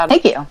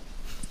Thank you.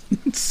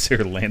 Sir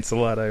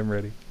Lancelot, I am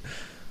ready.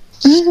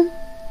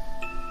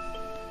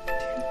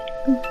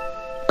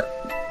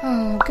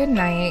 Oh, good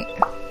night.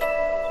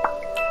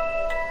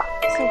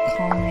 So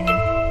calming.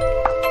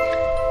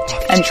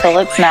 Until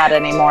it's not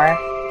anymore.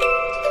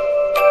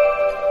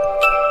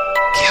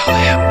 Kill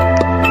him.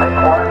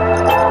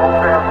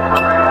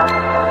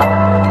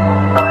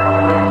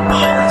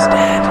 Paul is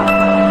dead.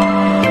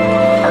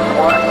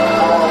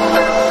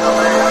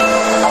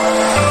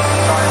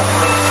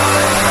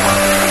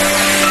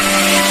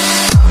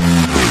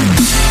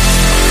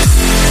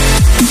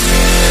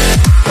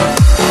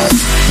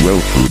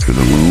 Welcome to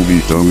the Movie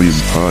Dummies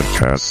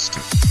Podcast,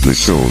 the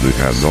show that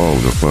has all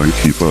the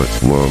funky butt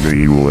love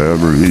you will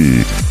ever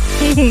need.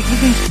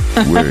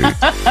 Wait,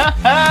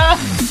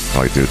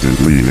 I didn't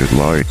mean it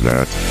like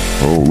that.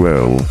 Oh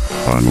well,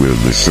 on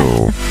with the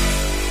show.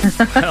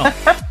 Well,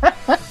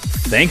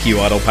 thank you,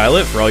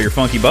 Autopilot, for all your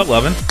funky butt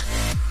loving.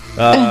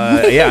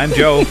 Yeah, I'm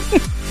Joe.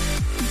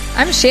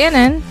 I'm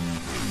Shannon.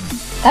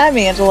 I'm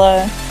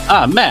Angela.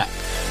 Matt.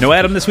 No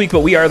Adam this week,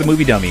 but we are the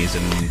Movie Dummies,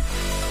 and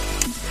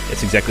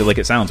it's exactly like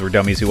it sounds. We're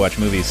dummies who watch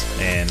movies,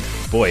 and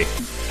boy,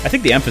 I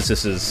think the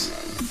emphasis is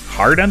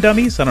hard on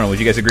dummies. I don't know. Would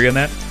you guys agree on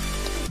that?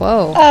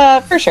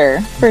 Whoa. For sure.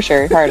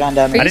 Hard on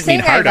dummies. Are I you didn't mean saying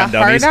hard I on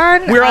have a dummies.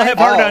 hard on? We all have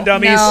hard on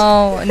dummies.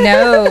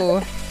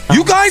 No.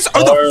 You guys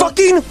are the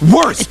fucking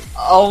worst.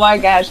 Oh my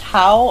gosh,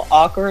 how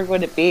awkward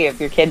would it be if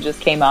your kid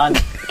just came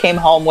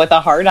home with a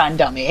hard-on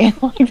dummy?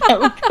 Like, that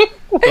would be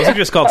Those are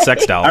just called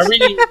sex dolls. Are we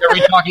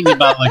talking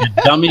about like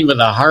a dummy with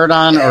a hard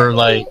on, or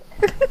like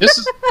this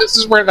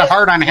is where the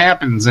hard on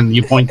happens and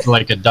you point to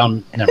like a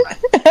dumb? Never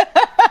mind.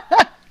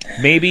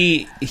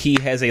 Maybe he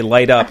has a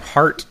light up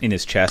heart in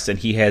his chest, and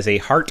he has a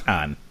heart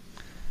on.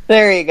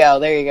 There you go.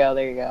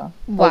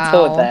 Let's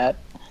go with Wow. that.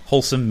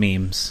 Wholesome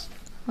memes.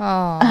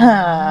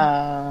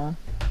 Oh.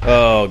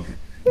 Oh,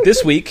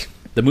 this week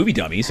the Movie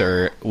Dummies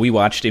we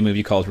watched a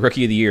movie called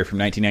Rookie of the Year from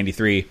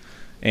 1993,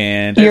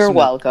 and there's You're some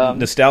welcome.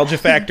 nostalgia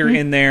factor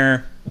in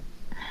there,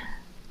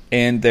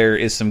 and there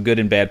is some good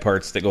and bad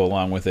parts that go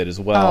along with it as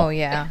well. Oh,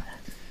 yeah.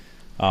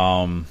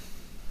 Um,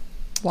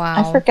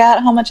 Wow. I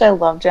forgot how much I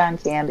love John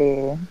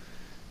Candy.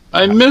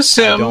 I miss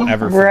I him. don't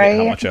ever forget how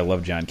Right. much I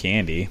love John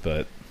Candy,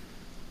 but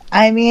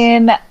I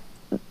mean,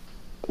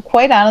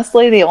 quite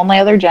honestly, the only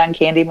other John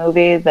Candy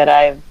movie that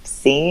I've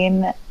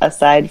seen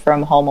aside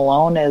from Home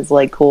Alone is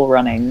like Cool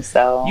Runnings.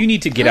 So you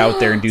need to get out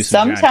there and do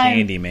some John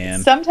Candy,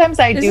 man. Sometimes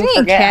I Isn't do he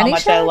in forget how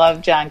much I Caddyshack?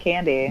 love John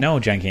Candy. No,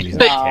 John Candy's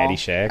not No.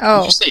 Caddyshack. Did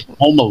Oh, you say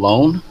Home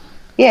Alone?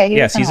 Yeah,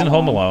 Yes, he's in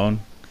Home Alone.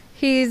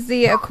 he's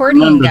the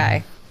accordion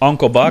guy.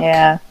 Uncle Buck.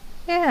 Yeah,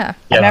 Yeah.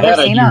 Yeah, I've never that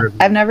I seen do him.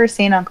 remember. I've never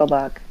seen Uncle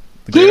Buck.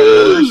 The Great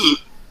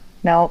Outdoors.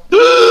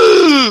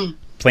 Nope.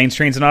 Planes,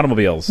 Trains, and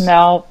Automobiles.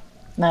 No.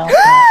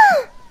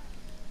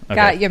 Okay.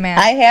 Got you, man.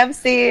 I have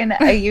seen a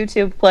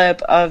YouTube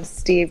clip of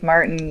Steve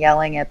Martin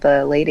yelling at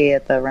the lady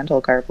at the rental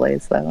car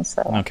place, though.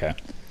 So Okay.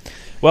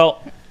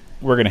 Well,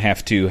 we're going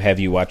to have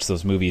you watch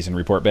those movies and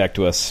report back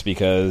to us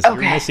because you're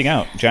Okay. missing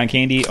out. John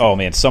Candy. Oh,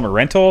 man. Summer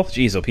Rental.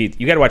 Jeez, oh, Pete.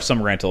 You got to watch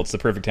Summer Rental. It's the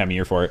perfect time of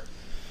year for it.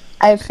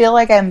 I feel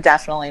like I'm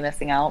definitely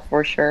missing out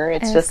for sure.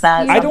 It's just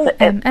not. I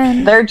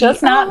don't- They're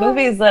just not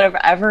movies that have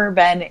ever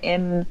been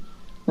in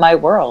my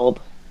world.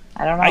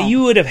 I don't know.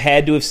 You would have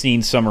had to have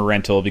seen Summer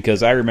Rental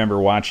because I remember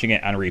watching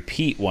it on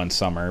repeat one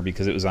summer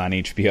because it was on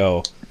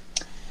HBO.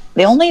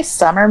 The only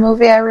summer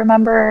movie I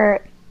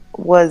remember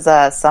was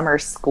Summer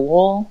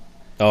School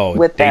Oh,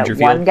 with Dangerfield.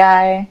 that one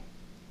guy.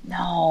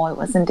 No, it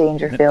wasn't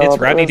Dangerfield. It's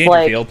Rodney It was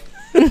like- Dangerfield.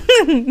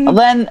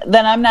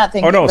 then I'm not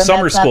thinking. Oh, no, then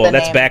Summer that's not School. the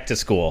That's name. Back to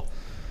School.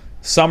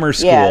 Summer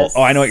School. Yes,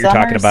 Oh, I know what you're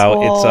Summer talking about.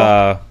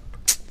 School.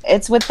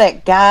 It's with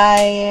that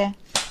guy.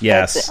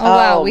 Yes. Oh,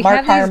 wow. We Mark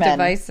have Harmon. these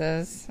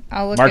devices.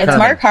 I'll look Mark at It's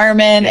Harmon. Mark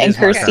Harmon It and is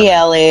Mark Kirstie Harmon.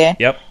 Alley.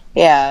 Yep.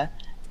 Yeah.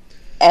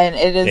 And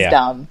it is Yeah.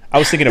 dumb. I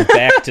was thinking of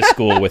Back to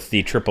School with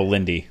the triple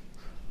Lindy.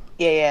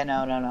 Yeah,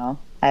 no.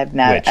 I've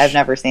Which-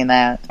 never seen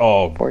that.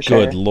 Oh, For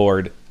sure. good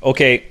lord.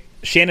 Okay,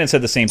 Shannon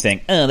said the same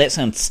thing. Oh, that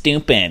sounds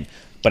stupid.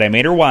 But I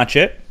made her watch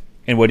it,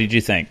 and what did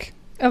you think?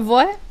 Of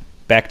what?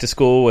 Back to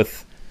School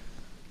with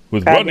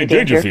Rodney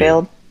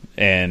Dangerfield.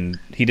 And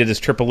he did his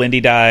triple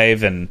Lindy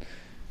dive, and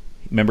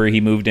remember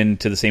he moved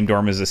into the same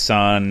dorm as his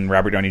son.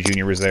 Robert Downey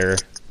Jr. was there.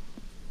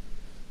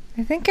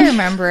 I think I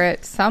remember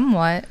it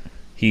somewhat.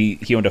 He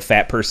owned a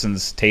fat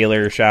person's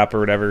tailor shop or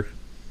whatever.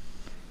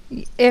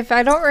 If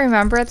I don't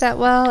remember it that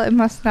well, it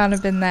must not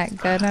have been that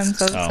good. I'm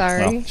so Oh,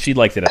 sorry. well, she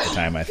liked it at the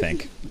time, I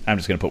think. I'm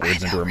just going to put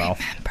words into her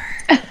mouth.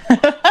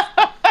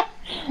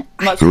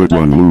 Must Good have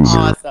been one, loser.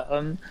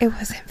 Awesome. It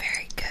wasn't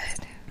very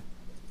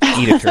good.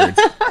 Eat a turd.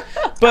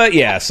 But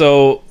yeah,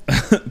 so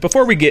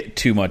before we get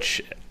too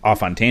much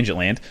off on Tangent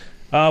Land,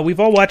 we've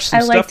all watched some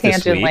I like stuff this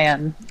Tangent week.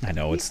 Land. I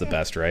know, it's the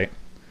best, right?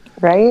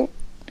 Right?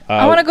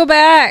 I want to go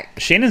back.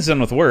 Shannon's done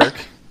with work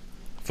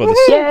for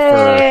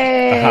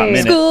a hot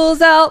minute.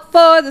 School's out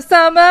for the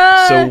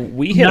summer. So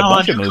we hit a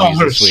bunch of movies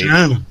this week.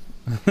 Shannon.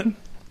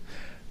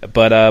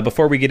 But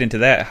before we get into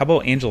that, how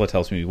about Angela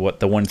tells me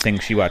what the one thing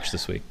she watched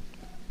this week?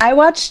 I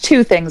watched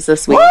two things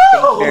this week.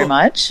 Thank you very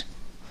much.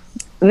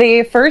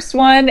 The first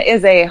one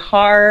is a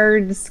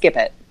hard skip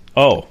it.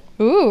 Oh,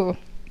 Ooh.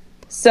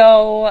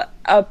 So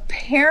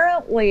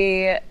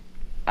apparently,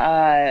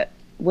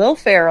 Will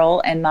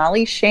Ferrell and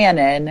Molly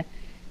Shannon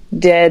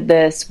did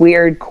this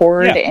weird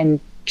Cord Yeah. and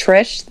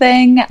Trish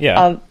thing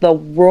Yeah. of the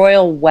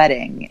royal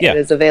wedding. Yeah. It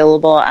is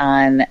available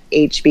on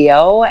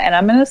HBO, and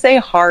I'm going to say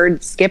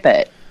hard skip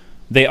it.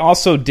 they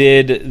also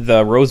did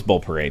the Rose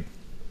Bowl parade.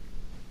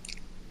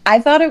 I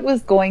thought it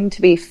was going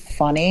to be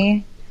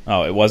funny.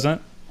 Oh, it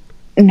wasn't?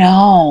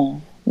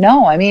 No.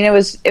 I mean, it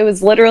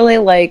was literally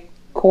like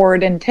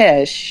Cord and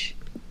Tish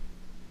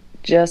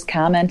just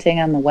commenting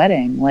on the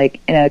wedding, like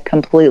in a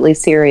completely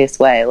serious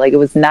way. Like it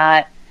was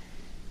not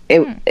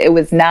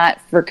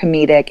for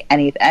comedic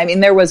anything. I mean,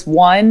 there was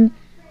one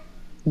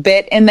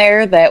bit in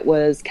there that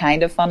was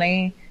kind of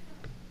funny,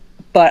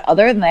 but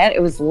other than that,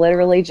 it was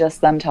literally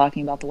just them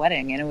talking about the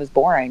wedding, and it was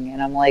boring.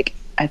 And I'm like,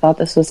 I thought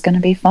this was going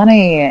to be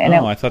funny, and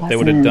I thought they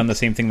would have wasn't. done the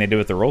same thing they did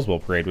with the Rose Bowl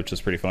parade, which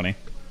was pretty funny.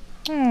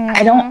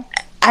 I don't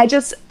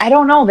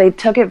know. They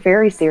took it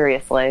very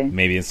seriously.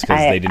 Maybe it's because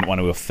they didn't want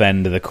to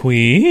offend the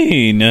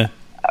queen.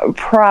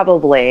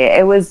 Probably.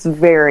 It was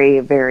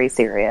very, very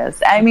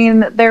serious. I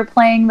mean, they're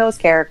playing those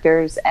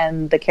characters,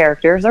 and the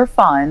characters are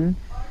fun,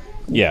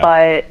 Yeah.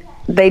 but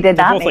they did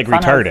They're not both, make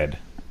like, fun retarded. Of,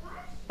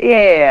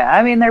 yeah.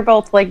 I mean, they're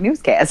both, like,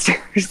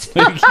 newscasters.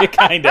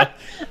 Kind of.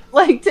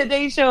 Like,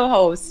 Today Show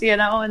hosts, you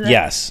know? And then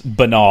Yes.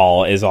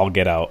 Banal is all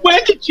get out.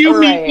 When did you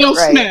Right, meet Will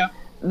right. Smith?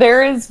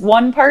 There is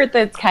one part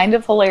that's kind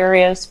of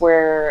hilarious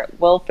where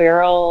Will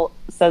Ferrell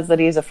says that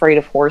he's afraid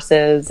of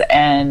horses,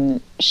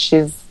 and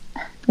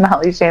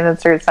Molly Shannon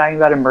starts talking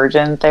about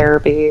immersion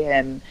therapy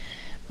and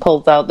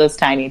pulls out this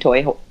tiny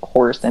toy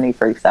horse, and he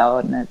freaks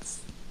out, and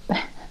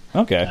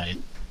Okay.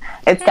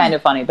 it's kind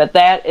of funny. But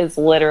that is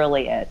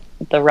literally it.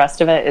 The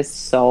rest of it is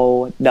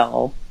so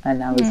dull,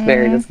 and I was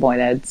very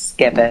disappointed.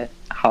 Skip it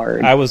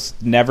hard. I was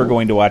never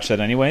going to watch that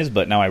anyways,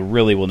 but now I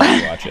really will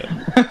never watch it.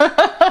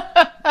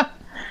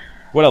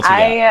 What else you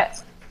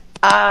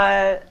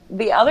got?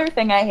 The other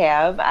thing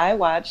I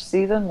watched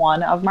season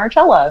 1 of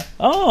Marcella.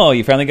 Oh,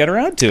 you finally got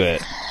around to it.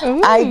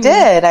 Ooh. I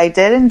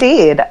did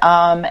indeed.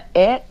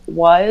 It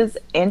was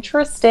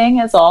interesting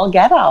as all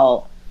get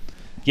out.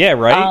 Yeah,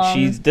 right?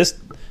 This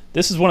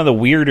is one of the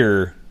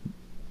weirder...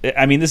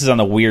 I mean, this is on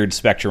the weird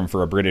spectrum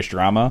for a British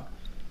drama.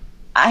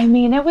 I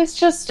mean, it was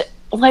just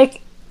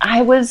like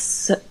it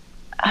was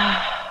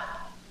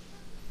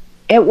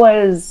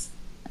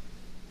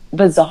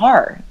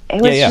bizarre.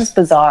 It was just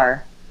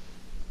bizarre.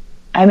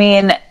 I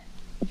mean,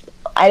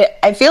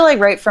 I feel like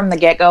right from the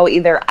get-go,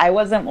 either I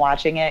wasn't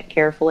watching it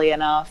carefully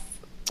enough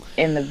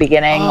in the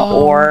beginning,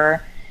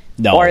 or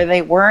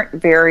they weren't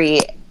very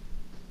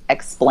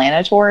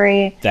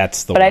explanatory.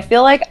 That's the But one.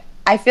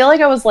 I feel like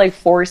I was like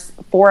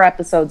four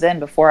episodes in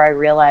before I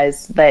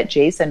realized that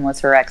Jason was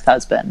her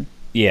ex-husband.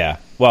 Yeah.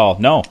 Well,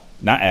 no,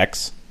 not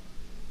ex.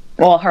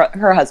 Well,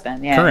 her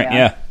husband. Yeah. Current,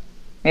 yeah.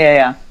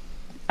 Yeah.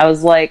 I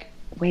was like,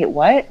 wait,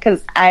 what?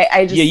 Because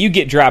I just... Yeah, you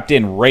get dropped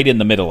in right in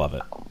the middle of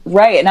it.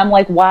 Right, and I'm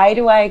like, why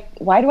do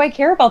I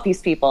care about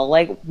these people?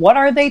 Like, what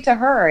are they to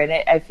her? And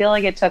I feel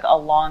like it took a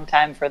long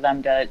time for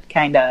them to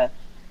kind of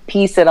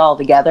piece it all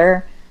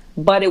together,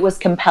 but it was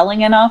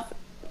compelling enough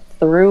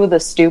through the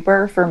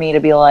stupor for me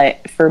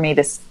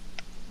to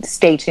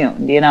stay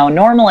tuned. You know,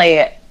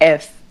 normally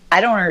if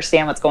I don't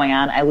understand what's going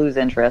on, I lose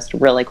interest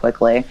really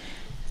quickly.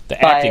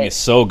 The acting is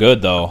so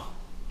good, though.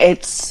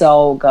 It's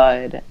so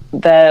good.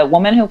 The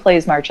woman who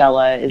plays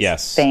Marcella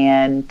is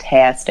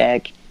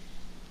fantastic.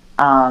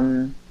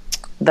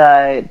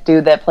 The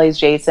dude that plays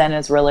Jason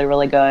is really,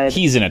 really good.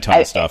 He's in a ton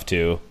of stuff,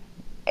 too.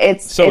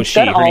 It's So is she.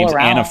 good Her all name's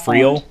around. Anna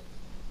Friel.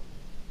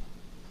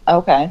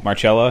 Okay.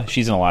 Marcella.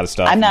 She's in a lot of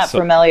stuff. I'm not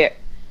familiar.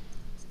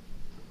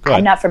 Go ahead.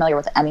 I'm not familiar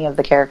with any of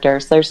the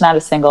characters. There's not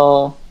a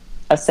single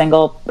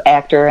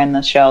actor in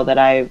the show that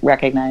I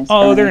recognize.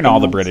 Oh, from they're in all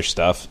the anything else. British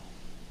stuff.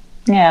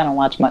 Yeah, I don't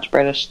watch much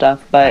British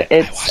stuff, but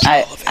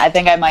I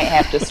think I might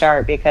have to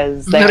start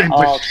because they're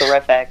all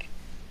terrific.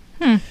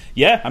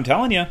 Yeah, I'm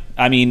telling you.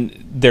 I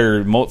mean,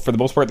 they're for the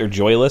most part, they're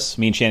joyless.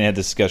 Me and Shannon had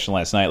this discussion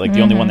last night. Like,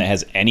 the only one that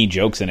has any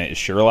jokes in it is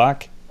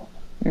Sherlock.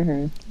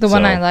 The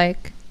one I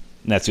like.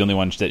 And that's the only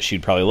one that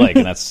she'd probably like.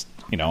 And that's,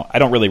 I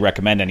don't really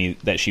recommend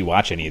that she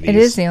watch any of these. It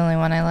is the only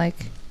one I like.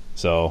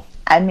 So,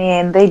 I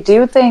mean, they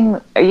do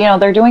things,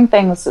 they're doing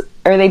things,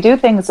 or they do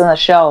things in the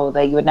show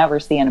that you would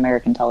never see in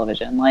American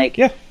television. Like,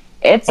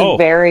 it's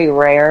very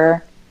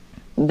rare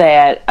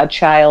that a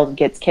child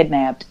gets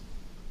kidnapped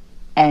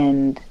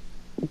and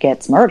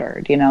gets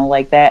murdered,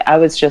 like that. I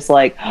was just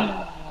like,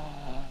 it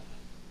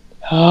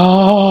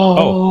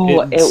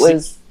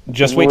was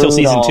just wait till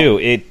season brutal.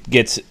 2. It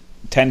gets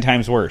 10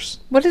 times worse.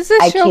 What is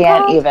this I show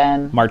can't called?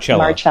 even.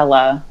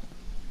 Marcella.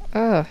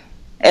 Ugh.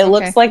 It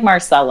looks like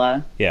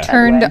Marcella. Yeah.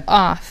 Turned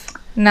off.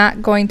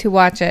 Not going to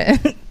watch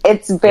it.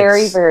 It's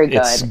very, very good.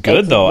 It's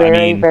good, though.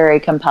 Very, very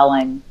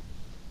compelling.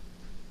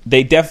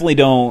 They definitely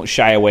don't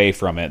shy away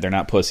from it. They're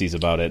not pussies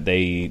about it.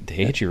 They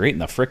hit you right in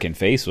the frickin'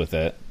 face with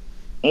it.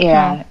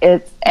 Yeah, Oh.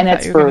 it's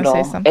thought you were gonna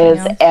brutal. say something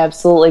It's else.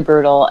 absolutely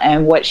brutal.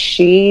 And what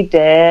she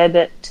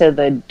did to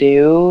the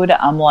dude,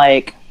 I'm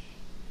like,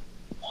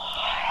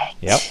 what?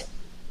 Yep.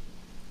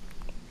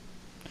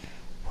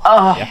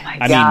 Oh Yeah, my I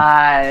mean-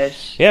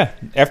 gosh. Yeah.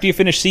 After you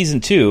finish season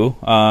 2,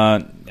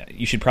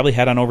 you should probably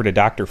head on over to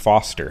Dr.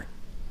 Foster.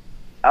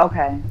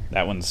 Okay.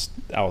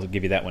 I'll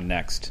give you that one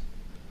next.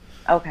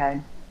 Okay.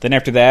 Then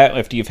after that,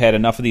 after you've had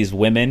enough of these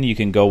women, you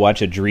can go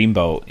watch a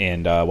Dreamboat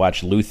and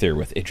watch Luther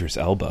with Idris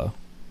Elba.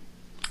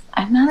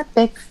 I'm not a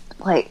big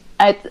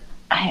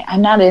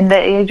I'm not into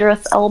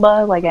Idris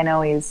Elba. Like, I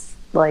know he's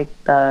like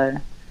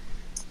the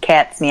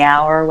Cat's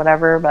Meow or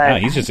whatever, but No,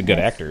 he's just a good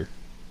actor.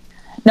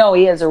 No,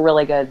 he is a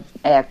really good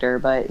actor,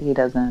 but he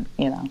doesn't,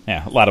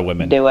 Yeah, a lot of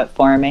women. do it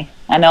for me.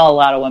 I know a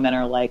lot of women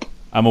are like,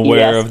 I'm aware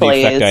Yes, of the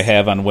effect please. I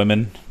have on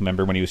women.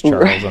 Remember when he was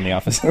Charles on The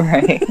Office?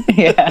 right?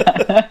 Yeah.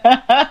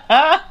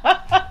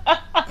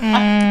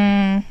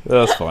 That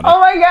was funny. Oh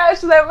my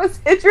gosh, that was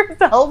Idris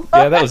Elba.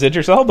 Yeah, that was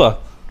Idris Elba.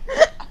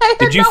 I had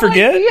Did you no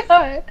forget?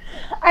 idea.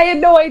 I had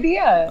no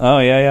idea. Oh,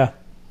 yeah.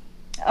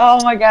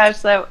 Oh my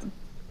gosh,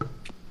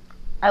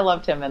 I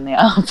loved him in The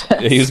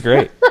Office. He was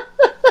great.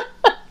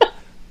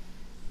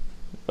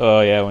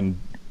 Oh, yeah, when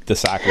the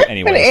soccer...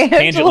 Anyway, But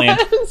Tangent Land.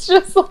 It's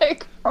just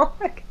like, oh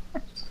my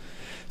god.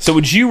 So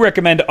would you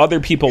recommend other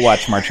people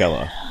watch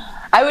Marcello?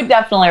 I would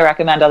definitely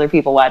recommend other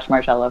people watch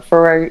Marcello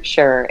for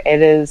sure.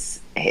 It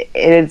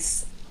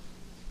is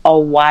a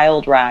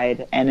wild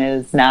ride, and it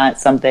is not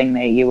something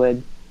that you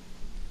would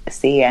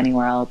see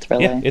anywhere else.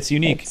 Really, Yeah, it's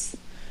unique.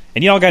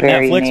 And y'all got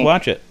very Netflix? unique.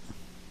 Watch it.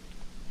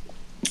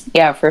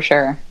 Yeah, for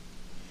sure,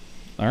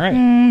 All right.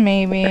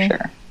 Maybe. for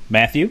sure.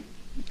 Matthew,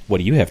 what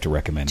do you have to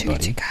recommend,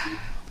 buddy?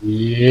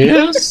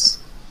 Yes.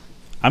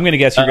 I'm going to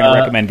guess you're going to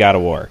recommend God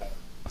of War.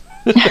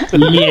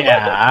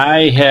 Yeah,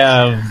 I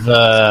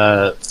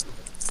have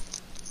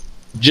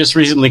just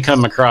recently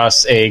come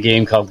across a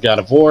game called God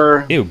of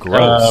War. Ew,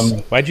 gross.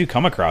 Why'd you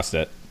come across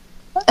it?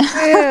 Ew,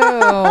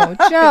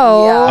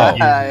 Joe.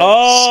 Yeah.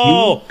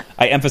 Oh,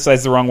 I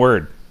emphasized the wrong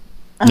word.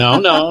 No,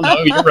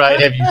 you're right.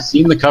 Have you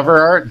seen the cover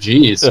art?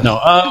 Jeez. No.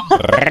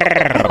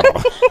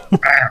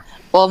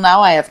 Well,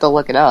 now I have to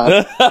look it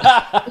up.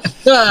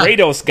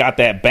 Kratos got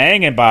that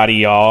banging body,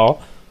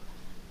 y'all.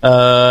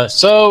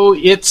 So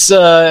it's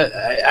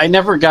I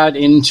never got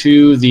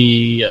into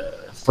the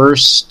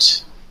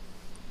first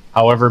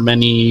however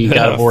many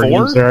God of War 4?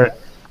 games there are.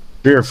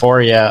 3 or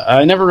 4, yeah.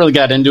 I never really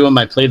got into them.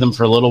 I played them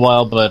for a little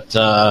while, but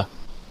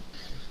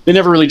they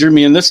never really drew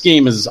me in. This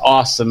game is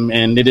awesome,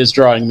 and it is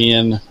drawing me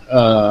in.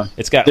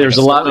 It's got There's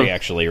like, a lot story, of-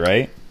 actually,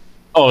 right?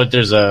 Oh,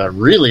 there's a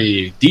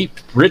really deep,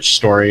 rich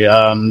story.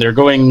 They're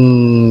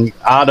going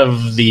out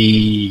of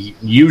the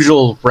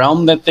usual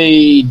realm that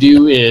they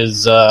do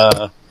is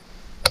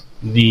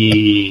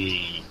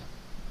the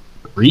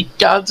Greek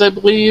gods, I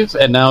believe,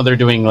 and now they're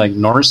doing like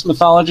Norse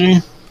mythology,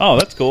 Oh,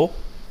 that's cool.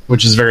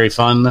 which is very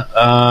fun.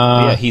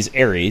 Yeah, he's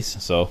Ares,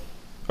 so...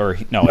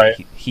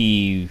 Right.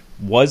 he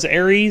was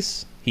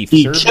Ares? He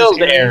served as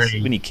killed Ares.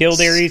 When he killed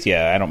Ares?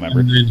 Yeah, I don't remember.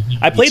 And then he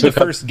I played the took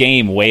up first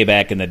game way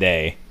back in the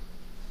day.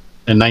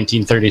 in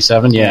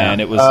 1937. Yeah,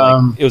 And it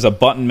was it was a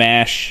button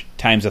mash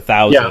times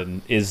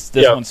 1,000. Is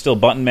this Yeah. one still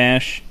button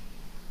mash?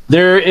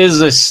 there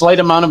is a slight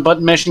amount of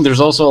button mashing. There's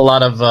also a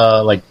lot of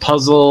like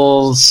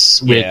puzzles,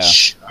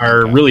 which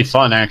are really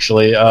fun,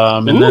 actually.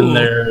 And then Ooh.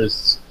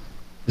 there's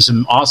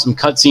some awesome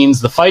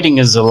cutscenes. The fighting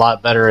is a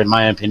lot better, in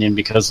my opinion,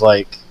 because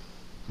like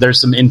there's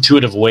some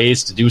intuitive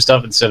ways to do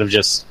stuff instead of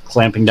just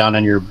clamping down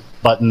on your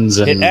buttons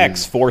and Hit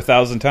X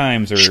 4,000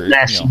 times, or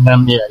smashing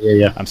them.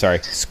 Yeah. I'm sorry,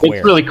 square.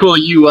 It's really cool.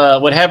 You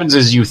what happens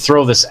is you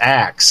throw this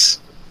axe,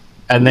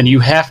 and then you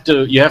have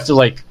to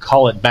like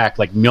call it back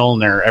like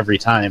Mjolnir every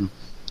time.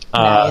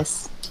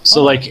 Nice.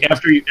 So like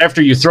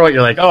after you throw it,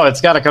 you're like, oh,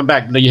 it's got to come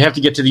back. But you have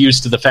to get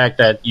used to the fact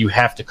that you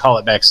have to call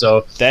it back.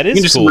 So That you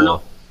can do is some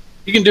cool.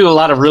 you can do a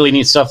lot of really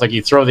neat stuff. Like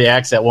you throw the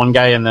axe at one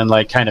guy and then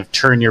like kind of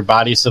turn your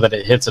body so that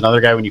it hits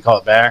another guy when you call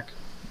it back.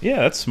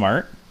 Yeah, that's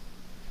smart.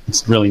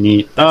 It's really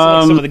neat. That's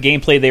like some of the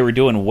gameplay they were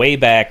doing way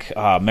back.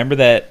 Remember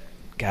that?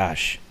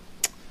 Gosh.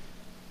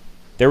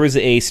 There was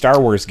a Star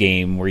Wars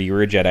game where you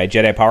were a Jedi.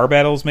 Jedi Power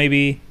Battles,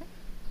 maybe?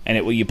 And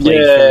you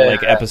played for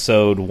like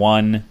episode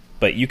 1.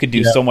 But you could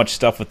do so much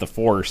stuff with the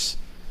Force.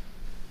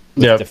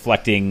 With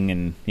deflecting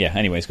and... Yeah,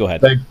 anyways, go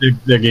ahead.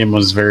 That game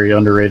was very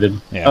underrated.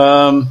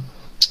 Yeah.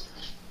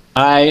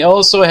 I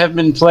also have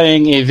been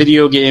playing a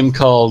video game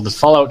called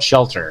Fallout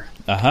Shelter.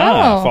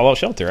 Aha, Oh. Fallout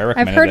Shelter. I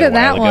recommended I've heard of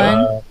that a while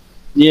ago. one.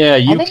 Yeah,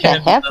 you I think can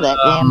I have that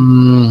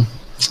game.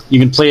 You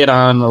can play it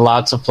on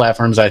lots of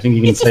platforms. I think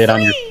you can play it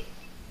on your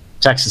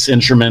Texas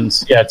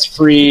Instruments. Yeah, it's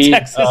free.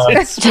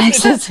 Texas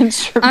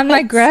Texas On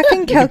my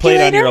graphing You can play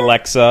it on your calculator?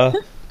 Alexa.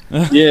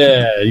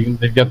 Yeah,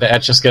 they've got the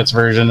Etch-a-Sketch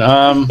version.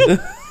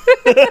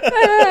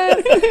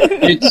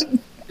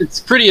 It's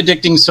pretty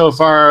addicting so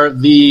far.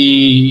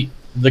 The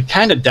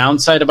kind of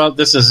downside about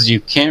this is you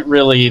can't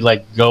really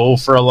like go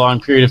for a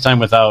long period of time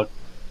without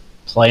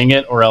playing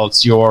it, or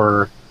else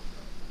your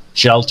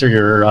shelter,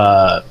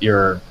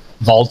 your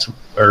vault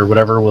or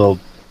whatever will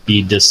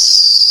be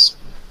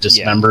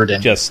dismembered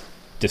and Just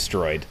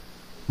destroyed.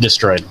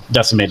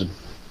 Decimated.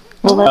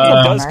 Well, that's It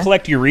a does bummer.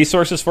 collect your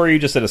resources for you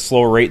just at a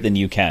slower rate than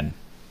you can.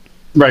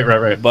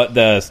 Right. But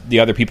the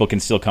other people can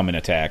still come and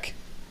attack.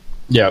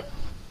 Yeah.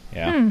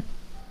 Yeah.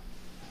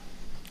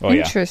 Oh,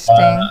 yeah.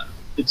 Interesting.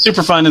 It's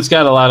super fun. It's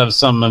got a lot of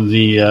some of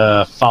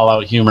the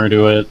Fallout humor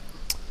to it.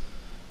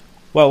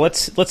 Well,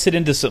 let's hit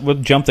into we'll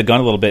jump the gun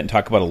a little bit and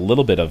talk about a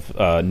little bit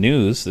of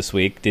news this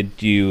week. Did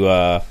you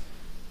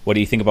what do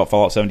you think about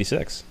Fallout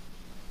 76?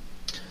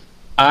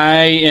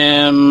 I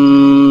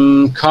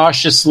am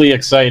cautiously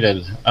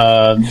excited.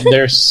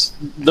 There's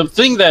the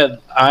thing that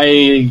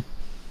I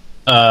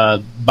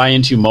buy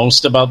into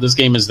most about this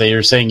game is they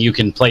are saying you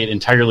can play it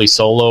entirely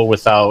solo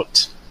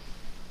without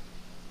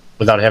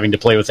having to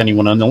play with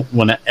anyone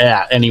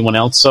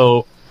else.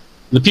 So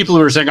the people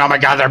who are saying, "Oh my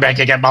God, they're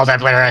making it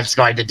multiplayer, it's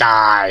going to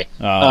die,"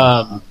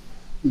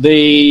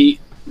 they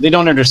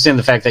don't understand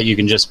the fact that you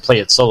can just play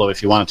it solo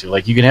if you want to.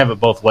 Like, you can have it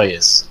both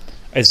ways.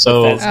 Is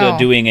So- Bethesda Oh.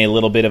 doing a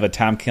little bit of a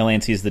Tom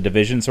Clancy's The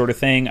Division sort of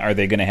thing? Are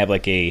they going to have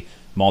like a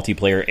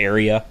multiplayer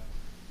area?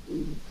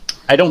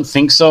 I don't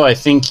think so. I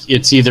think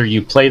it's either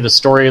you play the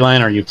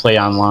storyline or you play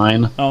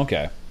online. Oh,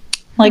 okay.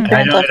 Like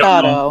Grand I Theft don't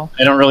Auto. know.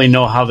 I don't really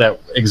know how that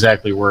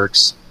exactly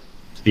works.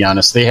 To be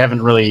honest, they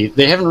haven't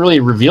really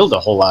revealed a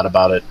whole lot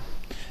about it.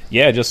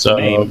 Yeah, just the So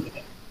name.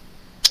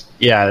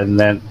 yeah, and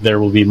then there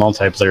will be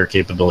multiplayer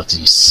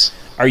capabilities.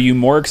 Are you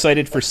more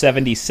excited for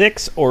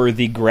 76 or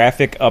the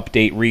graphic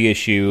update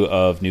reissue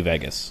of New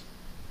Vegas?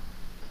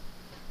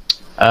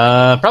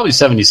 Probably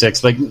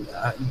 76. Like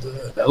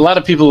a lot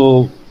of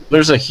people,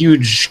 there's a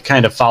huge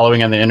kind of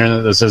following on the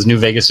internet that says New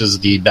Vegas is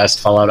the best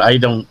Fallout. I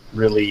don't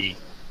really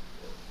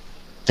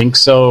think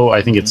so.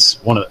 I think it's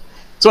one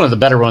of the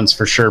better ones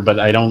for sure, but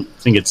I don't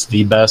think it's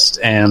the best.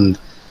 And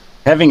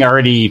having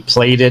already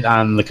played it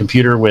on the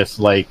computer with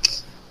like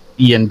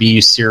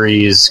ENB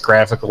series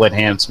graphical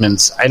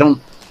enhancements,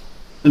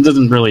 it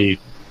doesn't really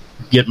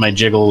get my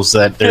jiggles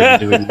that they're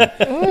doing.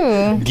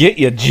 Ooh. Get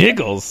your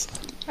jiggles.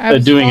 I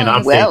was doing an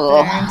going update.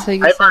 there until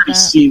you I've said already that.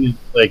 seen it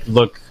like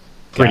look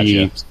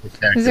pretty Gotcha.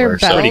 spectacular. Is there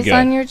So Pretty bells good.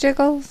 on your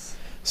jiggles?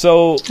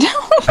 So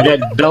I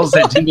got bells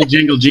that jingle,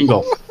 jingle,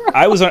 jingle.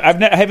 I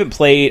haven't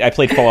played. I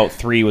played Fallout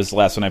 3 was the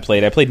last one I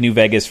played. I played New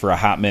Vegas for a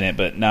hot minute,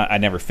 but I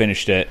never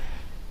finished it.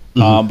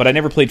 But I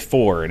never played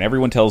 4, and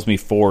everyone tells me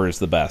 4 is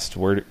the best.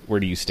 Where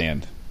do you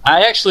stand?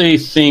 I actually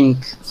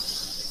think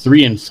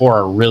 3 and 4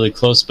 are really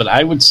close, but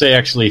I would say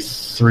actually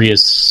 3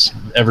 is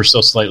ever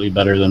so slightly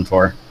better than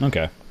 4.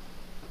 Okay.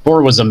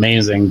 4 was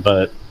amazing,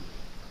 but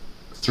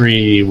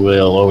 3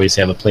 will always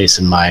have a place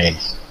in my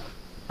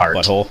heart.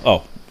 Butthole.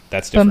 Oh,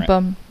 that's Bum different.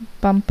 bum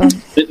bum bum.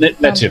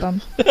 That too.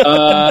 Bum,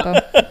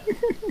 Uh, bum.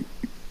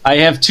 I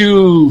have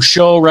 2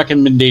 show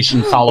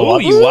recommendation Oh,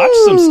 follow-ups. you watched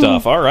some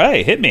stuff. All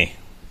right, hit me.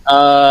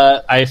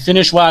 I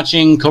finished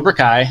watching Cobra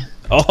Kai,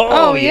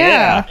 Oh,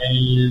 yeah.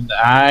 and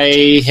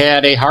I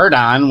had a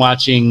hard-on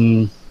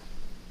watching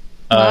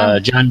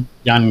John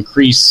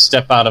Kreese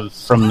step out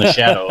from the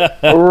shadow.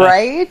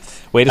 Right?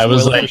 Way to I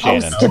was spoil it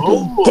like, for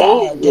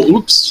Shannon.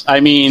 oops. I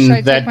mean, Should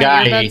I that take my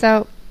guy earbuds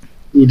out?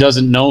 who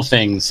doesn't know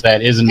things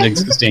that isn't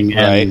existing.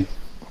 And,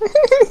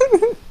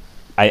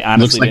 I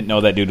honestly like- didn't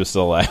know that dude was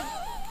still alive.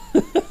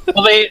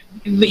 well,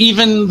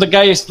 even the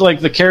guy, like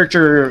the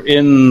character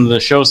in the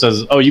show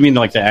says, "Oh, you mean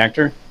like the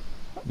actor?"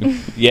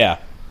 Yeah.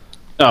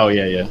 Oh,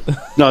 yeah.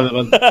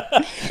 No,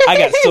 I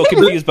got so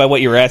confused by what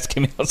you were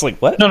asking me. I was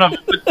like, what? no.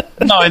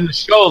 In the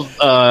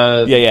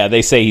show, Yeah,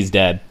 they say he's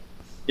dead.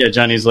 yeah,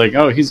 Johnny's like,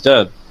 "Oh, he's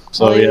dead."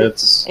 So Well, yeah,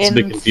 it's a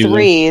bit in confusing.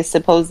 3,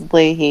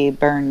 supposedly he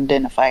burned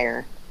in a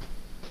fire.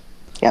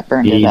 Yeah,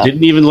 burned He it up.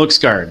 didn't even look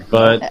scarred,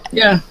 but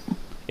yeah.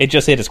 It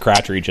just hit his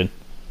crotch region.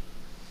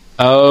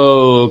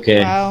 Oh,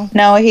 okay. Wow.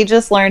 No, he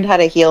just learned how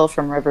to heal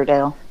from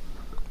Riverdale.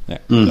 Yeah.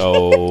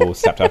 Oh,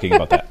 stop talking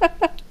about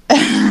that.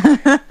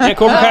 Yeah,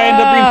 Cobra Kai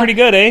ended up being pretty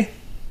good, eh?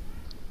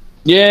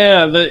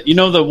 Yeah,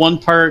 the one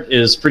part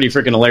is pretty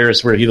freaking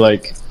hilarious where he's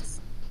like,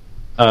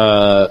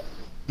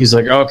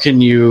 "Oh,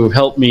 can you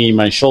help me?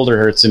 My shoulder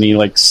hurts," and he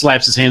like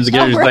slaps his hands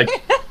together. He's like,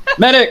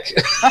 "Medic!"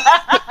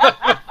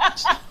 I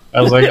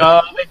was like,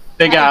 "Oh,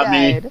 they got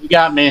me. died. You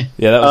got me."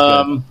 Yeah, that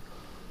was good.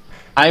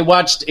 I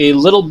watched a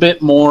little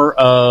bit more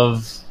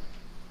of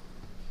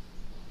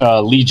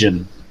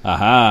Legion.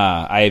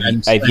 Aha.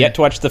 I've yet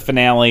to watch the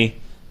finale,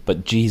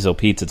 but geez, oh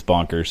Pete, it's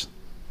bonkers.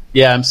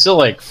 Yeah, I'm still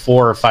like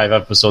 4 or 5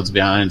 episodes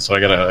behind, so I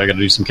gotta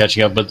do some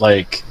catching up. But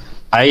like,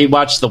 I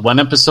watched the one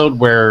episode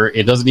where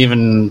it doesn't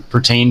even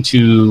pertain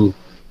to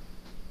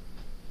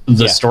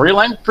the Yeah.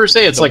 storyline per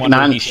se. It's The like one where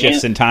non he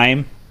shifts in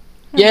time.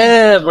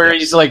 Yeah, where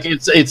he's like,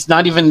 it's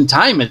not even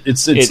time.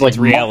 It's It's like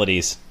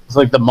realities. It's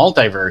like the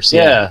multiverse.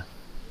 Yeah. Yeah,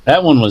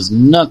 that one was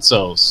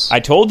nutsos.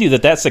 I told you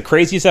that's the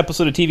craziest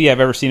episode of TV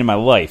I've ever seen in my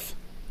life.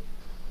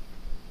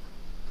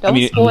 Don't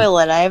spoil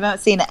it. I haven't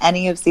seen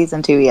any of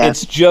season 2 yet.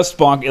 It's just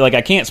bonk. Like,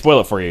 I can't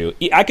spoil it for you.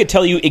 I could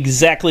tell you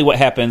exactly what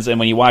happens, and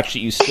when you watch it,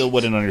 you still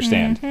wouldn't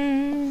understand.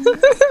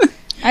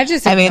 I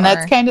just. I mean, ignore.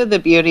 that's kind of the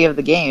beauty of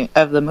the game,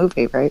 of the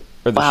movie, right?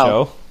 Or the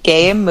show.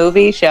 Game,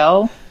 movie,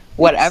 show.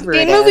 whatever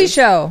Gay it movie is.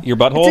 show. Your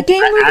butthole? It's a gay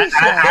movie show.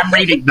 I'm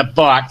reading the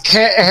book.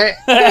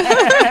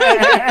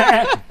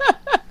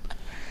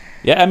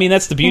 Yeah, I mean,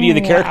 that's the beauty of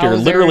the character.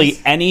 Wowzers. Literally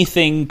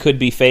anything could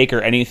be fake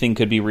or anything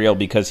could be real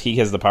because he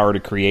has the power to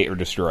create or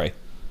destroy.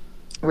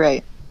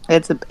 Right.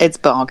 It's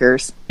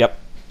bonkers. Yep.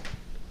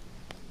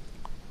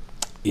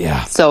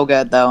 Yeah. So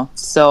good though.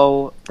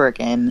 So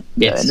freaking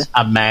good. It's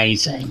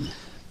amazing.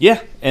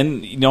 Yeah,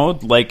 and, you know,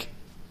 like,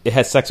 it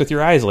has sex with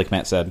your eyes, like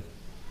Matt said.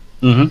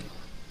 Mm-hmm.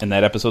 And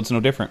that episode's no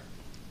different.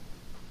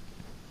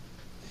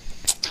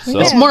 So,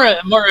 It's more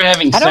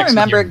having I sex don't with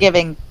remember your-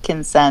 giving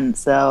consent,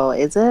 so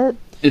is it?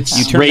 It's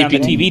you turned on the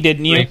raping. TV,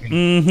 didn't you? Raping.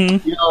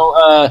 Mm-hmm. You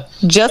know,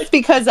 Just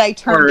because I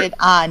turned Or- it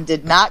on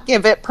did not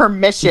give it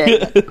permission.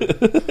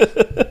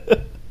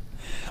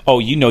 Oh,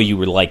 you know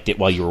you liked it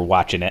while you were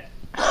watching it.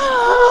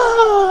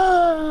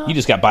 You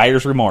just got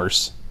buyer's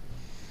remorse.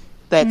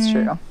 That's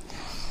true.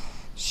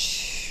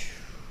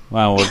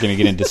 Well, we're going to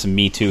get into some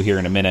Me Too here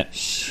in a minute.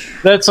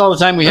 that's all the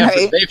time we have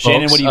Right. for today, folks.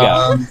 Shannon, what do you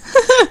got?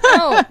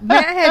 Oh,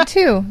 Matt had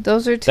two.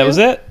 Those are two. That was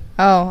it?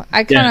 Oh,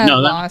 I kind of Yeah,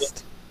 no, that-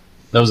 lost.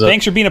 That was a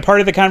Thanks for being a part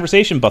of the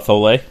conversation,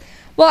 Buthole.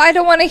 Well, I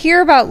don't want to hear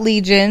about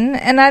Legion,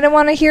 and I don't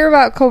want to hear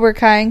about Cobra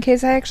Kai in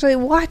case I actually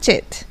watch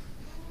it.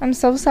 I'm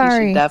so You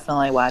sorry. should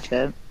definitely watch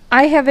it.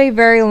 I have a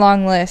very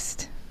long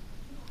list.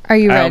 Are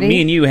you ready?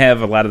 Me and you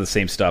have a lot of the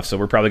same stuff, so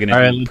we're probably going All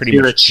to right, do let's pretty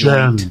hear much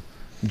it,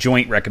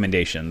 joint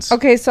recommendations.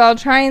 Okay, so I'll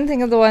try and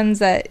think of the ones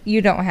that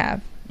you don't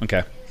have.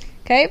 Okay.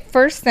 Okay,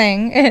 first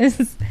thing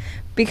is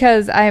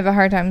because I have a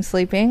hard time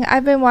sleeping,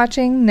 I've been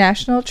watching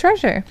National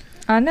Treasure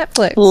on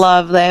Netflix.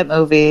 Love that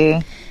movie.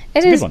 It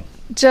a good is one.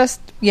 just,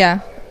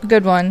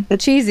 good one.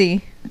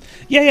 Cheesy.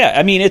 Yeah.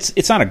 I mean,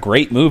 it's not a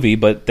great movie,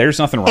 but there's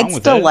nothing wrong It's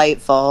with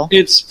delightful.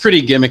 It's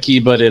pretty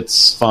gimmicky, but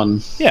it's fun.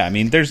 it. Yeah, I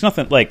mean, there's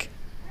nothing like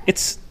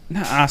it's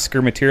not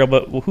Oscar material,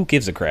 but who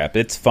gives a crap?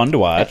 It's fun to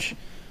watch,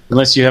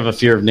 Unless you have a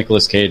fear of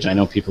Nicolas Cage. I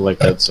know people like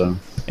that, so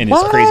and his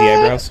What? crazy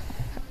eyebrows.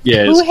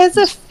 yeah. Who has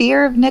a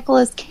fear of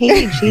Nicolas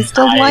Cage? He's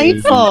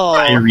delightful.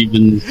 I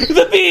even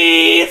The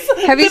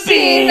bees. Have you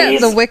seen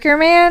The Wicker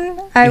Man?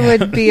 I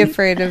would be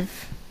afraid of...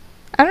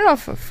 I don't know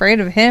if afraid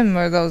of him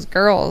or those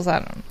girls. I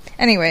don't know.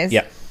 Anyways.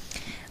 Yeah.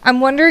 I'm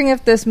wondering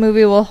if this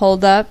movie will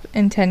hold up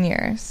in 10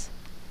 years.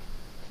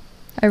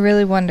 I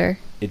really wonder.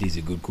 It is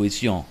a good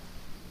question.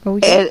 Oh,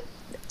 yeah.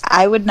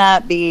 I would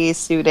not be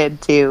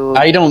suited to.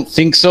 I don't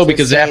think so,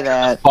 because say after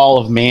that. the fall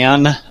of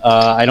man,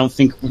 I don't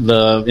think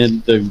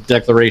the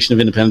Declaration of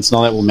Independence and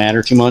all that will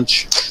matter too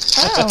much.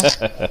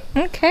 Oh.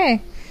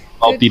 Okay.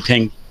 I'll be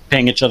paying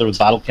each other with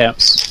bottle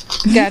caps.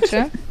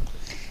 Gotcha.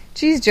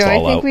 Jeez, Joe, I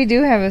all think out. we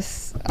do have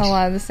a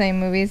lot of the same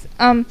movies.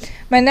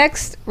 My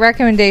next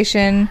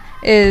recommendation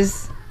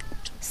is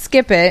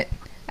Skip It.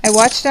 I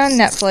watched it on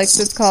Netflix.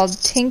 It's called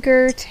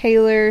Tinker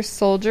Tailor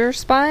Soldier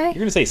Spy. You're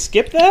gonna say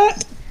skip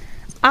that?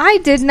 I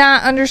did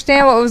not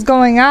understand what was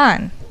going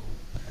on.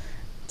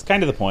 It's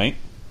kind of the point.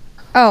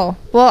 Oh,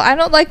 well, I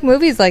don't like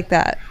movies like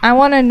that. I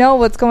want to know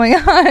what's going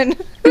on.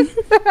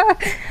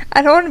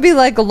 I don't want to be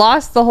like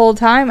lost the whole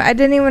time. I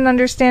didn't even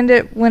understand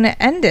it when it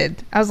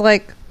ended. I was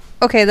like,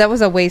 okay, that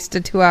was a waste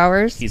of 2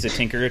 hours. He's a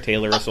tinker, a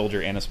tailor, a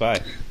soldier, and a spy.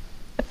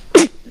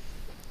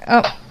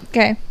 Oh,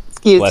 okay.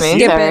 Excuse Bless me. you.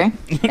 Skip Sorry.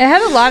 it. It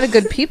had a lot of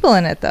good people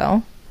in it,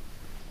 though.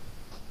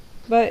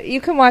 But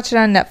you can watch it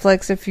on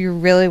Netflix if you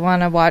really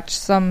want to watch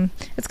some.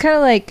 It's kind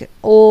of like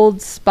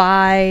old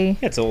spy,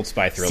 Yeah, it's an old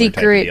spy thriller type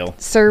of deal.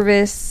 secret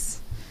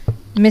service,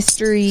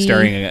 mystery.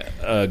 Starring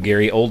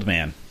Gary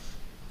Oldman.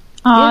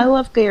 Oh, I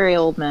love Gary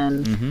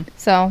Oldman. Mm-hmm.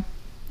 So,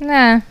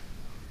 nah,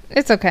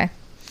 it's okay.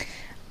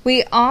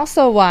 We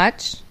also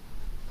watched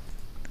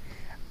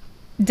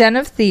Den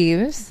of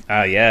Thieves.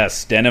 Ah,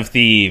 yes, Den of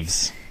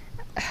Thieves.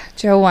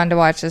 Joe wanted to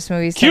watch this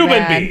movie so Cuban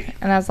bad, Bee.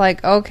 and I was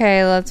like,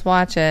 okay, let's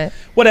watch it.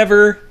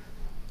 Whatever.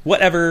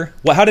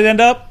 How did it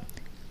end up?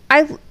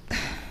 I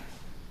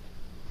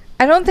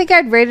don't think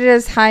I'd rate it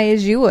as high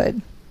as you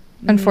would,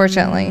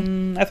 unfortunately.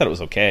 I thought it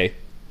was okay.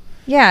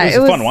 Yeah, It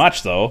was a fun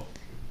watch, though.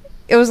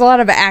 It was a lot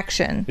of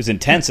action. It was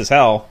intense as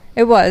hell.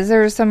 It was.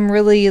 There was some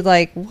really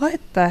like, what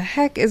the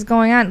heck is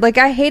going on? Like,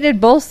 I hated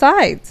both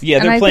sides. Yeah,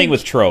 And they're I playing think-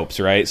 with tropes,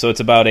 right? So it's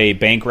about a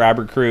bank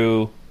robber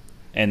crew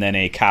and then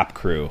a cop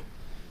crew,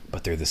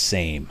 but they're the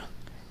same.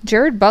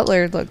 Jared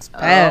Butler looks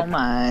bad. Oh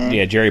my.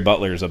 Yeah, Jerry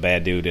Butler's a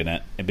bad dude in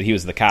it, but he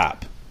was the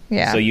cop.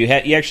 Yeah. So you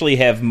actually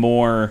have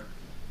more,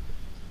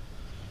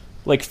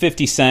 like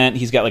 50 Cent.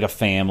 He's got like a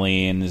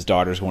family, and his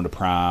daughter's going to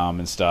prom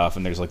and stuff.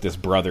 And there's like this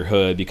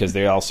brotherhood because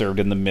they all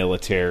served in the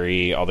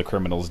military. All the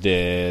criminals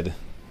did.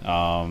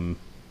 Man,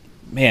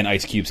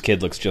 Ice Cube's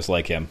kid looks just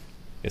like him.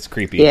 It's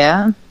creepy.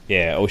 Yeah.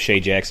 Yeah,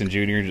 O'Shea Jackson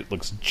Jr.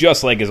 looks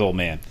just like his old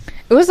man.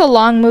 It was a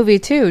long movie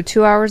too,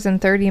 2 hours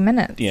and 30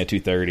 minutes. Yeah,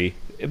 2:30.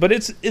 But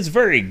it's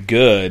very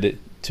good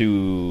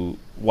to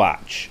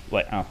watch.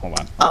 Like, oh, hold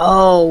on.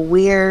 Oh,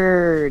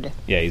 weird.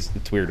 Yeah,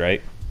 it's weird,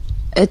 right?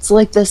 It's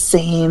like the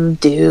same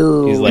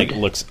dude. He's like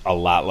looks a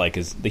lot like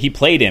his. He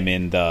played him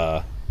in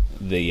the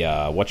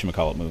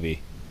whatchamacallit movie,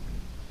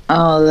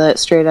 Oh, that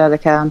Straight Outta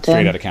Compton.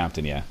 Straight Outta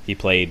Compton. Yeah, he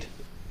played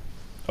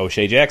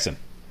O'Shea Jackson.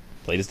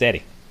 Played his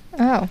daddy.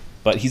 Oh.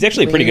 but he's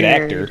actually a pretty good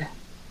actor.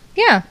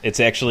 Yeah. It's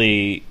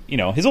actually,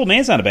 his old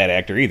man's not a bad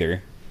actor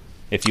either.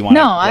 If you want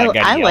No, I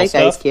like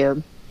stuff. Ice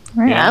Cube.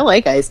 Right, Yeah. I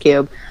like Ice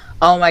Cube.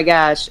 Oh my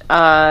gosh.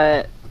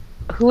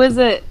 Who is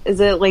it? Is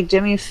it like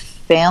Jimmy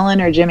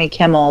Fallon or Jimmy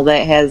Kimmel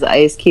that has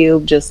Ice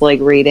Cube just like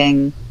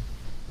reading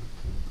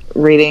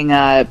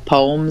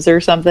poems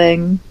or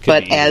something,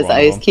 but be as one of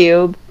Ice them.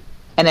 Cube,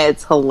 and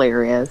it's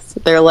hilarious.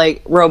 They're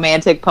like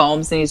romantic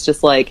poems, and he's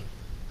just like,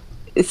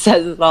 it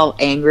says it all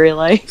angry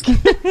like.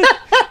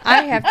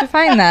 I have to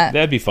find that.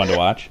 That'd be fun to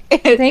watch.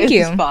 Thank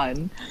you. It's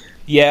fun.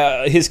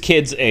 Yeah, his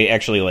kid's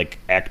actually like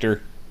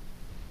actor,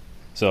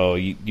 so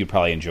you'd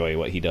probably enjoy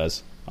what he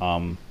does.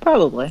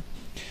 Probably.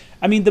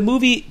 I mean, the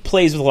movie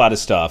plays with a lot of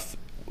stuff.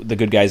 The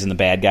good guys and the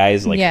bad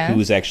guys, like Yeah.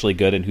 who's actually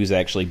good and who's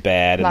actually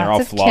bad, and they're all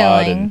Lots of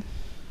flawed. killing. And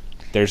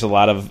there's a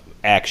lot of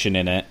action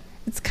in it.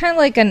 It's kind of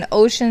like an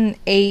Ocean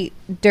 8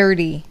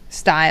 dirty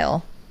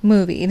style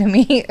movie to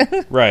me.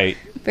 Right.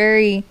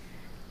 Very.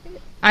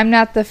 I'm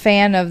not the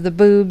fan of the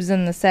boobs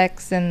and the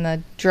sex and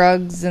the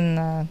drugs and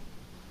the.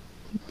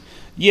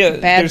 Yeah,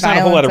 Bad there's not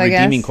a whole lot of violence,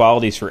 I redeeming guess.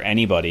 qualities for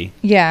anybody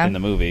Yeah. in the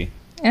movie.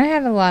 And I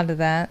had a lot of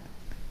that.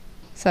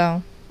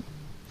 So.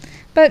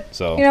 But,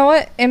 So- you know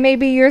what? It may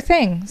be your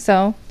thing.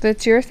 So, if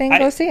it's your thing,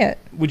 go see it.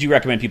 Would you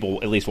recommend people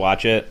at least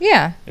watch it?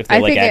 Yeah. If they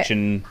like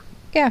action.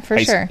 Yeah, for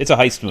heist- sure. It's a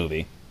heist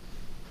movie.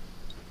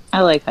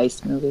 I like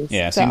heist movies.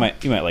 Yeah, so So.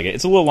 you might like it.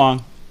 It's a little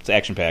long. It's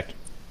action packed.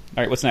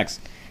 All right, what's next?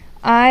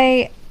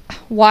 I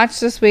watched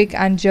this week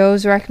on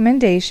Joe's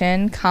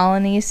recommendation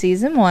Colony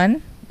Season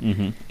 1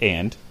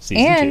 And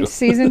season and 2.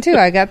 Season 2.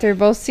 I got through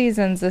both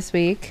seasons this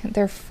week.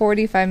 They're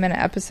 45-minute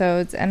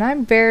episodes, and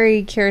I'm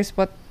very curious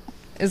what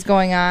is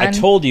going on. I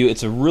told you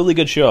it's a really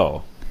good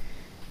show.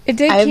 It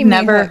did I've keep me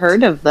never hooked.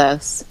 heard of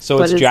this. So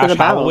What it's is Josh it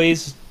about?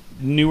 Holloway's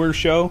newer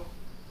show,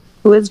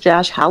 Who is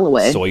Josh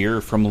Holloway? Sawyer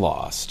from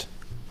Lost.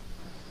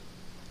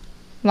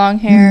 Long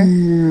hair.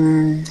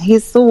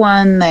 He's the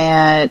one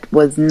that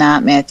was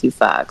not Matthew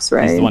Fox,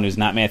 right? He's the one who's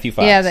not Matthew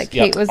Fox. Yeah, that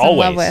Kate was in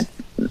love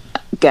with.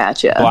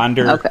 Gotcha.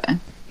 Blonder. Okay.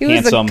 He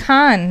was Handsome. a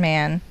con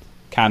man.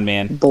 Con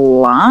man.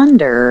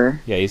 Blonder.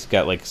 Yeah, he's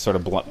got like sort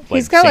of like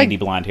He's got, sandy like-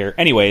 blonde hair.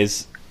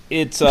 Anyways,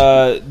 it's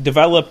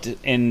developed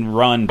and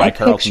run by I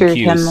Carlton pictured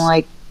him Cuse.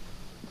 like.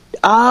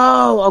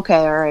 Oh, okay.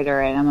 All right.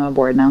 I'm on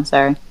board now.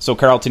 Sorry. So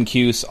Carlton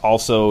Cuse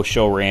also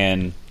show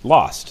ran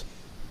Lost.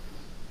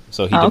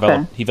 So he Oh,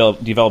 okay.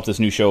 developed this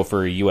new show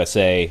for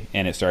USA,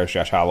 and it stars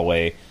Josh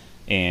Holloway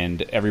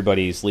and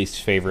everybody's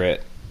least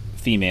favorite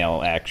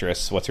female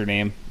actress. What's her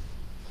name?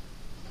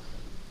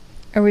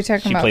 Are we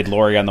talking She about... played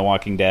Lori on The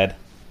Walking Dead.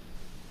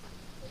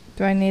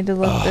 Do I need to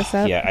look this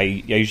up? Yeah, I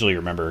usually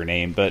remember her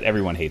name, but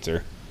everyone hates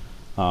her.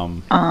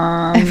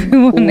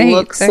 Everyone hates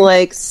Looks her.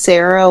 like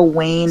Sarah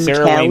Wayne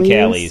Sarah Callies Wayne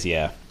Callies,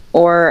 yeah.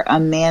 or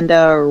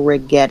Amanda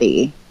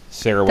Rigetti.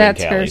 Sarah Wayne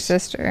That's her Callies.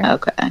 sister.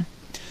 Okay.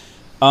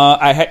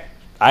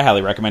 I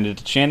highly recommend it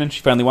to Shannon.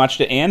 She finally watched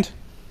it, and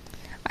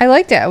I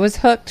liked it. I was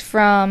hooked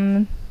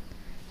from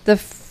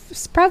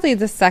probably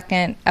the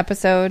second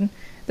episode.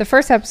 The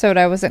first episode,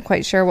 I wasn't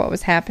quite sure what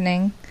was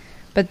happening,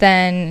 but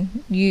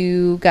then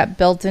you got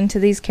built into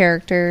these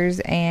characters,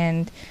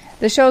 and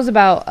the show's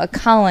about a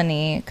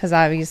colony because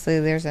obviously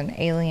there's an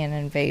alien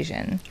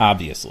invasion.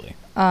 obviously.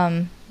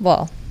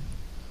 Well,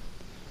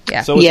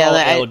 yeah. So it's Yeah, all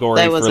that- allegory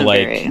that for wasn't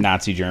like very-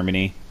 Nazi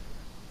Germany.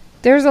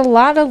 There's a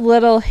lot of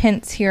little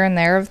hints here and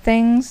there of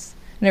things,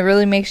 and it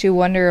really makes you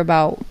wonder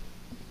about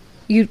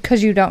you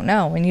because you don't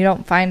know and you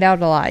don't find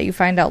out a lot. You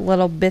find out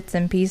little bits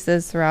and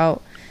pieces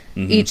throughout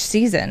each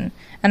season,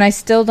 and I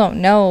still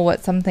don't know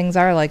what some things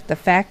are, like the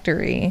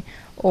factory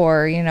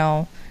or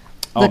the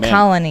Oh, man.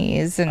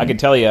 colonies. And I can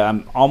tell you,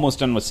 I'm almost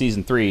done with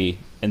season 3,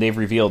 and they've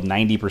revealed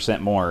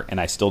 90% more,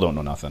 and I still don't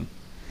know nothing.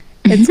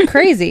 it's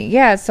crazy,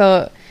 yeah.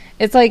 So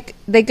it's like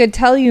they could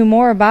tell you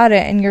more about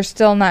it, and you're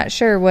still not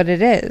sure what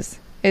it is.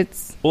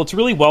 Well, it's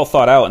really well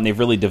thought out, and they've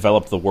really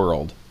developed the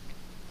world.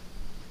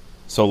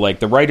 So, like,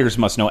 the writers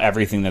must know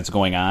everything that's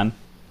going on.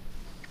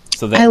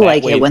 So that I that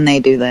like way, it when they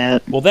do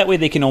that. Well, that way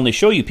they can only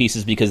show you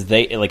pieces because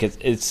they like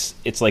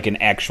it's like an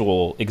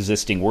actual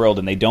existing world,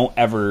 and they don't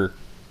ever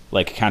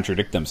like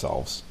contradict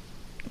themselves.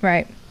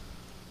 right.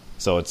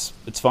 So it's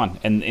fun.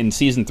 And in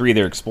season 3,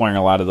 they're exploring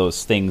a lot of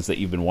those things that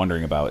you've been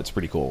wondering about. It's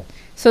pretty cool.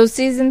 So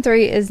season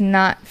 3 is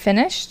not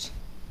finished.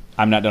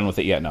 I'm not done with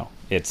it yet. No,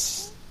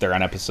 they're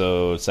on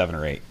episode 7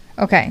 or 8.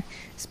 Okay.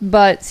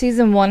 But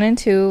season 1 and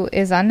 2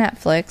 is on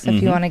Netflix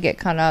if you want to get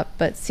caught up.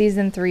 But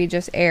season 3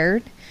 just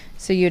aired,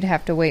 so you'd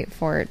have to wait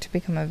for it to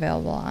become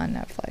available on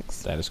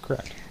Netflix. That is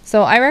correct.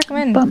 So I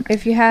recommend, Bummer.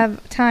 if you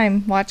have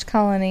time, watch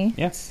Colony.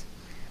 Yes.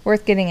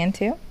 Worth getting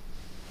into.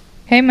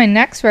 Okay, my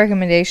next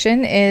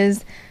recommendation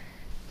is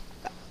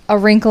A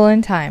Wrinkle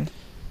in Time.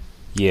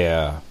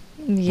 Yeah.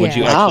 Yeah. Would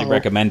you actually Wow.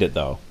 recommend it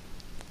though?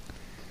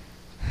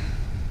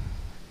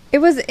 It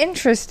was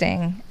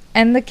interesting.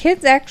 And the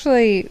kids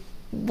actually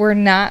were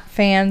not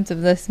fans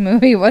of this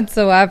movie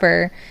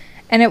whatsoever.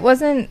 And it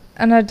wasn't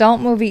an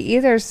adult movie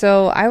either,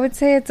 so I would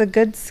say it's a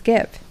good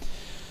skip,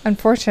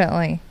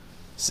 unfortunately.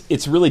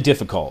 It's really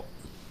difficult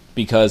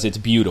because it's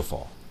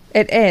beautiful.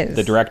 It is.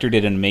 The director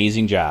did an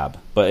amazing job,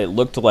 but it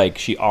looked like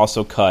she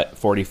also cut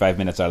 45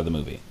 minutes out of the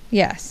movie.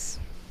 Yes.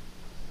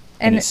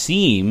 And it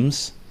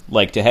seems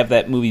like to have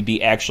that movie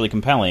be actually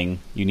compelling,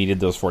 you needed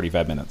those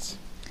 45 minutes.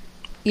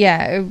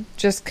 Yeah, it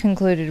just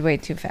concluded way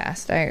too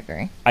fast. I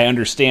agree. I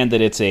understand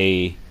that it's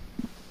a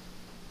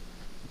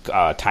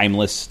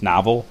timeless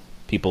novel.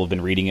 People have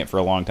been reading it for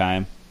a long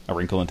time. A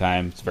Wrinkle in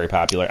Time. It's very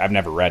popular. I've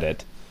never read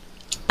it.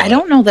 I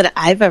don't know that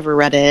I've ever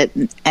read it,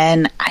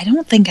 and I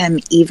don't think I'm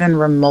even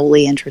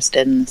remotely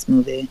interested in this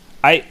movie.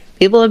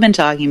 People have been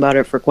talking about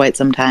it for quite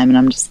some time, and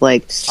I'm just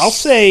like... I'll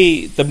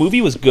say the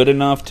movie was good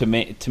enough to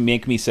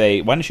make me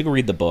say, why don't you go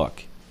read the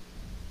book?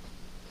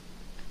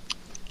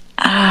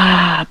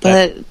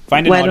 But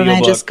why don't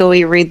I just go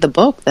read the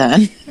book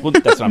then? Well,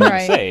 that's what I'm going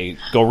to say.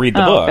 Go read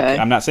the book. Okay.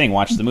 I'm not saying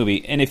watch the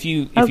movie. And if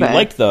you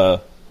liked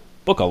the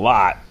book a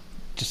lot,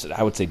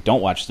 I would say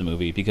don't watch the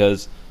movie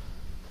because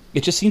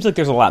it just seems like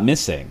there's a lot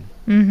missing.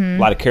 Mm-hmm. A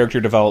lot of character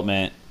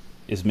development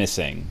is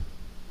missing.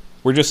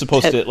 We're just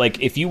supposed to, like,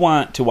 if you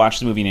want to watch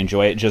the movie and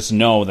enjoy it, just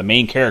know the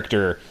main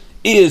character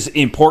is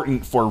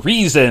important for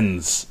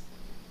reasons.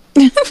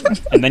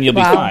 And then you'll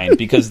be fine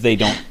because they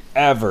don't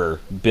ever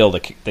build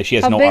that she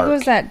has no arc. How big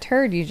was that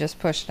turd you just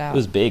pushed out? It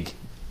was big.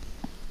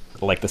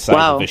 Like the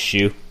size of a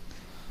shoe.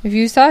 If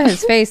you saw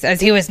his face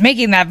as he was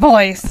making that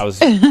voice. I was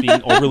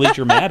being overly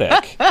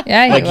dramatic.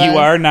 Yeah, like you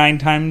are 9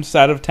 times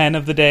out of 10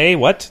 of the day.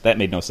 What? That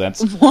made no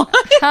sense. What?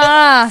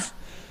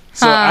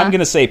 So I'm going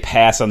to say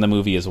pass on the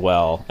movie as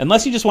well.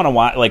 Unless you just want to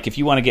watch, like if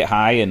you want to get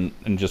high and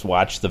just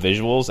watch the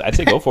visuals, I'd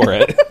say go for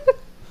it.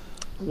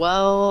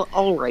 Well,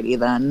 alrighty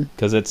then.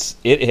 Because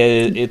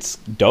it's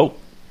dope.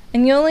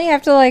 And you only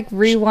have to like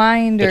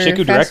rewind or the chick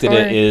who directed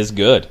it is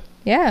good.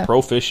 Yeah.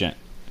 Proficient.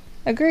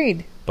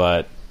 Agreed.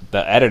 But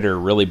the editor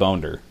really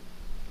boned her.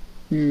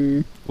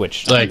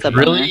 Which like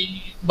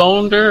really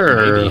boned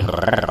her?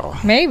 Or?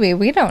 Maybe.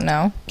 We don't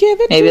know.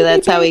 Maybe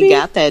that's how he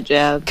got that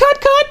job. Cut.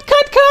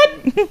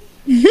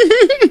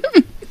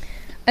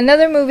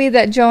 Another movie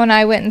that Joe and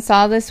I went and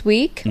saw this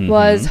week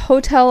was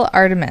Hotel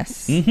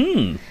Artemis.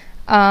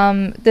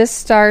 Mm-hmm. This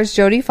stars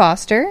Jodie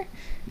Foster.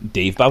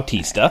 Dave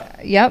Bautista.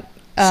 Yep.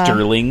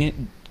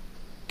 Sterling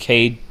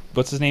K.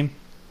 What's his name?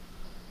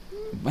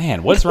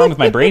 Man, what's wrong with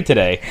my brain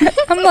today?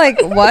 I'm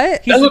like,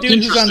 what? He's the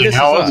dude who's on This Is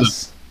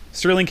Us.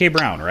 Sterling K.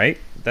 Brown, right?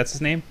 That's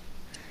his name?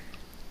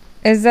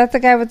 Is that the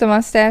guy with the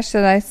mustache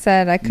that I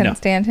said I couldn't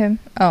stand him?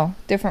 Oh,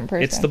 different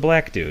person. It's the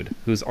black dude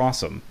who's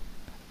awesome.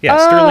 Yeah,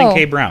 Sterling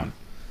K. Brown.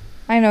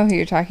 I know who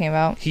you're talking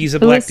about. He's a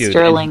black dude.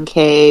 Sterling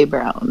K.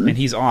 Brown. And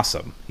he's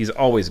awesome. He's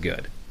always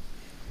good.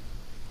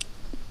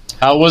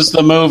 How was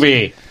the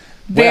movie?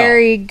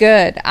 Very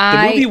good.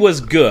 The movie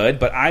was good,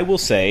 but I will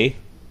say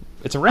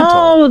it's a rental.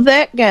 Oh,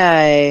 that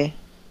guy.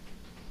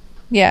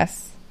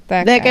 Yes.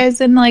 That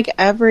guy's in like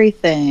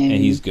everything.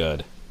 And he's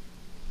good.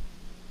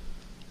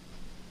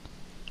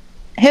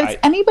 Has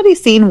anybody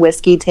seen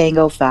Whiskey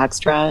Tango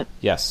Foxtrot?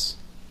 Yes.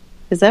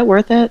 Is that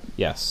worth it?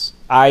 Yes.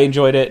 I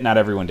enjoyed it. Not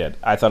everyone did.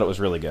 I thought it was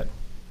really good.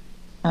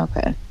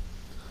 Okay.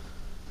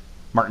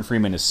 Martin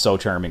Freeman is so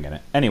charming in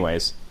it.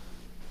 Anyways,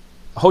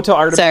 Hotel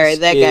Artemis. Sorry,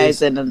 that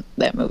guy's in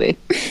that movie.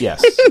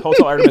 Yes.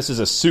 Hotel Artemis is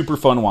a super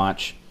fun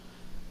watch.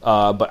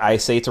 But I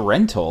say it's a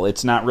rental.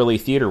 It's not really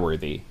theater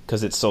worthy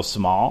because it's so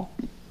small.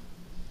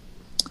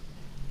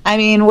 I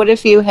mean, what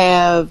if you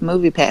have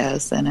Movie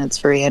Pass and it's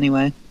free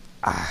anyway?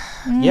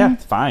 Yeah,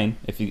 fine.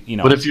 If you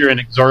know. What if you're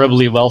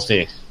inexorably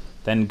wealthy?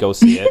 Then go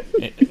see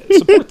it.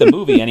 Support the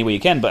movie any way you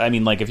can. But I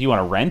mean, like if you want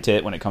to rent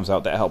it when it comes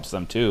out, that helps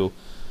them too.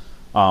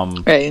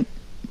 Right.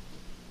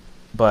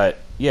 But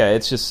yeah,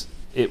 it's just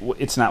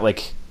it's not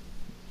like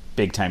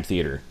big time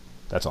theater.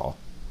 That's all.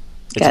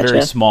 It's a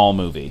very small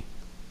movie.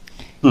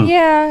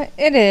 Yeah,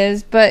 it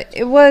is, but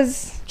it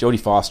was... Jodie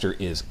Foster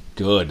is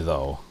good,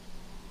 though.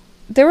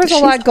 There was a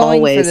lot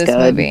going for this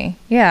movie.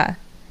 Yeah.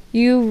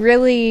 You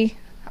really...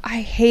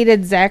 I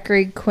hated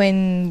Zachary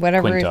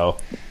Quinto.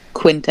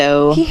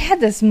 He had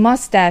this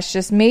mustache,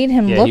 just made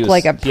him look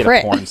like a prick. He had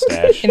a porn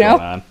stash going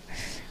on.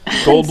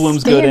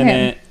 Goldblum's good in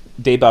it.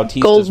 Dave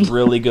Bautista's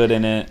really good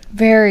in it.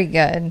 Very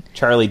good.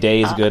 Charlie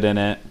Day is good in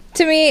it.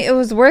 To me, it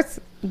was worth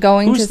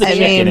going Who's to the see.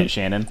 chick in it,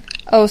 Shannon?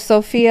 Oh,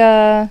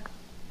 Sophia...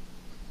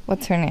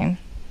 What's her name?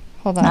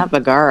 Hold on. Not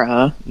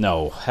Bagara.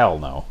 No, hell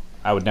no.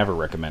 I would never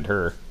recommend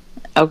her.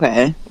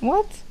 Okay.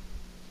 What?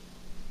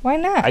 Why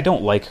not? I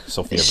don't like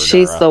Sofia Vergara.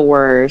 She's the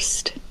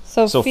worst.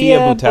 Sophia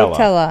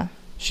Boutella.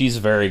 She's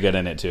very good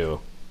in it,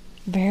 too.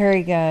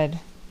 Very good.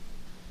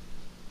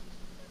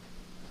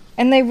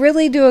 And they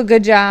really do a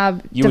good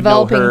job developing You would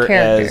know her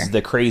character. as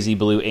the crazy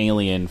blue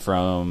alien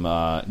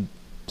from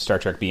Star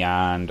Trek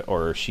Beyond,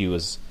 or she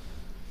was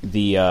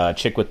the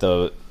chick with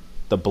the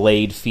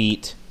blade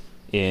feet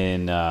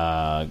in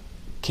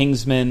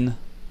Kingsman.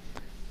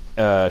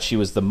 She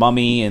was the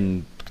mummy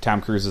in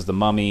Tom Cruise's The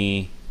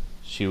Mummy.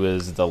 She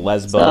was the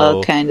lesbo.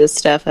 All kind of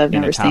stuff I've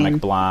in never Atomic seen.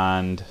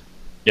 Blonde.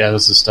 Yeah,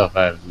 this is stuff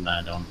I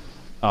don't.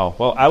 Oh,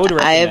 well, I would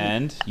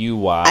recommend you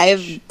watch.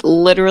 I've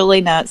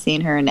literally not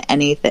seen her in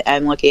anything.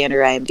 I'm looking at her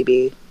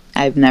IMDb. I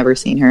I've never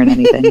seen her in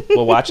anything.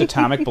 Well, watch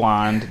Atomic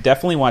Blonde.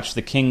 Definitely watch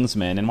The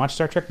Kingsman and watch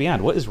Star Trek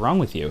Beyond. What is wrong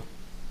with you?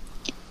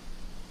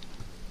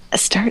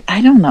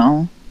 I don't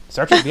know.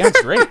 Star Trek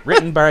Beyond's great.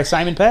 Written by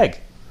Simon Pegg.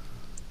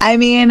 I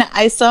mean,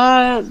 I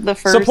saw the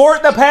first...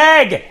 Support the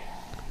Pegg!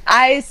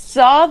 I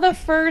saw the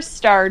first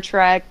Star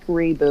Trek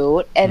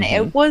reboot, and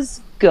it was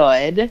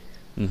good,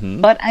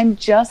 but I'm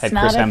just Had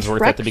not Chris a Hemsworth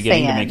Trek at the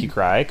beginning fan. to make you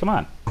cry. Come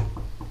on.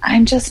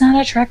 I'm just not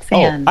a Trek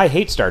fan. Oh, I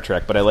hate Star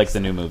Trek, but I like the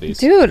new movies.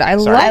 Dude, I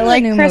Sorry. love I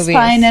like the new Chris movies.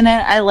 Pine in it.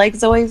 I like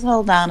Zoe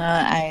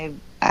Saldana.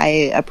 I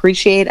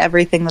appreciate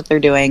everything that they're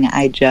doing.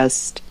 I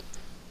don't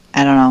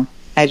know.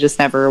 I just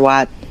never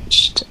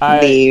watched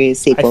the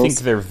sequels. I think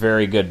they're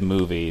very good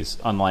movies,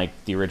 unlike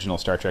the original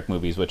Star Trek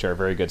movies, which are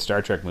very good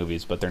Star Trek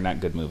movies, but they're not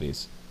good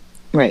movies.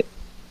 Right.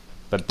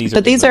 But these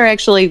But these are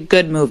actually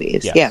good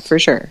movies. Yes. Yeah, for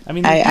sure. I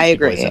mean, I Beastie Boys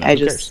agree. in it. I Who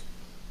just cares?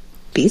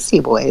 Beastie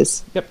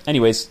Boys. Yep.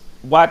 Anyways,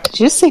 watch. Did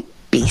you just say Go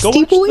Beastie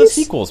watch the Boys?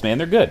 sequels, man.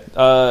 They're good.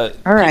 All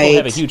right. People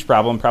have a huge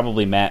problem.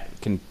 Probably Matt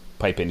can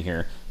pipe in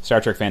here. Star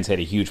Trek fans had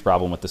a huge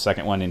problem with the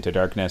second one, Into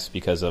Darkness,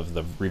 because of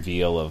the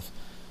reveal of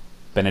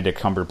Benedict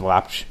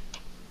Cumberbatch.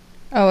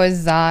 Oh,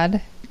 is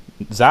Zod.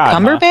 Zod.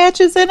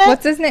 Cumberbatch is in it?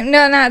 What's his name?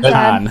 No, not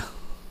Zod. Zod.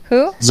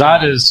 Who?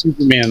 Zod is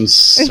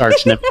Superman's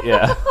arch nemesis.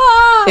 Yeah.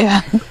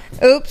 Yeah.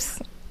 Oops.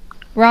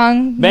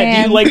 Wrong Matt,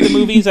 man. do you like the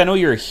movies? I know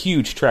you're a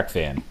huge Trek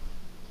fan.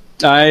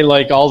 I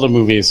like all the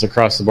movies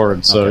across the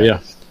board, so Okay. yeah.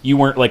 You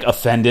weren't, like,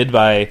 offended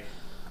by...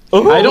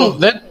 Oh, I don't.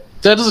 That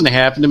doesn't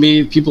happen to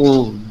me.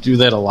 People do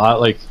that a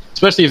lot, like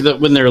especially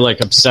when they're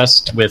like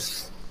obsessed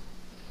with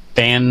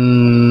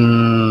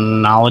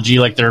fanology,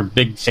 like they're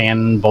big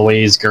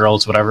fanboys,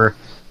 girls, whatever.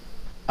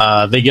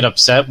 They get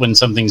upset when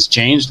something's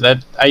changed.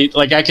 That I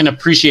can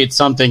appreciate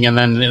something, and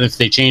then if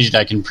they change it,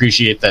 I can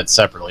appreciate that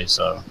separately.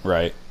 So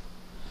Right.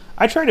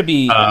 I try to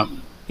be... So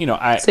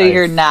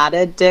you're not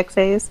a dick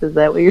face? Is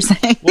that what you're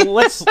saying? Well,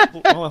 let's...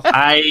 Well,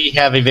 I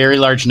have a very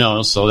large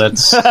nose, so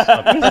that's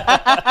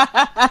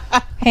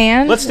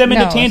Hand? let's step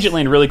into No. Tangent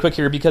Land really quick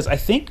here, because I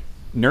think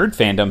nerd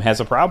fandom has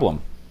a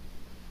problem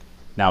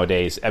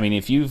nowadays. I mean,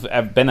 if you've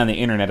been on the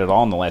internet at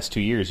all in the last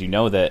 2 years, you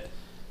know that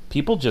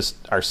people just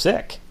are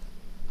sick.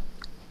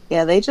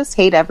 Yeah, they just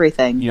hate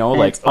everything. You know, and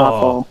like, it's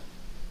awful.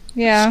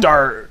 Yeah.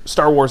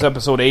 Star Wars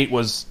Episode 8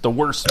 was the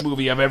worst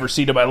movie I've ever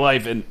seen in my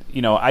life. And,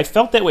 you know, I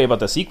felt that way about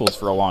the sequels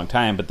for a long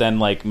time. But then,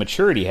 like,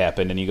 maturity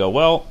happened, and you go,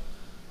 well,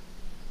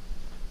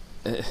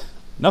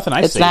 nothing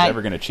I It's say not- is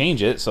ever going to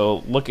change it. So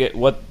look at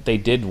what they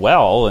did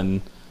well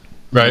and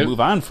right. move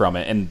on from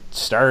it. And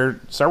Star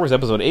Wars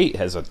Episode 8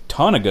 has a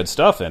ton of good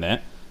stuff in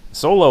it.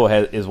 Solo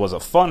was a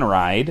fun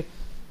ride.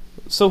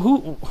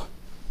 So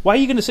why are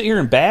you going to sit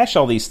here and bash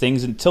all these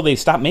things until they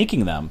stop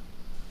making them?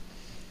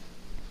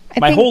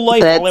 My whole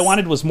life, all I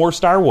wanted was more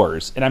Star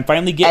Wars, and I'm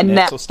finally getting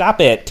it, so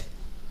stop it.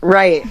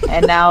 Right.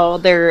 And now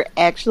they're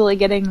actually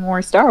getting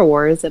more Star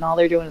Wars, and all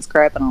they're doing is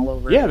crapping all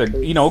over Yeah,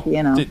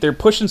 it. they're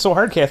pushing so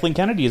hard, Kathleen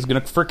Kennedy is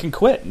going to freaking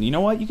quit. And you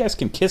know what? You guys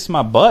can kiss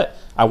my butt.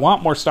 I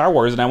want more Star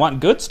Wars, and I want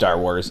good Star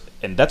Wars,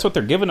 and that's what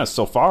they're giving us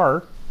so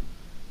far.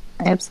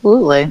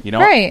 Absolutely. You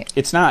know, Right.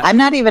 It's not. I'm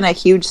not even a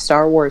huge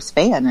Star Wars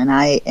fan, and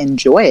I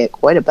enjoy it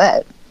quite a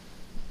bit.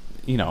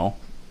 You know,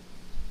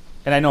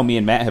 and I know me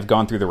and Matt have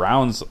gone through the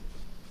rounds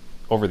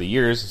over the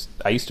years.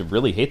 I used to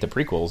really hate the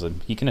prequels,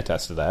 and he can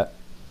attest to that.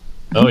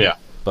 Oh yeah.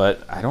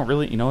 But I don't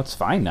really, it's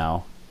fine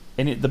now.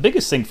 And the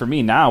biggest thing for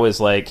me now is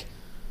like,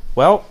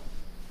 well,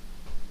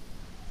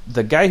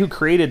 the guy who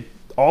created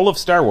all of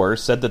Star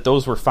Wars said that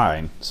those were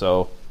fine.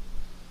 So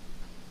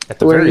at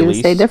the very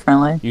least, say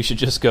differently. you should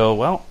just go,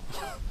 well,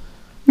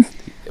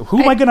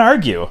 who am I going to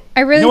argue?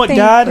 I really you know what, think-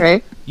 God?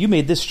 Right? You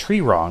made this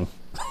tree wrong.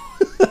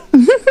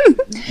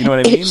 You know what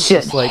I mean? It should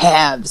It's like,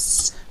 have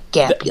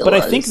scapulas. but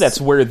I think that's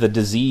where the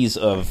disease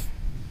of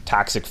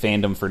toxic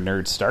fandom for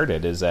nerds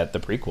started, is at the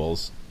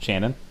prequels.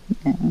 Shannon?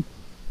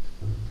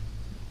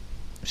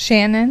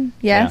 Shannon?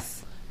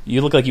 Yes. Yeah.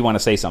 You look like you want to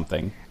say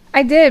something.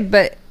 I did,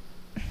 but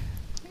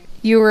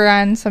you were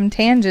on some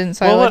tangent,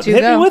 so I let you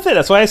hit go. me with it.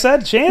 That's why I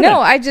said Shannon.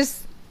 No,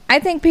 I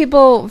think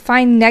people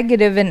find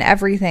negative in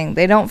everything.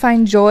 They don't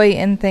find joy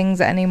in things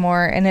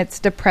anymore, and it's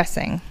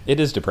depressing. It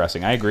is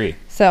depressing. I agree.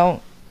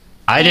 So,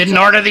 I didn't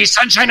order these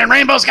sunshine and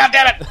rainbows.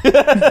 Goddammit!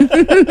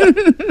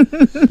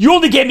 You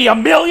only gave me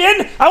 $1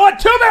 million. I want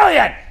 $2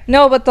 million.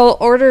 no, but they'll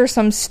order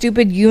some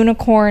stupid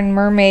unicorn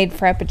mermaid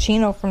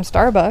frappuccino from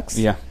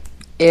Starbucks. Yeah.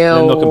 Ew.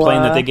 Then they'll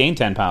complain that they gained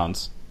 10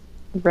 pounds.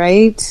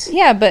 Right?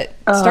 Yeah, but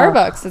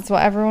Starbucks, that's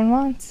what everyone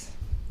wants.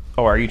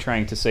 Oh, are you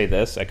trying to say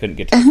this? I couldn't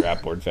get to the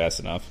rap board fast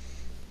enough.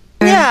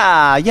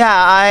 Yeah,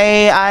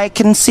 I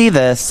can see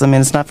this. I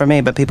mean, it's not for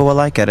me, but people will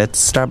like it.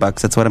 It's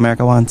Starbucks. It's what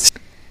America wants.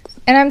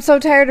 And I'm so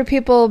tired of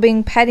people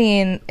being petty,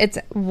 and it's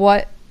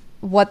what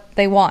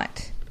they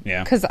want.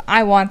 Yeah. Because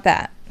I want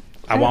that.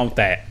 I want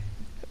that.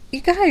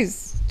 You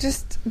guys,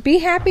 just be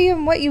happy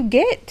in what you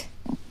get.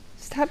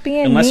 Stop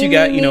being Unless me, you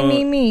got,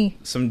 me, me.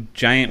 some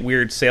giant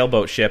weird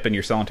sailboat ship and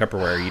you're selling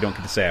Tupperware, you don't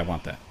get to say I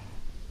want that.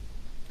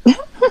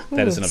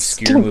 That is an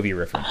obscure movie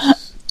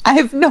reference. I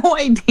have no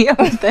idea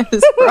what that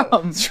is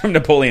from. It's from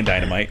Napoleon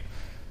Dynamite.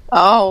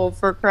 Oh,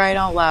 for crying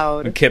out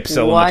loud. And Kip's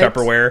selling What? the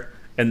Tupperware,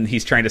 and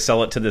he's trying to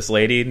sell it to this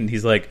lady, and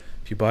he's like,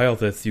 if you buy all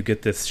this, you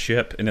get this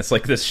ship. And it's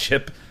like this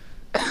ship,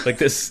 like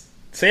this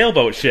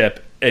sailboat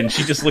ship. And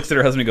she just looks at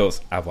her husband and goes,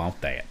 I want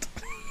that.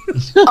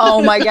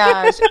 Oh my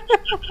gosh.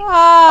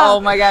 Oh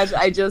my gosh.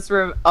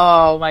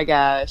 Oh my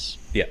gosh.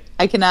 Yeah.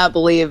 I cannot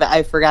believe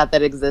I forgot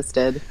that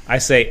existed. I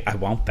say, I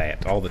want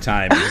that all the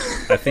time.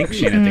 I think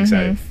Shannon thinks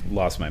I've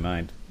lost my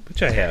mind,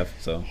 which I have.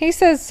 So He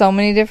says so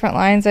many different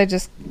lines, I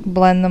just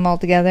blend them all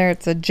together.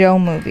 It's a Joe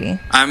movie.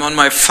 I'm on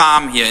my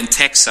farm here in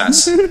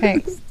Texas.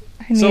 Thanks.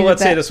 I So needed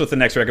let's say that. this with the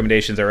next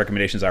recommendations. Our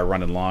recommendations are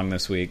running long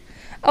this week.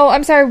 Oh,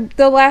 I'm sorry.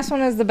 The last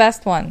one is the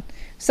best one.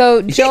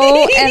 So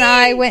Joe and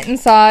I went and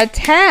saw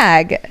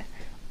Tag.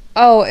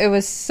 Oh, it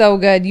was so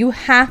good. You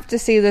have to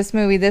see this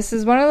movie. This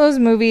is one of those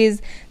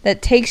movies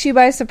that takes you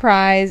by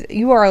surprise.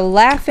 You are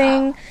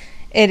laughing.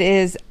 It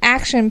is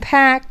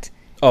action-packed.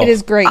 Oh. It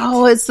is great.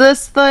 Oh, is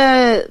this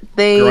they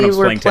Grown-ups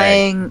were playing tag.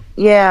 playing?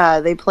 Yeah,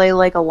 they play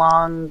like a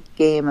long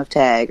game of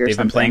tag or They've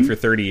something. been playing for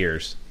 30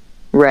 years.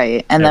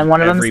 right, and then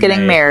one of them's every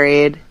getting May.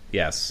 married.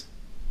 Yes.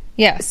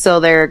 Yes. So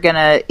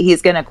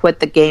he's gonna quit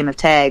the game of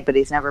tag, but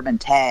he's never been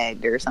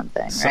tagged or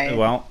something, right?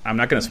 Well, I'm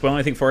not going to spoil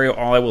anything for you.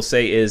 All I will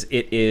say is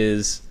it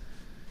is,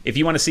 if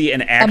you want to see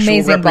an actual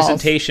Amazing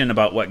representation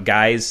about what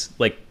guys,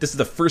 like, this is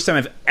the first time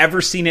I've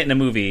ever seen it in a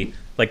movie.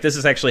 Like, this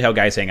is actually how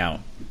guys hang out.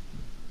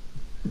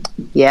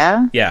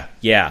 Yeah.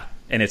 Yeah.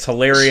 And it's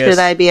hilarious. Should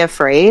I be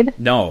afraid?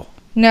 No.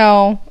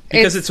 No.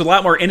 Because it's a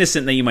lot more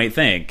innocent than you might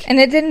think. And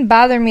it didn't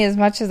bother me as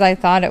much as I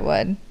thought it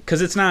would.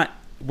 Because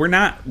we're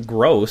not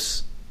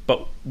gross,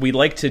 but we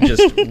like to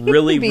just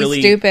really, Be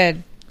really...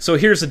 stupid. So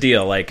here's the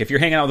deal. Like, if you're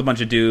hanging out with a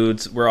bunch of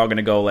dudes, we're all going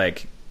to go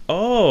like,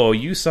 oh,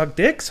 you suck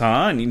dicks,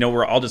 huh? And,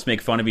 we're all just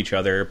make fun of each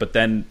other. But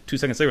then 2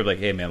 seconds later, we're like,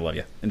 hey, man, I love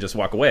you. And just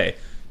walk away.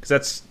 Because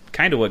that's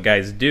kind of what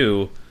guys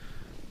do.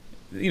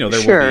 There will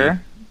Sure. be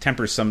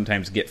tempers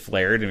sometimes get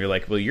flared. And you're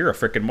like, well, you're a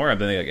freaking moron.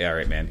 Then they're like, yeah, all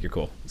right, man, you're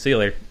cool. See you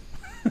later.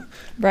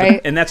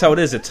 Right. And that's how it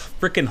is. It's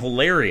freaking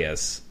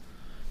hilarious.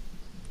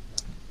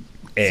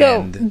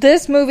 So And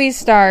this movie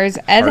stars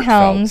Ed Heartfelt.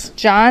 Helms,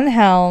 John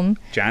Hamm.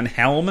 John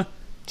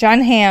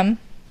Hamm?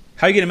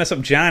 How are you going to mess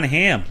up John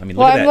Hamm? I mean,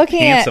 Well, look at I'm that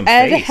looking at handsome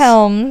Ed face.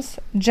 Helms,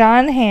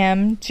 John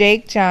Hamm,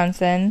 Jake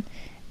Johnson,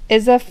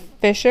 Isla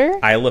Fisher.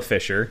 Isla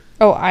Fisher.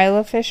 Oh,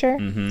 Isla Fisher.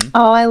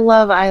 Oh, I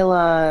love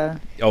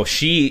Isla. Oh,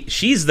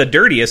 she's the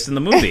dirtiest in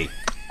the movie.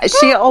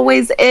 She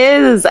always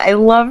is. I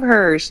love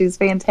her. She's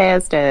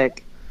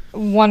fantastic.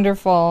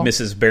 Wonderful.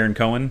 Mrs. Baron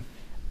Cohen.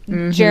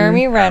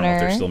 Jeremy I don't know if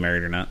they're Renner. still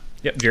married or not.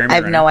 Yep, Jeremy I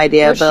have Renner. no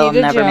idea, but it'll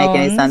Rashida never make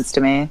any Jones. sense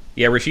to me.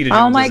 Yeah, Rashida Jones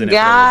Oh my is in it for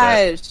a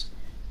little bit. gosh.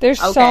 There's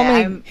so Okay,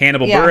 many. I'm-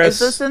 Hannibal Yeah.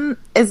 Buress.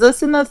 Is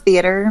this in the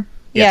theater?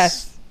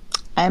 Yes.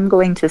 I'm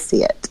going to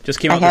see it. Just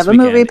came I out have this a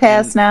movie weekend,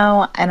 pass and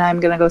now, and I'm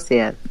going to go see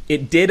it.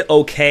 It did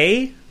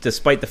okay,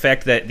 despite the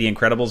fact that The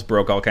Incredibles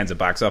broke all kinds of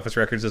box office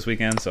records this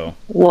weekend. So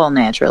Well,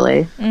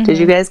 naturally. Did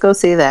you guys go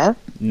see that?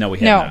 no, we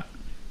had No. not.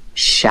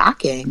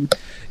 Shocking.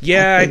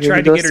 Yeah, I figured tried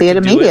you'd to go get her see to it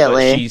do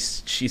immediately.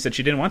 it, but she said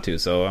she didn't want to.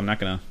 So I'm not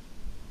gonna.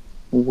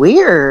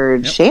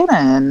 Weird. Yep.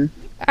 Shannon.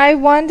 I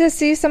wanted to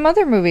see some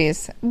other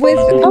movies. With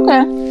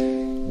Okay.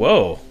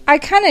 Whoa. I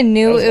kind of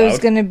knew That was it was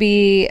loud. going to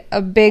be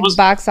a big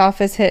box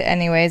office hit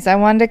anyways. I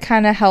wanted to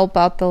kind of help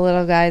out the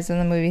little guys in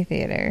the movie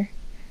theater.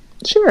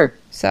 Sure.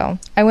 So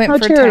I went How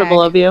for charitable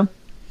Tag. of you.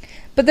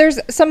 But there's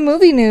some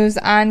movie news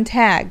on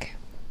Tag.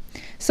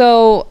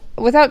 So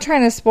without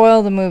trying to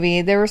spoil the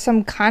movie, there were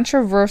some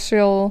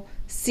controversial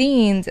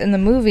scenes in the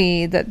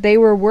movie that they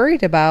were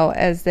worried about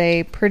as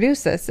they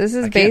produced this. This is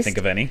I can't based think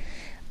of any.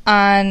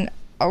 on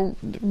a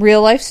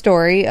real life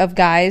story of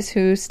guys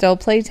who still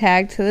play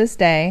tag to this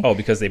day. Oh,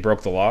 because they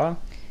broke the law.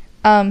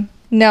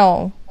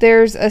 No,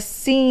 there's a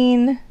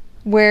scene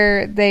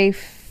where they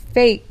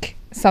fake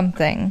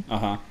something Uh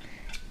huh.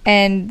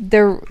 and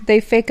they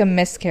fake a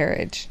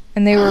miscarriage,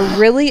 and they were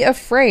really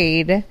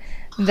afraid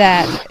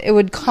that it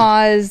would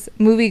cause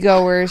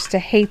moviegoers to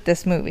hate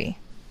this movie.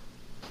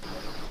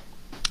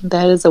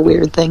 That is a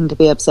weird thing to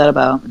be upset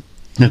about.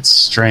 It's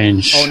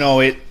strange. Oh no!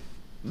 In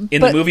the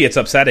But- movie, it's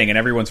upsetting, and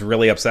everyone's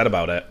really upset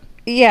about it.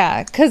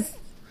 Yeah, because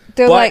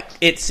they're But like,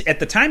 it's at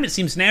the time it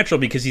seems natural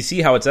because you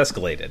see how it's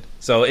escalated.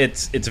 So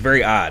it's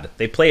very odd.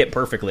 They play it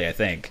perfectly, I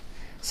think.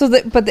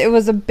 but it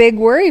was a big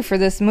worry for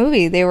this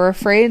movie. They were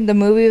afraid the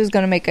movie was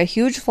going to make a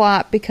huge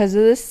flop because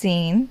of this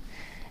scene,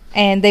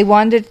 and they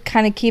wanted to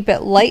kind of keep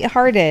it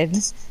lighthearted,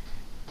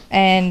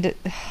 and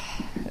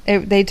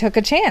they took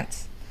a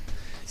chance.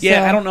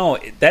 Yeah, So- I don't know.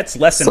 That's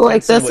less So, like,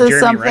 intense than this what is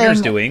Jeremy Renner's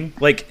something- doing.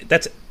 Like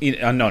that's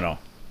no.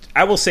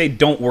 I will say,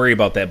 don't worry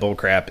about that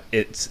bullcrap.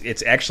 It's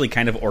actually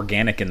kind of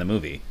organic in the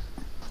movie.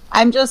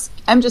 I'm just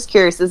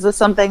curious. Is this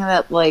something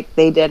that like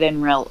they did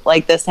in real?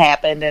 Like this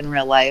happened in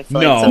real life?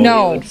 Like No. somebody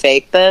No. would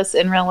fake this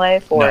in real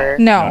life, or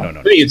No. I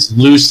think it's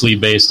loosely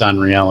based on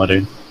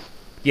reality.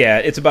 Yeah,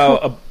 it's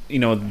about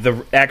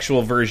the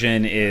actual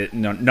version is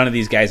none of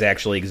these guys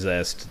actually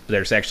exist.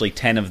 There's actually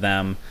 10 of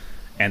them,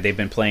 and they've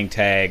been playing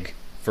tag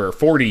for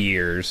 40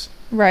 years.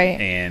 Right.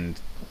 And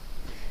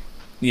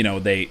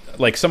they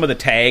like some of the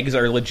tags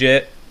are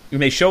legit,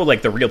 they show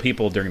like the real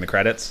people during the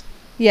credits.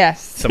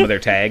 Yes. Some of their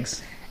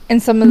tags.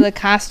 And some of the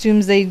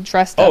costumes they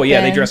dressed up in. Oh,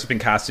 yeah, they dress up in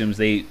costumes.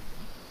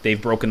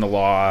 They've broken the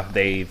law.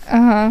 They've...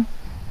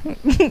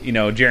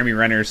 Jeremy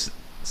Renner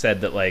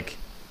said that, like...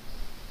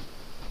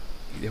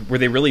 Were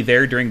they really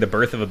there during the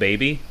birth of a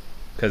baby?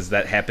 Because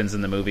that happens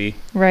in the movie.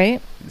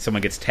 Right.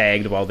 Someone gets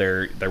tagged while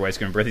their wife's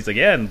giving birth. He's like,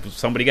 yeah, and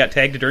somebody got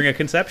tagged during a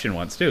conception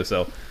once, too,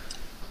 so...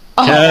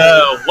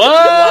 Oh, what?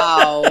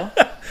 Wow.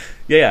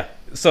 Yeah.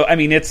 So, I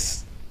mean,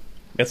 it's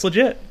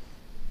legit.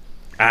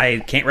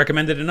 I can't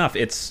recommend it enough.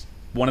 It's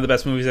one of the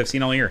best movies I've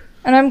seen all year.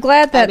 And I'm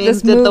glad that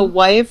did the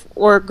wife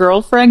or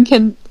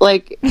girlfriend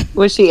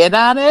was she in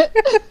on it?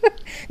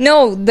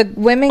 No, the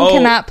women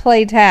cannot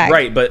play tag.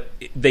 Right, but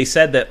they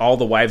said that all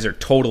the wives are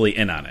totally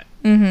in on it.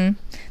 Mm-hmm.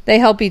 They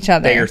help each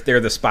other. They're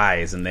the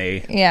spies, and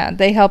they... Yeah,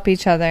 they help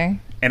each other.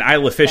 And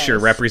Isla Fisher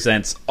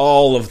represents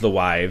all of the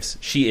wives.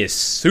 She is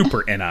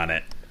super in on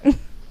it. And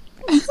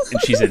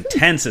she's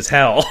intense as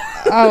hell.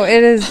 Oh,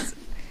 it is...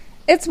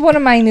 It's one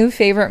of my new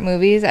favorite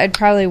movies. I'd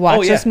probably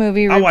watch this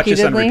movie repeatedly. I'll watch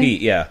this on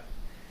repeat, yeah.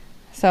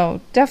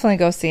 So definitely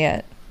go see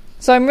it.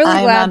 So I'm really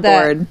glad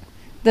that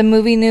the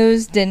movie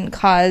news didn't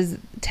cause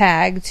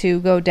Tag to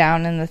go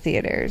down in the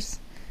theaters.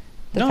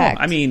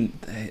 I mean,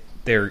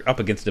 they're up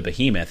against a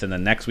behemoth, and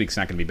then next week's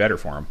not going to be better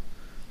for them.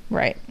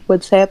 Right.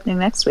 What's happening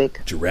next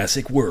week?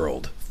 Jurassic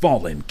World: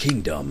 Fallen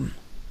Kingdom.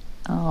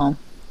 Oh.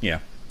 Yeah.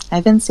 I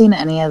haven't seen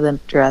any of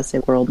the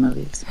Jurassic World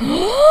movies.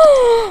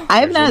 I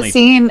have not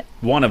seen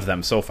one of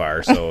them so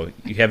far, so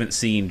you haven't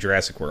seen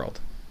Jurassic World.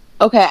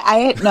 Okay,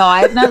 I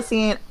have not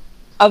seen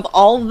of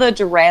all the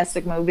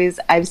Jurassic movies.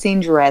 I've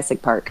seen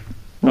Jurassic Park.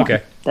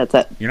 Okay, that's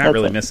it. You're not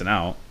really missing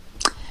out.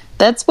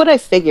 That's what I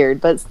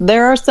figured, but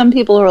there are some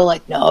people who are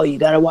like, "No, you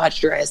got to watch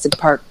Jurassic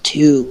Park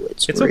 2.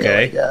 It's really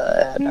okay,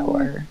 good,"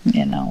 or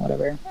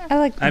whatever. I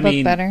like the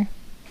book better.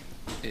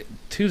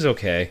 2's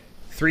okay.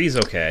 3's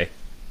okay.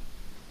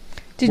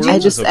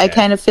 I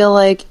kind of feel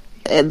like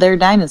they're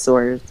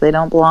dinosaurs. They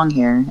don't belong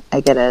here.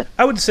 I get it.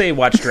 I would say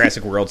watch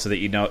Jurassic World so that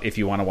you know if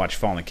you want to watch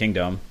Fallen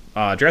Kingdom.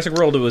 Jurassic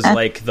World was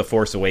like The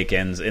Force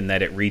Awakens in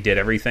that it redid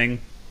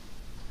everything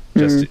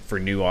just for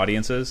new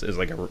audiences. Is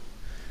like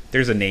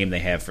there's a name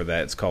they have for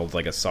that. It's called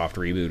like a soft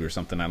reboot or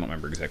something. I don't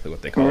remember exactly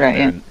what they call it.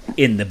 They're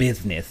in the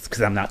business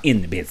because I'm not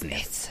in the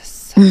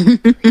business.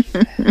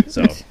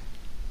 So.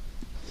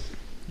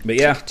 But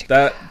yeah,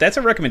 that's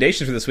a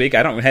recommendation for this week.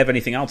 I don't have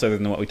anything else other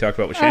than what we talked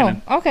about with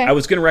Shannon. Okay. I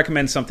was going to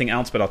recommend something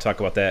else, but I'll talk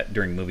about that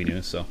during movie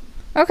news. So.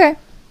 Okay.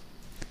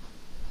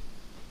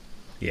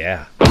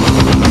 Yeah.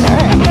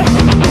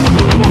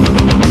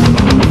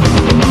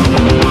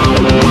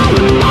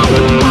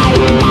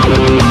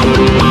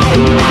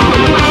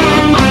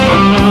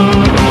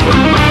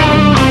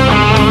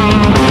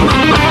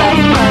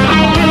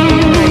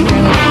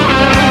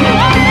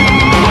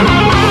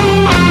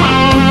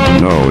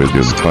 Now it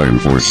is time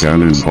for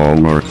Shannon's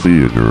Hallmark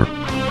Theater.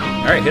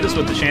 All right, hit us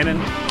with the Shannon.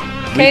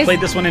 We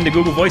played this one into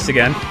Google Voice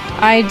again.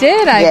 I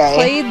did. I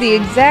played the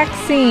exact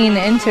scene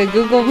into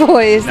Google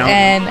Voice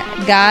and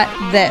got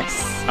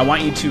this. I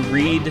want you to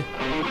read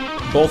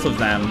both of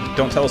them.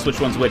 Don't tell us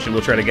which one's which, and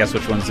we'll try to guess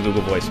which one's the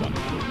Google Voice one.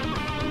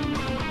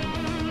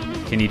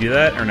 Can you do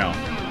that or no?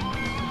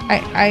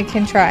 I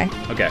can try.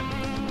 Okay.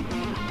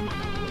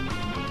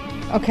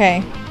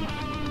 Okay.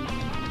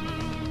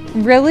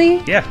 Really?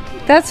 Yeah.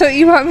 That's what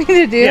you want me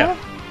to do? Yeah.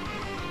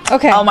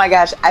 Okay. Oh my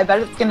gosh, I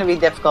bet it's going to be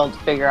difficult to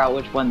figure out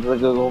which one's the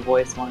Google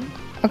Voice one.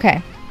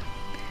 Okay.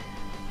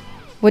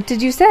 What did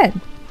you say?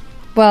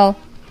 Well,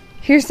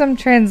 here's some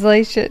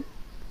translation.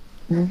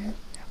 That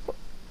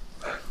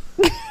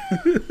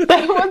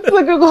one's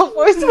the Google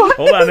Voice one.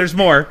 Hold on, there's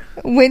more.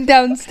 Went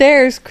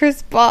downstairs,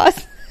 Chris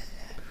Boss.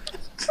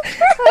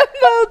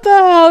 About the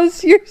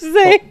house you're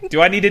saying.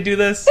 Do I need to do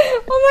this?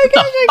 Oh my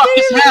gosh, I can't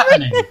even. What's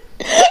happening?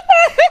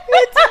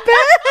 It's bad.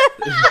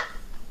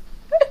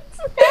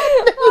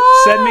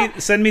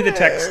 Send me the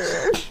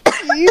text.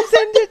 You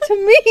send it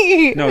to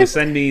me. No,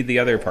 send me the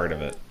other part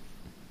of it.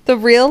 The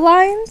real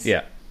lines?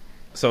 Yeah.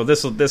 So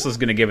this is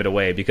going to give it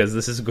away because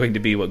this is going to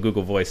be what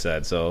Google Voice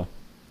said. So,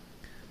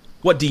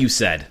 what do you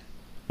said?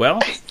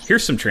 Well,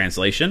 here's some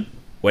translation.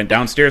 Went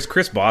downstairs,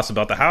 Chris Boss,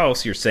 about the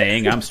house. You're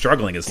saying I'm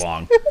struggling as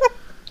long.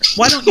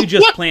 Why don't you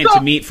just plan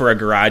to meet for a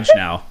garage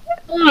now?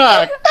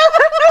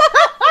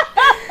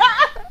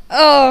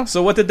 Oh.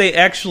 So what did they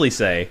actually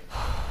say?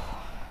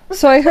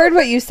 So I heard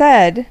what you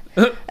said,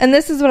 and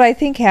this is what I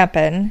think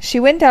happened. She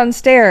went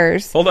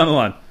downstairs. Hold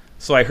on.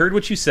 So I heard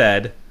what you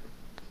said.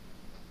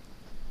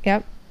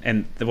 Yep.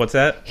 And what's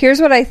that? Here's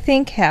what I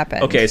think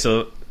happened. Okay,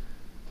 so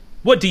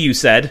what do you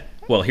said?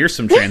 Well, here's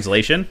some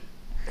translation.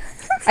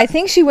 I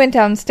think she went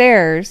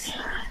downstairs,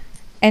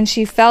 and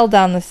she fell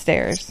down the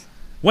stairs.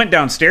 Went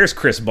downstairs,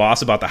 Chris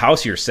Boss, about the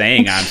house you're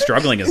saying I'm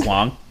struggling as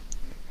long.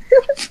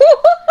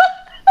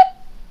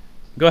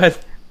 Go ahead.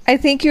 I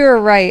think you were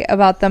right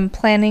about them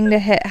planning to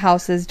hit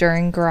houses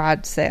during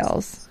garage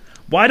sales.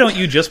 Why don't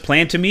you just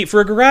plan to meet for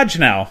a garage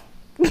now?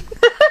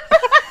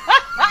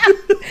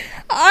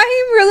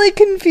 I'm really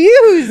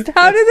confused.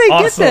 How did they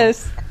get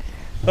this?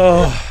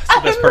 Oh,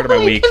 the best part of my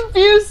really week.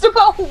 confused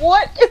about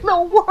what in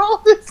the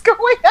world is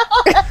going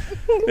on.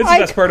 It's the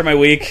best part of my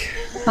week.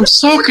 I'm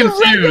so The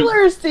confused.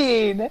 regular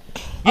scene.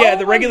 Yeah, Oh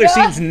the my regular God.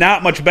 scene's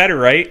not much better,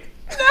 right?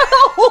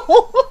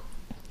 No.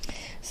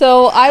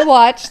 So I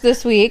watched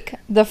this week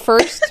the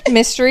first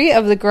mystery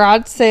of the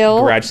garage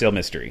sale Garage Sale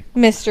Mystery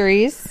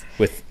mysteries.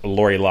 with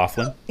Lori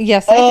Loughlin.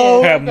 Yes, I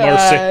Oh did. Have my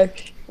mercy.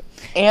 gosh.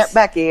 Aunt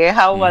Becky,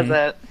 how was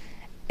it?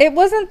 It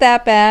wasn't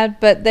that bad,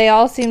 but they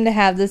all seem to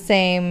have the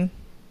same.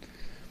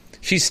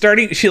 She's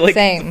starting. She like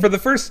Same. for the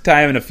first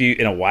time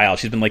in a while.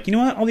 She's been like, you know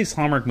what? All these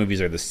Hallmark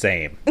movies are the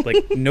same.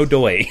 Like no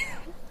doy.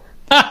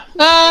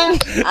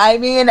 I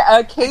mean,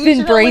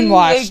 occasionally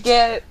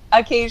brainwashed.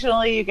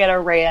 occasionally you get a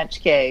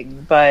Ranch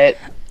King, but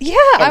Yeah,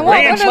 I want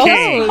Ranch one of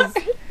King.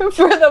 those.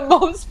 for the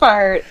most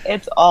part,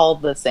 it's all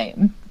the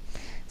same.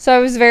 So I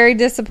was very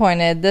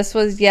disappointed. This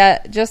was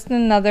yet just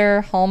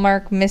another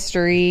Hallmark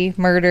mystery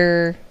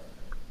murder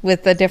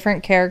with a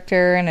different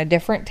character in a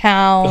different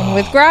town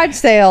with garage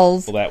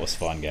sales. Well, that was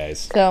fun,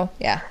 guys. So,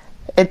 yeah,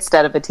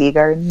 Instead of a tea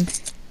garden.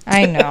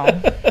 I know.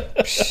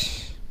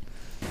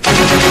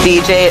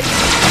 DJ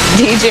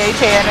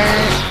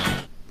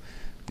Tanner,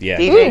 Yeah.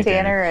 DJ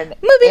Tanner, and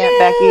Movie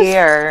Aunt news. Becky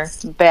are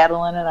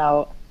battling it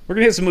out. We're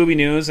gonna hit some movie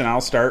news, and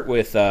I'll start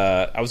with.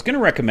 I was gonna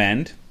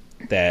recommend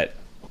that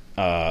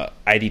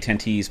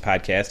ID10T's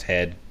podcast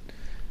had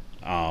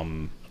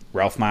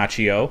Ralph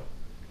Macchio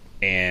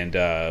and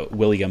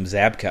William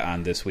Zabka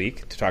on this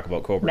week to talk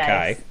about Cobra Nice.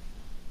 Kai.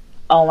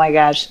 Oh my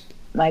gosh,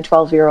 my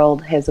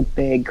 12-year-old has a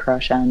big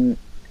crush on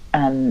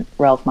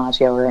Ralph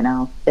Macchio right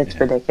now. It's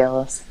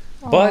ridiculous.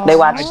 But They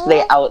watched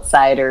The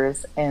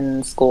Outsiders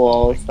in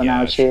school, so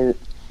now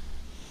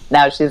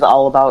gosh. she's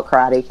all about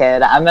Karate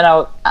Kid. I'm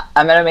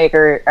gonna make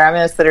her, or I'm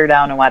gonna sit her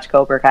down and watch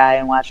Cobra Kai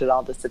and watch it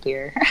all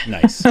disappear.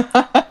 nice.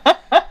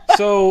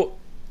 So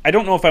I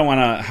don't know if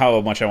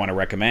how much I want to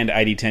recommend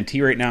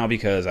ID10T right now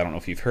because I don't know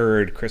if you've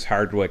heard Chris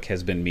Hardwick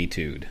has been Me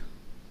Too'd.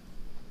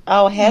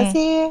 Oh, has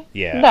he?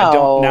 Yeah, No. I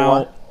don't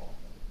now.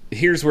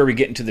 Here's where we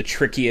get into the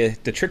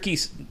tricky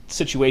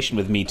situation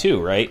with Me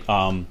Too, right?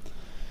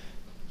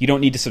 You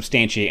don't need to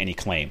substantiate any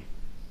claim.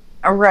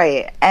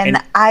 Right, and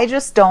I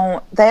just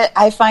don't.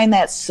 I find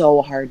that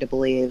so hard to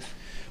believe.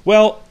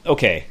 Well,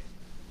 okay.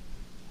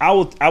 I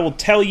will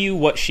tell you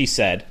what she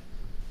said,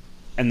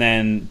 and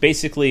then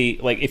basically,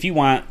 like, if you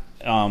want,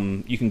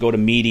 you can go to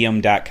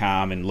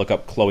Medium.com and look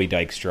up Chloe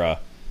Dykstra.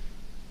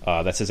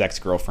 That's his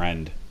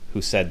ex-girlfriend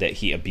who said that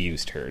he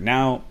abused her.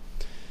 Now,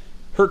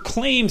 her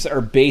claims are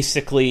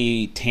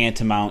basically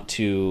tantamount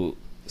to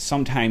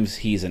sometimes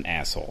he's an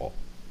asshole.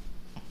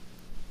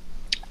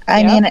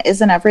 I mean,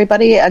 isn't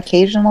everybody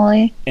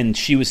occasionally? And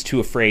she was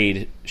too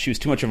afraid. She was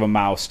too much of a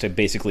mouse to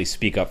basically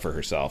speak up for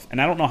herself. And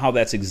I don't know how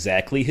that's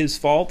exactly his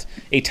fault.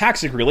 A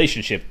toxic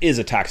relationship is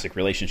a toxic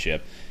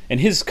relationship. And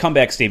his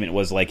comeback statement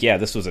was like, yeah,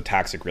 this was a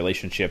toxic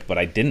relationship, but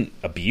I didn't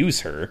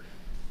abuse her.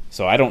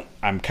 So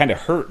I'm kind of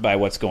hurt by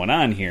what's going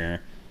on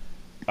here.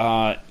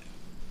 But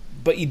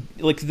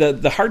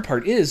the hard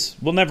part is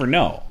we'll never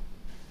know.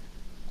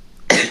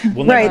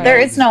 We'll never Right, there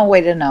know. is no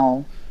way to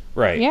know.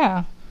 Right.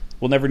 Yeah.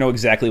 We'll never know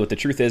exactly what the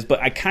truth is,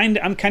 but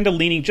I'm kind of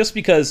leaning just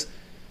because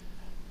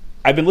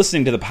I've been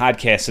listening to the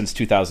podcast since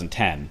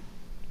 2010,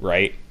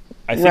 right?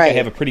 I think I Right.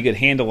 have a pretty good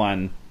handle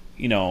on,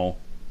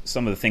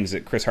 some of the things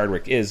that Chris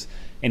Hardwick is,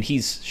 and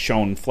he's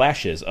shown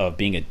flashes of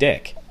being a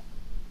dick.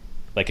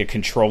 Like a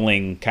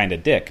controlling kind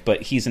of dick,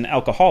 but he's an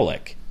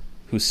alcoholic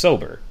who's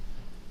sober.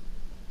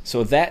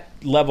 So that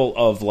level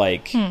of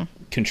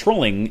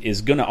controlling is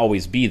going to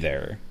always be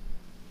there.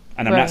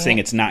 And I'm not saying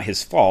it's not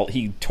his fault.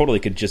 He totally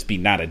could just be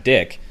not a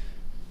dick.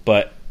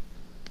 But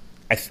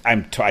I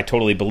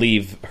totally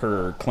believe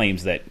her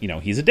claims that,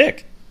 he's a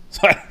dick.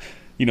 So,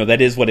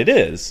 that is what it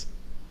is.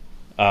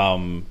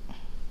 But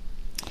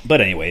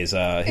anyways,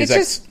 It's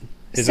just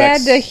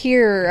sad to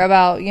hear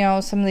about,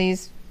 some of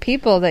these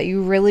people that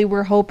you really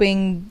were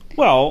hoping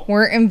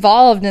weren't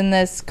involved in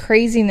this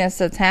craziness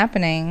that's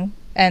happening,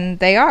 and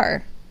they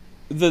are.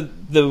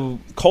 The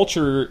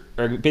culture,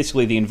 or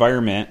basically the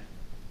environment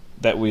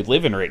that we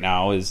live in right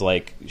now is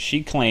like,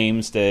 she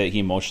claims that he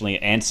emotionally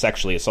and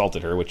sexually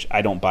assaulted her, which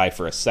I don't buy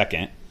for a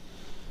second.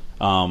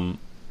 But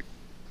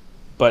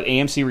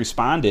AMC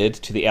responded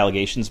to the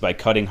allegations by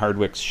cutting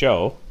Hardwick's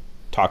show,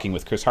 Talking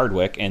with Chris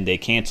Hardwick, and they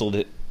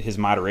canceled his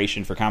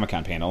moderation for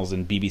Comic-Con panels,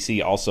 and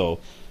BBC also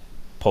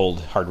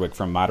pulled Hardwick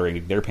from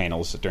moderating their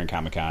panels during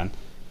Comic-Con.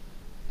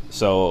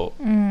 So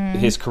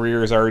his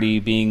career is already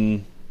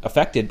being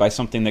affected by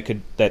something that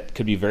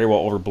could be very well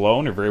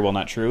overblown or very well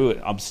not true.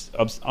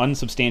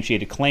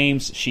 Unsubstantiated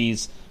claims.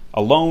 She's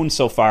alone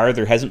so far.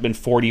 There hasn't been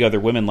 40 other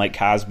women like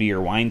Cosby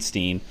or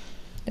Weinstein.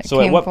 So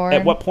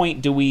at what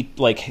point do we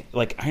like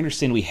I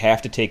understand we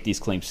have to take these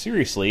claims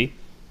seriously,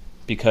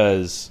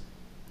 because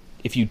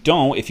if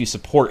you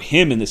support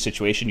him in this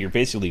situation, you're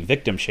basically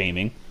victim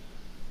shaming.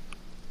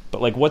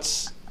 But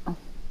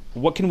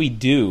what can we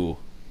do,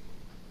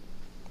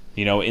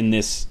 in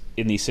these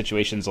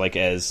situations,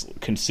 as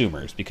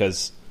consumers?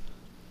 Because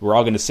we're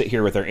all going to sit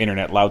here with our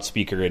internet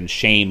loudspeaker and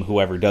shame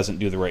whoever doesn't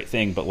do the right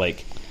thing. But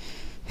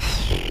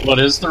What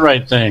is the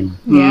right thing?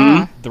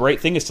 Yeah. The right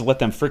thing is to let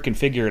them frickin'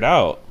 figure it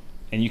out,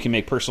 and you can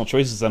make personal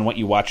choices on what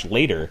you watch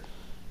later.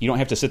 You don't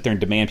have to sit there and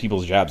demand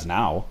people's jobs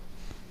now.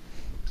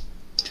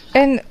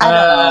 And I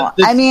don't know.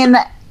 this- I mean,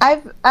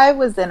 I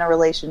was in a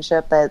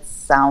relationship that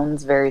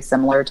sounds very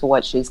similar to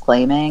what she's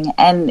claiming,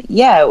 and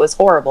yeah, it was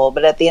horrible.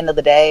 But at the end of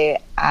the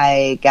day,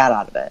 I got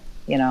out of it.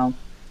 You know,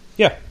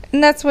 Yeah.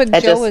 and that's what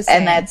That Joe just- was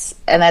saying.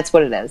 and that's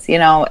what it is. You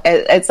know,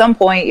 at some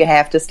point, you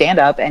have to stand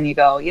up and you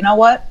go, you know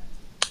what,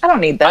 I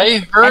don't need this, I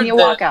heard and you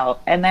that- walk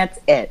out, and that's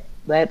it.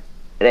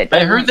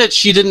 I heard that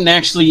she didn't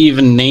actually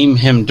even name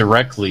him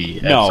directly.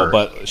 At No, first.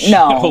 but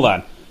No. hold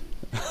on.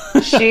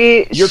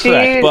 she. You're she,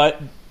 correct,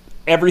 but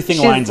everything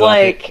she's lines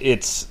like- up.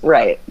 It's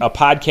right. a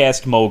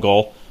podcast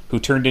mogul who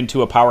turned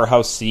into a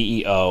powerhouse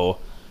CEO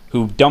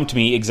who dumped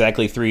me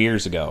exactly 3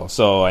 years ago.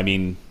 So, I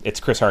mean, it's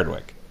Chris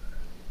Hardwick.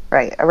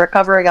 Right, a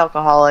recovering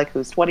alcoholic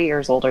who's 20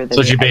 years older than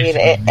So me. she I mean,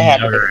 basically. it had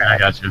to be Okay, I her.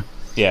 got you.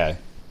 Yeah.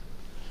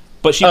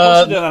 But she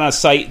posted it on a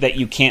site that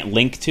you can't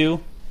link to,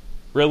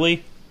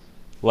 really.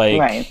 Like,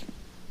 Right.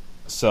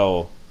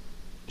 so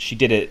she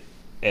did it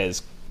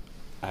as,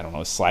 I don't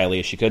know, as slyly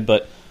as she could.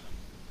 But,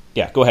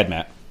 yeah, go ahead,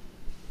 Matt.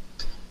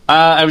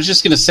 I was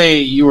just going to say,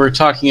 you were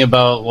talking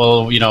about,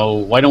 well, you know,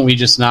 why don't we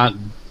just not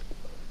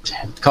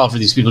call for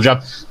these people to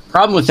drop?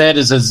 Problem with that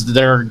is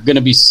there are going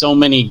to be so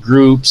many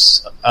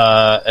groups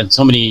and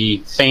so many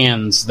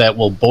fans that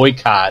will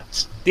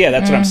boycott. Yeah,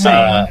 that's what I'm saying.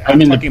 I I'm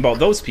mean, talking about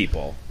those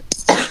people.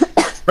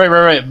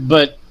 Right.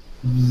 But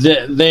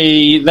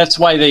that's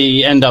why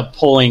they end up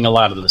pulling a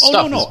lot of the Oh,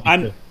 stuff. no. is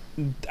because-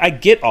 I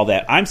get all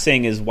that. I'm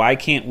saying is, why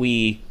can't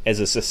we, as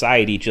a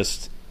society,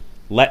 just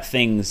let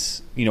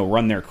things,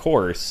 run their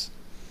course?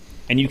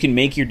 And you can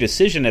make your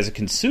decision as a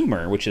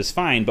consumer, which is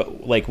fine,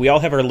 but like, we all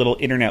have our little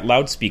internet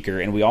loudspeaker,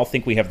 and we all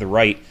think we have the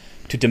right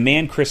to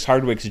demand Chris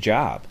Hardwick's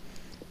job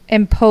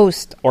and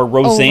post or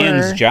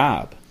Roseanne's over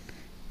job.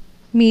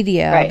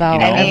 media Right.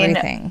 about I mean,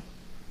 everything.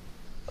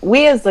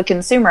 We as the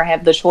consumer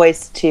have the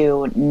choice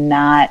to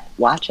not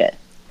watch it.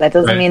 That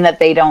doesn't Right. mean that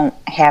they don't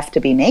have to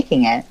be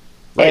making it.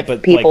 Right, if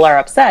but, people like- are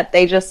upset,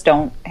 they just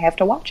don't have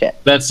to watch it.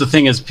 That's the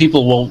thing, is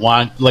people won't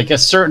want, like, a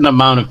certain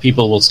amount of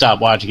people will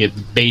stop watching it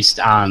based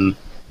on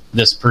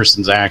this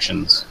person's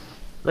actions.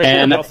 Right,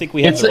 And I don't think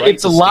we have it's- the right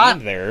it's to a lot-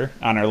 stand there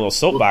on our little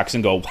soapbox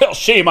and go, well,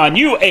 shame on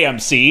you,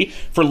 AMC,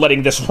 for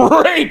letting this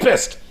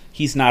rapist.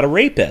 He's not a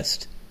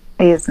rapist.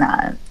 He's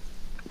not.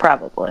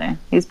 Probably.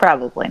 He's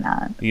probably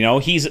not.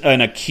 He's an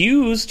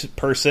accused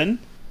person.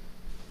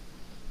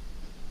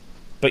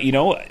 But,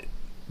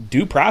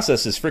 due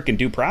process is freaking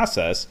due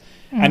process.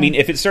 I mean,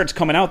 if it starts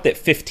coming out that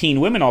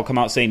 15 women all come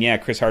out saying, yeah,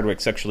 Chris Hardwick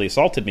sexually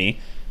assaulted me,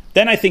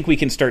 then I think we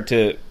can start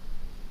to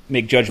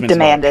make judgments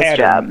Demand about his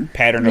job.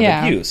 pattern of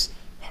Yeah. abuse.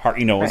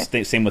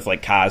 Same with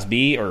like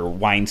Cosby or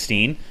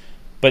Weinstein.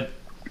 But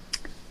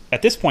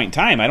at this point in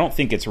time, I don't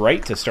think it's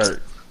right to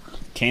start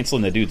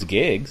canceling the dude's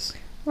gigs.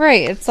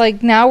 Right. It's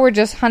like now we're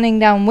just hunting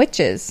down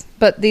witches,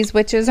 but these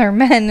witches are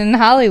men in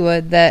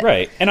Hollywood that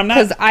Right. And I'm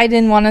because not I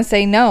didn't want to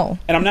say no.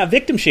 And I'm not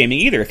victim shaming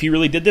either. If he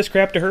really did this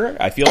crap to her,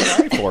 I feel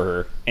sorry for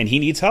her. And he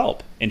needs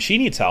help. And she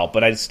needs help.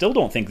 But I still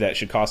don't think that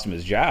should cost him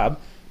his job.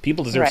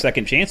 People deserve Right.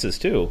 second chances,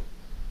 too.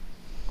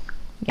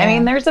 I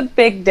mean, there's a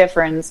big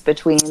difference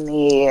between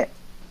the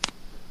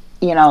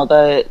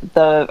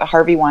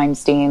Harvey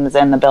Weinsteins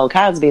and the Bill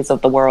Cosbys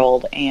of the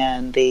world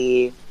and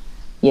the,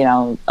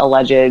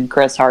 alleged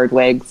Chris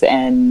Hardwicks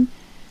and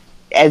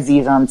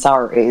Aziz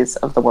Ansari's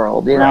of the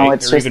world. Right,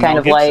 It's or just even kind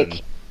Mel of Gibson.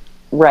 like,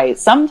 right.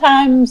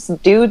 Sometimes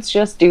dudes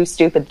just do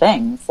stupid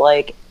things.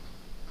 Like,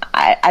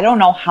 I don't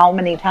know how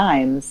many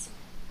times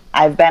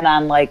I've been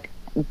on like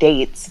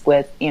dates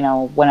with,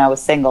 when I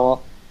was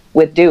single,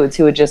 with dudes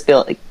who would just be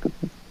like,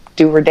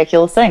 do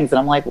ridiculous things, and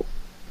I'm like,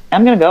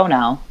 I'm gonna go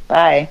now,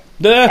 bye.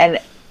 Duh.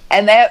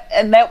 And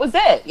that was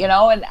it, and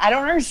I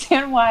don't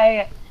understand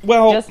why.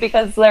 Well, Just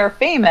because they're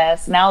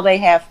famous, now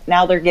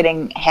they're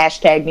getting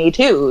hashtag Me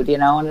Too,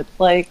 and it's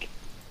like,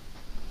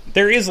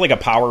 there is like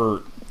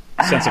a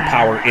sense of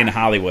power in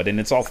Hollywood, and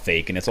it's all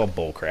fake, and it's all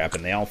bullcrap,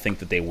 and they all think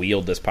that they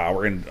wield this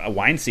power, and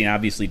Weinstein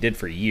obviously did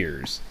for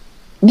years.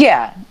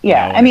 yeah.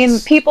 I mean,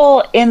 it's-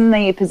 people in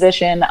the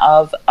position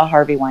of a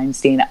Harvey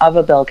Weinstein, of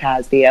a Bill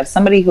Cosby, of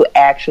somebody who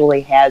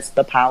actually has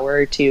the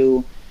power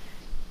to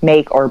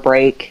make or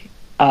break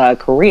a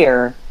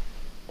career,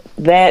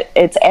 that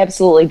it's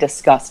absolutely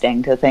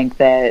disgusting to think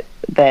that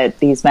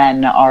these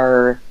men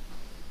are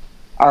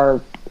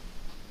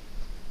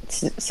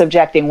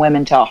subjecting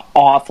women to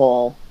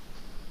awful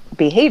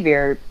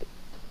behavior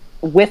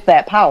with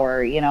that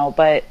power,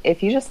 but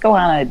if you just go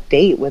on a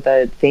date with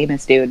a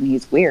famous dude and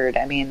he's weird,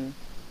 I mean,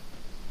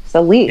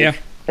 so leave. Yeah.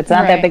 It's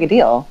not Right. that big a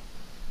deal.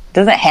 It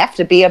doesn't have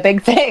to be a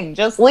big thing.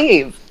 Just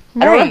leave.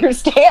 I don't Right.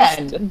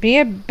 understand. Be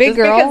a big Just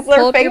girl, because they're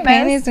pull up your famous.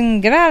 panties,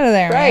 and get out of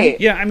there. man.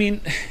 Right. Yeah, I mean,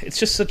 it's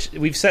just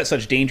we've set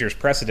such dangerous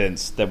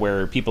precedents that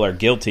where people are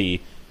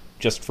guilty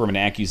just from an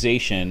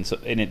accusation,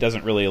 and it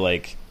doesn't really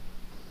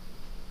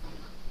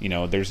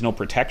there's no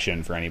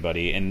protection for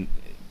anybody. And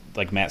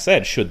like Matt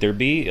said, should there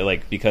be?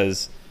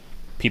 Because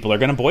people are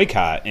going to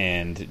boycott,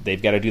 and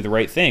they've got to do the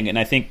right thing. And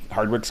I think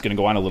Hardwick's going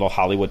to go on a little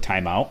Hollywood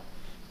timeout,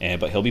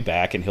 but he'll be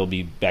back, and he'll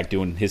be back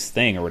doing his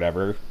thing or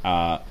whatever.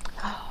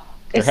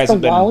 Is the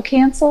Wall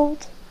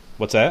canceled?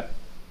 What's that?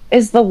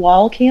 Is the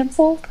Wall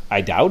canceled?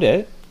 I doubt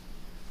it.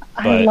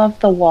 I love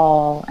the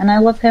Wall, and I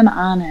love him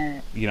on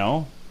it. You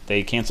know,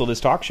 they canceled his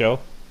talk show.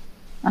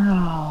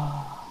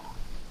 Oh.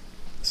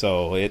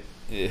 So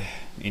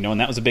and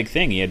that was a big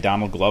thing. He had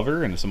Donald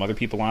Glover and some other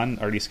people on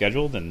already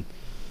scheduled, and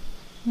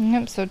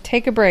Yep, so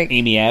take a break.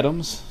 Amy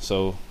Adams.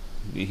 So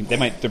they're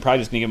probably just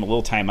going to give him a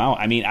little time out.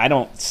 I mean, I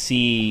don't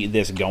see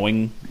this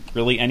going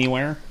really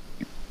anywhere.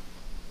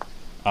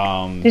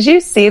 Did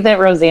you see that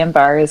Roseanne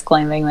Barr is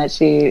claiming that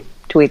she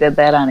tweeted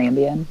that on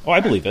Ambien? Oh, I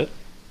believe it.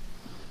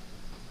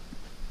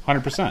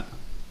 100%.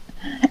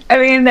 I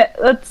mean,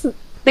 that's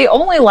the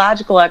only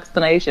logical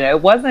explanation.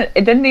 It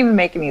didn't even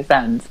make any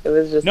sense. It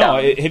was just no.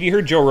 Have you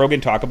heard Joe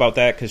Rogan talk about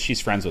that? Because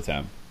she's friends with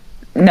him.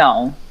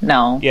 No.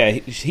 Yeah,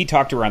 he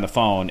talked to her on the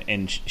phone,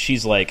 and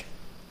she's like,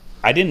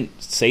 I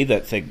didn't say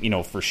that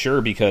thing, for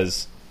sure,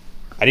 because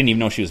I didn't even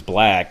know she was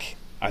black.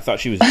 I thought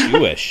she was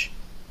Jewish.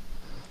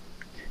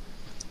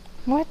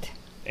 What?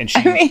 And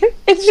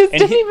it just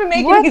didn't even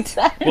make any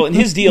sense. Well, and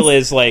his deal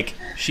is like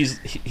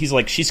he's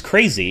like, she's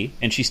crazy,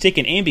 and she's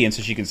taking Ambien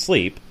so she can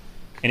sleep,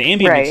 and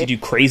Ambien makes you do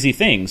crazy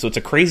things. So it's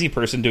a crazy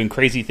person doing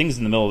crazy things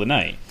in the middle of the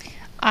night.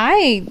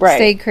 I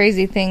say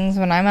crazy things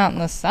when I'm out in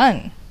the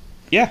sun.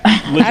 Yeah,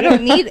 I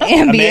don't need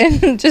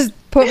Ambien. Just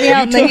put me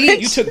out in the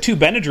heat. You took 2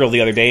 Benadryl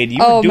the other day, and you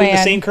were doing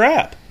the same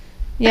crap.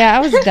 Yeah,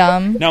 I was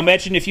dumb. Now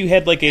imagine if you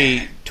had like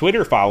a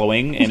Twitter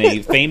following and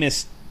a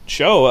famous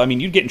show. I mean,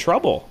 you'd get in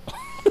trouble.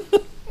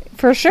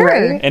 For sure.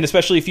 Right? And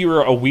especially if you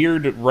were a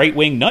weird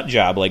right-wing nut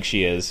job like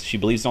she is. She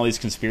believes in all these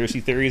conspiracy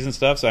theories and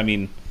stuff. So, I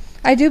mean...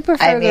 I do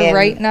prefer the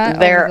right nut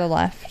over the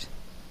left.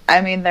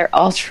 I mean, they're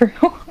all true.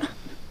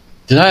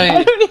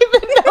 I don't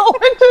even know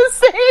what to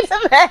say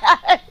to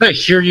that. Did I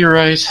hear you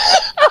right?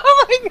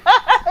 Oh, my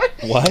God.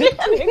 What? Get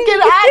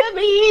out of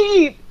the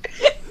heat.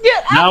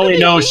 Now we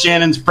know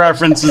Shannon's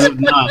preferences of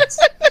nuts.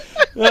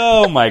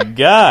 Oh, my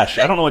gosh.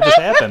 I don't know what just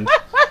happened.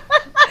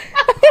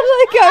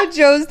 I like how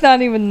Joe's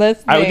not even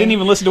listening. I didn't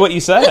even listen to what you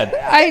said.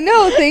 I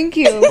know, thank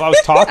you. Well, I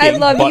was talking. I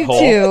love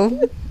butthole. you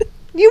too.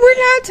 You were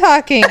not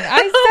talking. I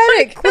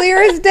said it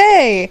clear as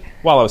day.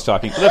 While I was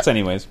talking. But that's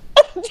anyways.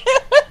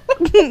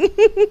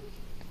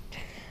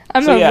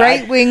 I'm a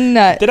right-wing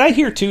nut. Did I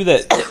hear, too,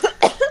 that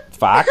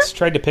Fox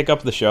tried to pick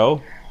up the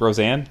show,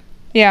 Roseanne?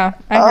 Yeah,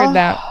 I heard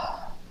that.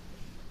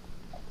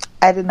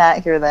 I did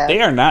not hear that.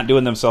 They are not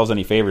doing themselves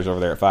any favors over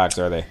there at Fox,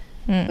 are they?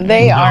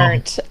 They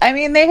aren't. I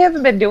mean, they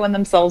haven't been doing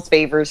themselves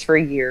favors for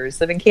years.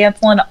 They've been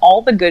canceling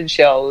all the good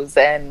shows,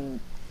 and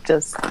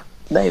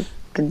they've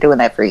been doing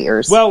that for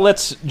years. Well,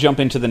 let's jump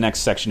into the next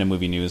section of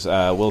movie news.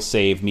 We'll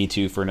save Me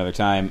Too for another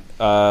time.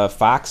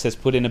 Fox has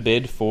put in a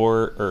bid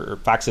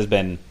Fox has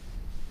been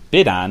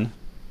bid on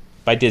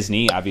by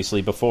Disney,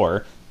 obviously,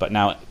 before, but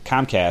now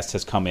Comcast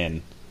has come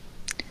in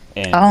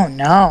and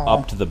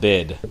upped the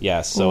bid.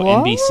 Yes, so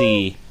what?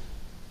 NBC,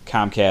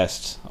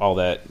 Comcast, all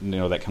that,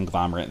 that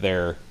conglomerate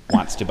there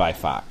wants to buy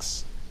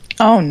Fox.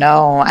 Oh,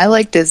 no. I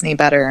like Disney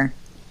better.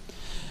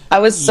 I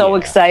was so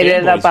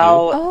excited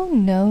about... Oh,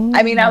 no.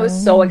 I mean, I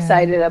was so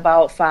excited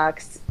about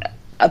Fox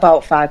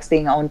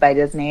being owned by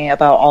Disney,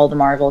 about all the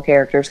Marvel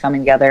characters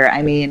coming together.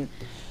 I mean...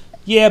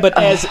 Yeah, but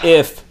as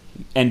if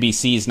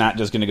NBC's not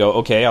just going to go,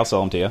 okay, I'll sell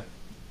them to you.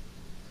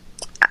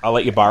 I'll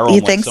let you borrow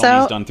them like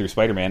Sony's done through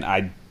Spider-Man.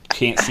 I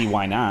can't see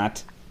why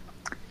not.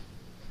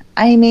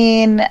 I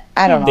mean,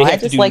 I don't know. They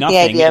have to do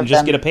nothing and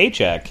just get a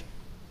paycheck.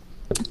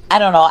 I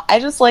don't know. I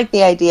just like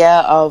the idea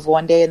of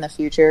one day in the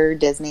future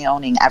Disney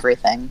owning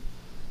everything.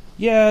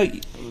 Yeah,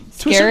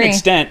 to a certain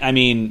extent. I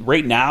mean,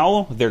 right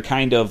now they're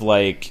kind of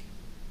like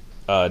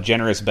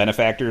generous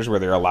benefactors where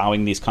they're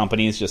allowing these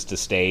companies just to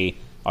stay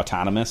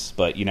autonomous,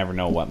 but you never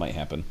know what might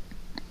happen.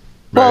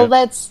 Well,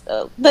 that's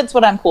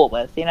what I'm cool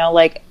with.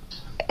 Like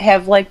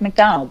have like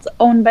McDonald's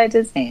owned by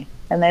Disney,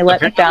 and they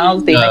let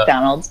McDonald's be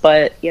McDonald's,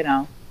 but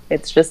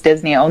it's just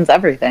Disney owns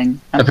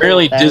everything.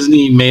 Apparently,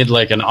 Disney made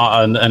like an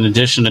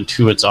addition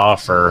to its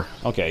offer.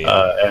 Okay,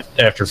 yeah.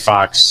 After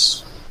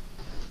Fox,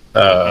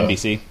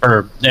 NBC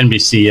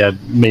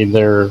made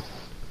their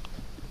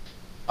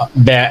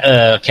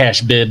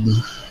cash bid.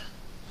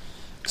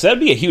 So that'd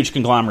be a huge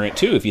conglomerate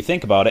too, if you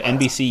think about it.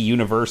 NBC,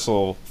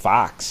 Universal,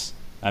 Fox.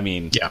 I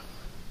mean, yeah.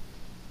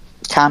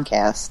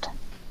 Comcast.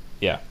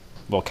 Yeah.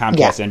 Well,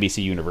 Comcast,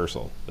 NBC,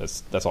 Universal.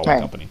 That's all one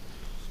company.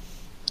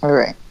 All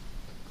right.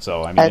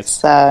 So, I mean,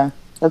 that's a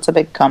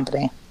big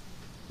company.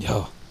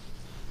 Yeah.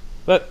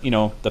 But, the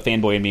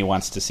fanboy in me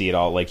wants to see it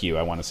all like you.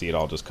 I want to see it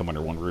all just come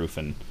under one roof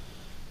and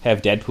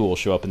have Deadpool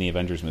show up in the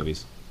Avengers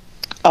movies.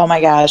 Oh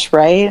my gosh,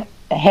 right?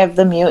 Have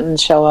the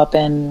mutants show up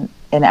in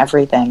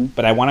everything.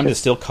 But I want him to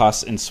still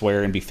cuss and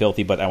swear and be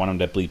filthy, but I want him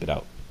to bleep it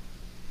out.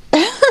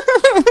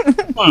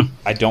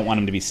 I don't want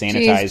him to be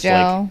sanitized. Jeez,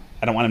 Joe.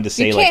 I don't want him to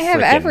say you like can't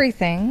have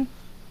everything.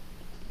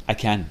 I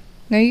can.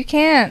 No, you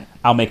can't.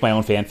 I'll make my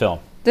own fan film.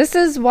 This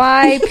is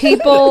why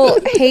people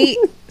hate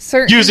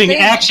certain Using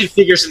things. action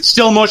figures and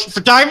still motion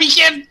photography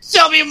can't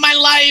tell me my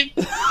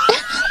life.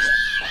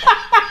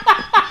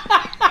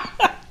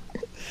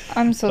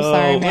 I'm so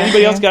sorry, man.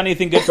 Anybody else got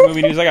anything good for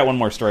movie news? I got one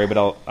more story, but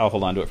I'll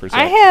hold on to it for a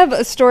I second. have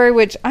a story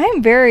which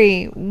I'm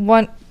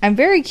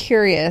very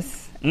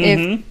curious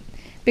if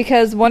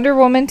because Wonder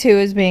Woman 2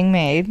 is being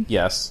made,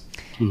 Yes.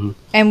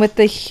 and with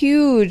the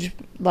huge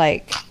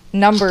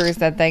numbers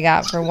that they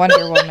got for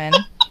Wonder Woman,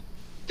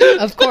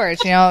 of course,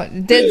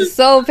 did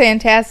so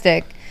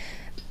fantastic.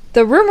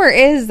 The rumor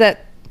is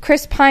that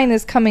Chris Pine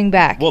is coming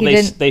back. Well,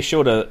 they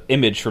showed an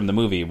image from the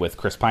movie with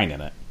Chris Pine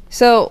in it.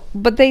 So,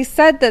 but they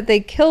said that they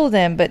killed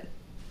him, but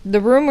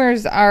the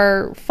rumors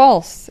are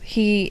false.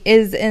 He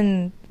is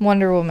in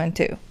Wonder Woman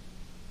 2.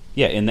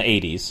 Yeah, in the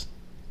 80s.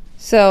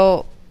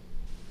 So,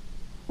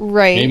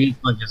 right. Maybe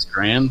it's like his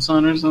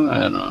grandson or something. I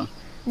don't know.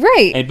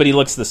 Right. But he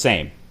looks the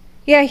same.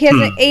 Yeah, he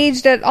hasn't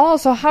aged at all.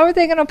 So how are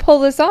they going to pull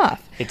this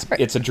off?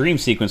 It's a dream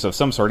sequence of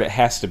some sort. It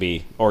has to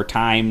be. Or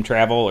time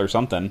travel or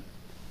something.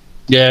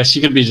 Yeah,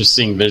 she could be just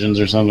seeing visions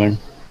or something.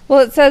 Well,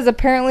 it says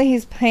apparently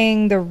he's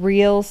playing the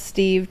real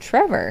Steve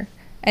Trevor.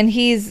 And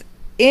he's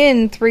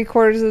in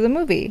 3/4 of the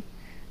movie.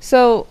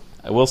 So...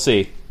 We'll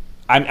see.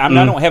 I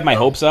don't have my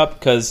hopes up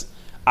because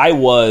I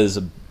was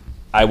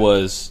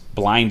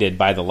blinded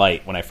by the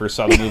light when I first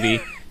saw the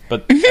movie.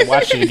 But I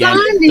watched it again.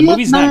 The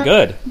movie's not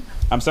good.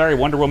 I'm sorry,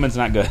 Wonder Woman's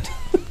not good.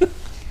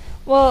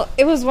 Well,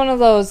 it was one of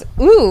those,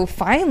 ooh,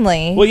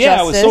 finally. Well, yeah,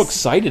 Justice. I was so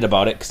excited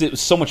about it because it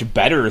was so much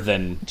better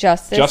than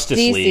Justice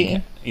DC.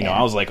 League.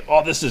 I was like,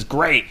 oh, this is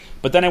great.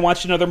 But then I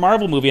watched another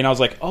Marvel movie and I was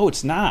like, oh,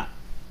 it's not.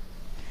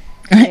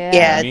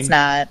 Yeah, It's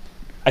not.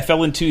 I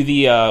fell into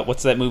the,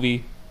 what's that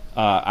movie?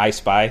 I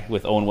Spy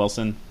with Owen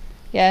Wilson.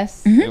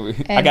 Yes.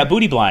 I got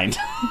booty blind.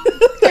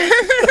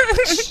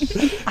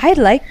 I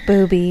like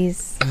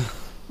boobies.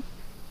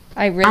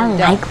 I really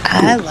don't.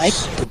 I like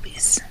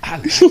boobies.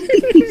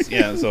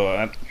 Yeah,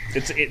 so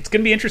it's going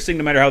to be interesting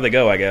no matter how they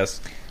go, I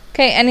guess.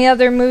 Okay, any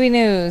other movie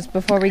news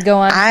before we go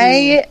on?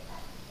 I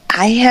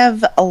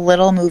have a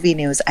little movie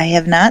news. I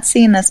have not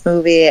seen this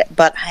movie,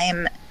 but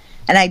and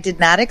I did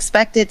not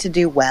expect it to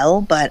do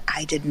well, but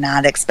I did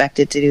not expect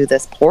it to do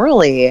this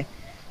poorly.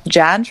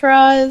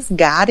 Jantra's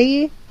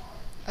Gotti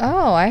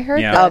Oh, I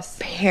heard Yeah. this.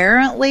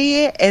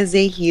 apparently is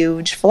a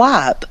huge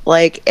flop.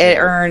 Like it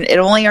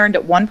only earned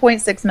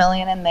 1.6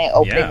 million in the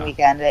opening Yeah.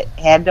 weekend. It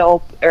had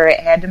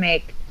to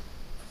make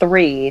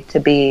 3 to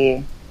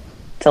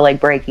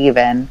break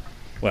even.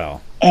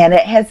 Well, And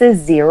it has a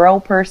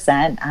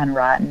 0% on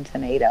Rotten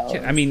Tomatoes.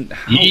 I mean,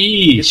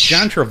 Yeesh. it's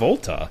John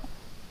Travolta.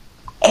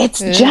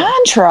 It's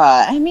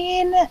Jantra. I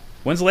mean,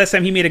 When's the last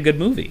time he made a good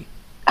movie?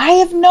 I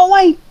have no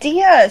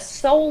idea.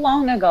 So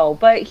long ago,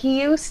 but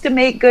he used to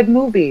make good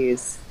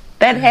movies.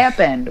 That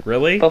happened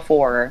Really?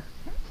 before.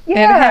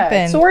 Yeah,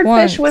 happened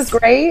Swordfish once. was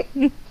great.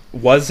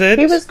 Was it?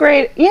 He was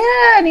great.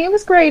 Yeah, and he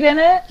was great in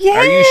it. Yeah,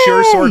 Are you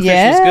sure Swordfish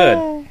is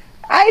good?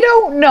 I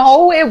don't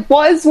know. It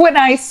was when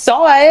I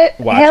saw it.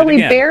 Watch it Halle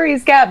again.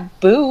 Berry's got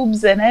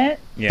boobs in it.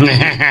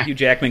 Yeah. Hugh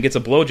Jackman gets a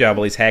blowjob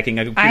while he's hacking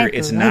a computer.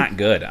 It's not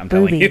good, I'm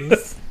telling you.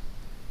 Boobies.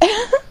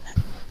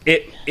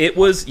 It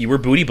was, you were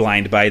booty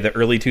blind by the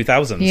early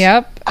 2000s.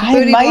 Yep. I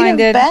Booty might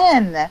blinded.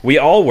 have been. We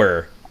all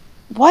were.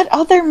 What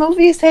other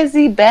movies has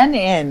he been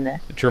in?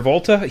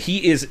 Travolta,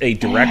 he is a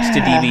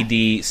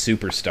direct-to-DVD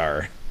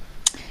superstar.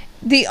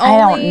 The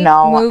I only don't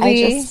know.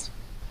 movie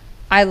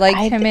I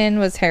liked him in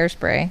was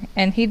Hairspray,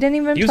 and he didn't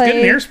even He was play.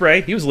 good in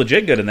Hairspray. He was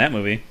legit good in that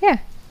movie. Yeah,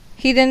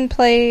 he didn't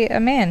play a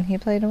man; he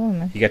played a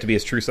woman. He got to be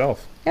his true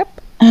self.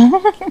 Yep.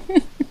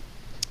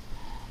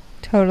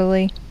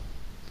 Totally.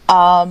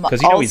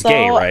 Because he's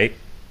gay, right?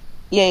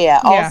 Yeah. Yeah.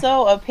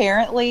 Also,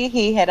 apparently,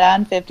 he hit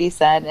on 50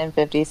 Cent, and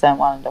 50 Cent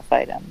wanted to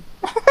fight him.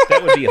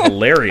 That would be a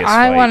hilarious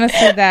I fight. want to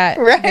see that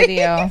Right?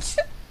 video.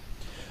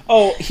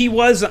 Oh, he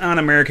was on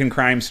American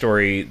Crime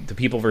Story, The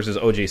People versus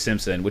O.J.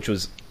 Simpson, which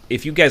was,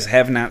 if you guys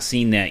have not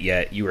seen that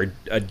yet, you are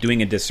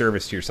doing a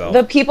disservice to yourself.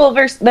 The People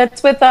versus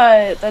that's with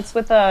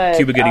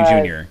Cuba Gooding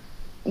Jr.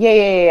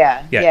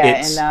 Yeah.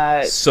 it's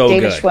and so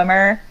David good.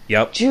 Schwimmer.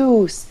 Yep.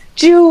 Juice.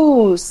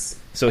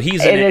 So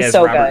he's It in it is as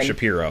so Robert good.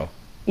 Shapiro.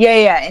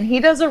 Yeah, and he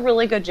does a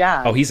really good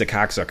job. Oh, he's a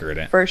cocksucker in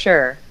it. for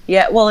sure.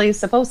 Yeah, well, he's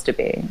supposed to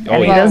be. Oh,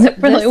 And he yeah. does it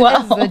really this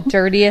well. is the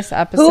dirtiest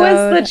episode. Who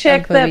is the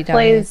chick of Booby that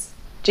plays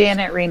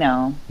Janet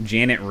Reno?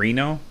 Janet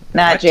Reno?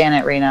 Not What?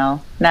 Janet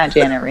Reno. Not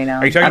Janet Reno.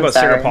 Are you talking I'm about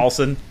sorry. Sarah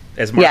Paulson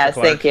as Martha Yes,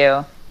 Clark? thank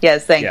you.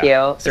 Yes, thank Yeah,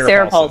 you. Sarah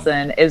Sarah Paulson.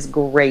 Paulson is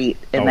great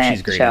in that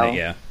she's great show. in it,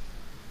 yeah.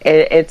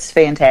 It's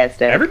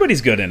fantastic.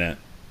 Everybody's good in it.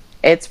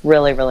 It's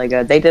really, really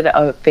good. They did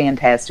a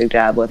fantastic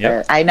job with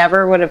Yep. it. I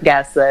never would have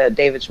guessed that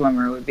David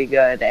Schwimmer would be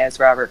good as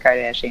Robert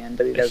Kardashian,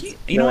 but he does.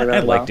 You know really, what? I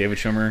really like well. David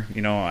Schwimmer.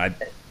 You know, I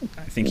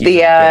think he's The, a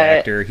good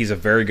actor. He's a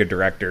very good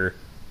director.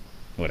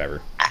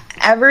 Whatever.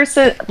 Ever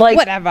since, like,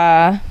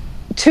 Whatever.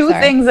 two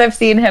Sorry. things I've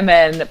seen him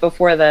in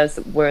before this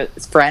were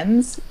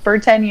Friends for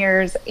 10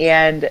 years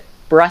and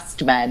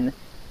Breastmen.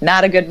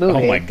 Not a good movie.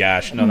 Oh my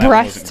gosh. No, that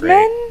one wasn't great.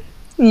 Breastmen?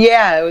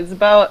 Yeah, it was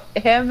about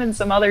him and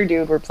some other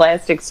dude were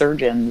plastic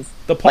surgeons.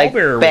 The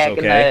pallbearer was back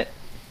okay.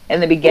 in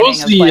the beginning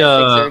was of the,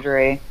 Plastic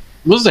Surgery.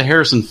 What was the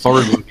Harrison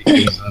Ford movie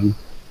he was in?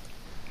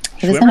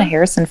 He was in a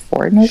Harrison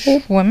Ford movie?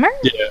 Swimmer?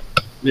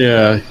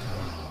 Yeah.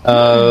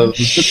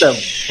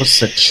 What's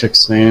that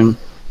chick's name?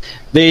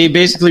 They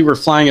basically were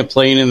flying a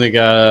plane and they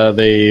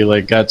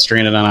got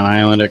stranded on an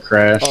island. It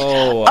crashed.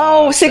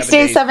 Oh, 6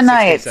 Days, 7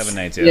 Nights. 7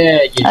 Nights, Yeah.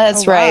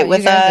 That's Oh, wow, right, you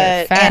with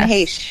guys are fast. Anne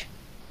Heche.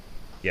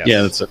 Yes.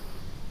 Yeah, that's it.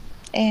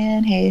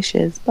 Anne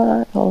Heche's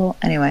butthole.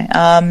 Anyway,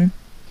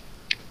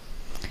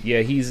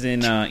 Yeah, he's in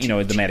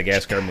the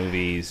Madagascar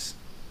movies.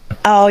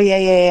 oh yeah.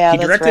 He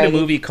that's directed a right.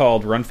 movie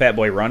called Run Fat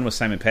Boy Run with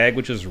Simon Pegg,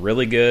 which is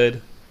really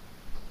good.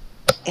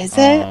 Is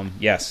it?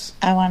 Yes,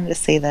 I wanted to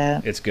see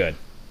that. it's good.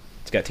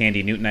 It's got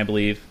Tandy Newton, I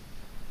believe.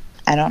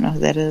 I don't know who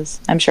that is.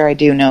 I'm sure I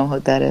do know who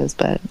that is,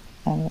 but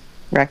I don't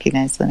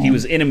recognize the name. He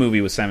was in a movie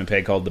with Simon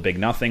Pegg called The Big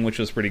Nothing, which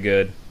was pretty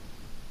good.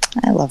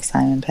 I love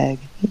Simon Pegg.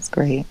 He's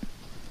great.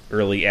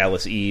 Early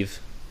Alice Eve.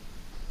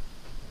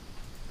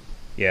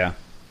 Yeah,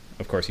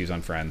 of course he was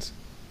on Friends.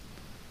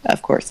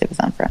 Of course, he was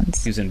on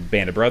Friends. He was in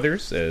Band of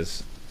Brothers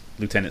as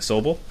Lieutenant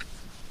Sobel,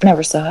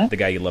 Never saw it. the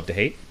guy you love to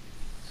hate.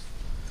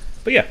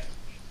 But yeah.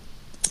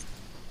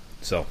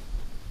 So,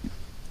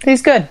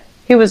 He's good.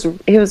 He was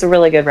a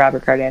really good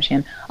Robert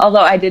Kardashian. Although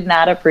I did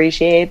not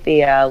appreciate the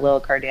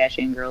little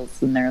Kardashian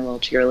girls in their little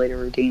cheerleader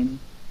routine.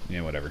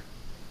 yeah, whatever.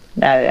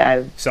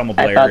 I Selma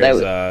Blair thought that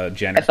is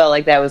Jenner. I felt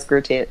like that was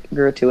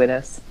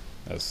gratuitous.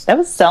 That was- That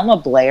was Selma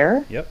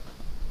Blair? Yep.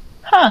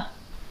 Huh.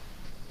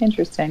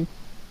 Interesting.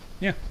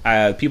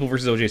 Yeah. People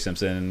vs. O.J.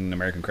 Simpson,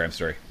 American Crime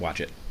Story. Watch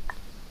it.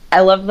 I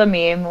love the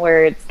meme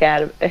where it's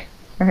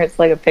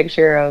like a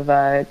picture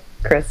of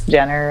Kris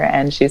Jenner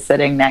and she's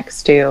sitting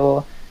next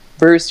to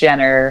Bruce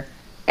Jenner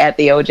at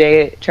the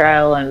OJ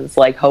trial, and it's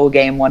like Ho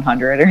Game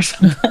 100 or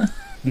something.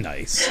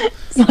 Nice.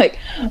 It's like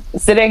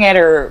sitting at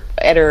her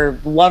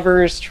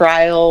lover's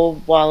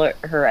trial while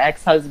her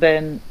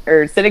ex-husband,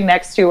 or sitting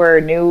next to her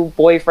new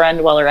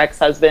boyfriend while her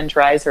ex-husband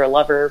tries her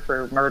lover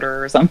for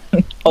murder or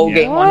something. Ho Yeah.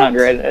 Game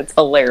 100. It's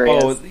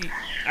hilarious. Oh,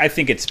 I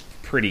think it's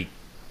pretty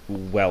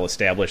well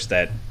established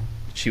that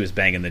she was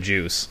banging the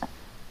juice.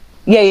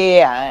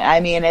 Yeah. I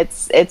mean,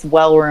 it's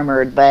well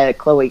rumored that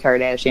Khloe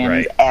Kardashian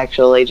is Right.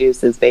 actually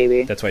Juice's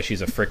baby. That's why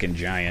she's a frickin'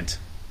 giant.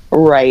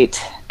 Right,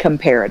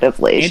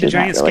 comparatively. And a She's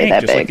giant not really skank,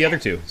 that just like big. the other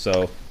two.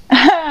 So,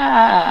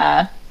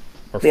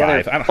 or The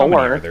other 5. I don't know how many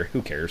four. are there.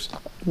 Who cares?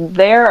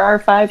 There are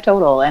 5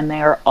 total, and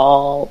they are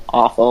all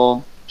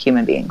awful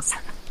human beings.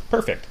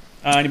 Perfect.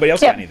 Anybody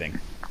else got anything?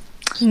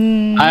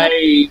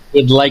 I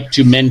would like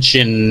to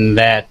mention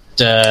that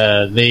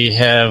they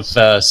have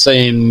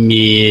same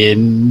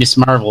Miss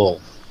Marvel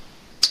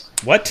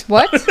What?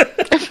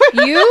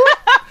 You?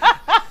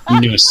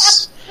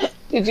 news.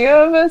 Did you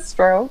have a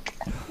stroke?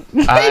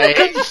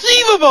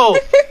 Inconceivable!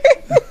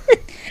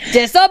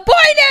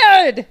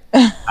 Disappointed!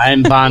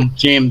 I'm Bond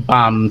James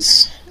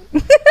Bonds.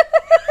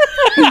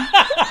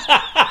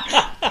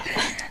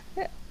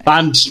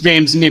 Bond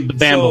James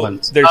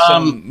Bamblins. So, there's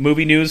some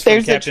movie news from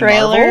There's Captain a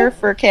trailer Marvel?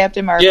 for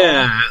Captain Marvel.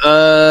 Yeah,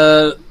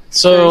 First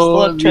so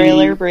look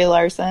trailer, Brie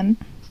Larson.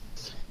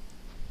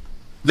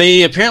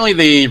 They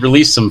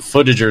released some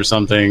footage or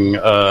something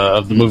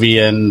of the movie,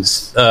 and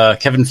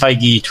Kevin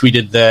Feige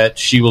tweeted that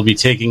she will be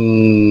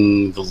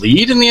taking the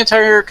lead in the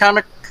entire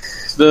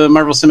the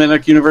Marvel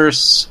Cinematic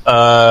Universe.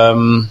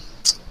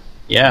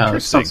 Yeah,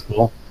 that sounds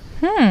cool.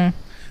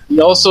 He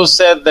also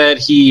said that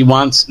he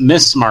wants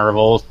Miss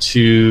Marvel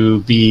to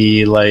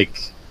be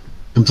like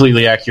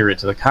completely accurate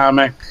to the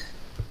comic.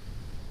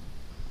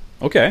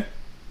 Okay.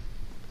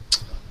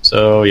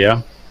 So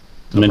yeah,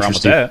 No problem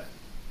with that.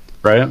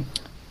 right?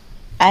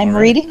 I'm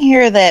reading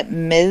here that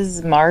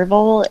Ms.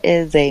 Marvel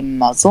is a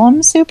Muslim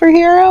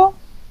superhero.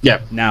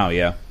 Yeah. Now,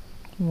 yeah.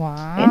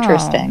 Wow.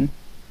 Interesting.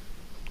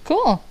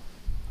 Cool.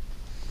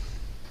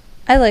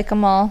 I like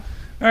them all.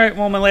 All right,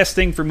 well, my last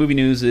thing for movie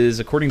news is,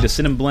 according to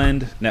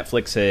Cineblend,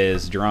 Netflix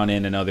has drawn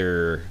in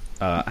another,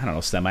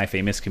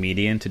 semi-famous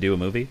comedian to do a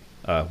movie,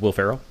 Will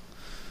Ferrell.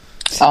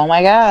 Oh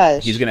my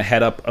gosh. He's going to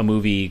head up a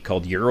movie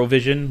called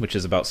Eurovision, which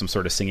is about some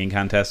sort of singing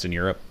contest in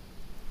Europe.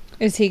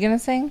 Is he going to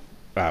sing?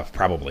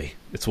 Probably.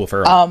 It's Will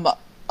Ferrell.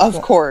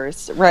 Of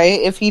course, right?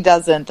 If he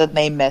doesn't, then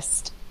they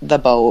missed the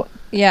boat.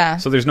 Yeah.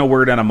 So there's no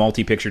word on a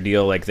multi-picture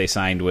deal like they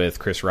signed with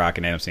Chris Rock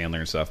and Adam Sandler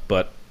and stuff,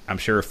 but I'm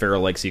sure if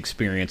Ferrell likes the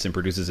experience and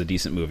produces a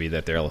decent movie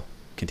that they'll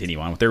continue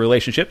on with their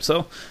relationship,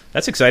 so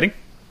that's exciting.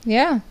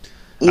 Yeah.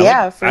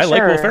 I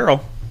like Will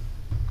Ferrell.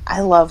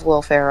 I love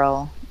Will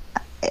Ferrell.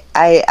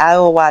 I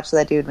will watch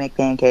that dude make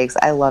pancakes.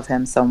 I love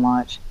him so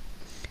much.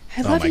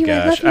 I Oh love my you.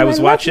 gosh. I was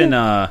watching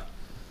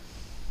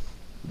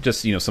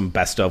just some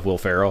best of Will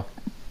Ferrell,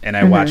 and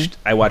I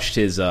watched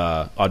his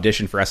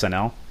audition for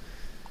SNL.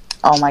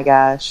 Oh my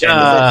gosh. Is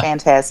it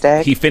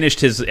fantastic? He finished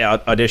his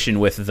audition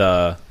with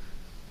the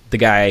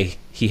guy.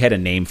 He had a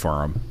name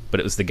for him, but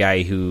it was the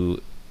guy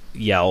who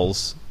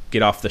yells,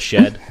 "Get off the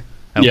shed."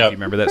 I don't know if you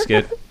remember that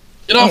skit.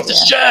 Get off the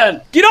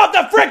shed! Get off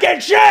the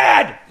frickin'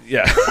 shed!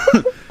 Yeah.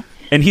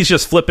 And he's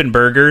just flipping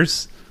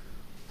burgers.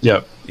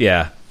 Yep.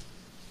 Yeah.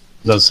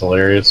 That's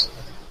hilarious.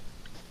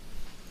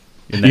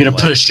 And You're then,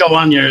 gonna put a show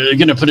on. You're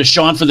gonna put a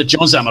show on for the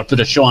Joneses. I'm gonna put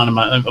a show on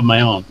of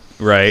my own.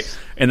 right.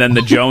 And then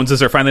the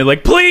Joneses are finally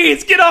like,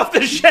 please get off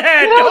the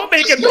shed. Don't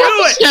make him do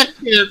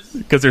it.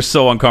 Because they're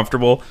so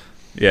uncomfortable.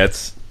 Yeah,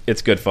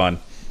 it's good fun.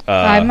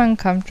 I'm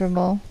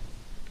uncomfortable.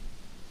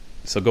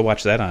 So go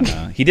watch that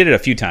on. He did it a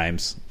few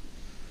times.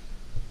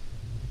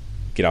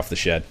 Get off the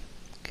shed.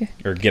 Okay.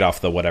 Or get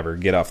off the whatever.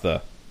 Get off.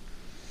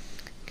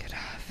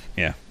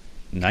 Yeah.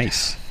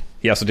 Nice.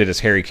 He also did his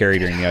Harry Carey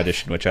during the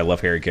audition, which I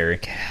love Harry Carey.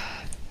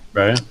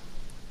 Right.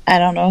 I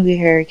don't know who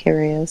Harry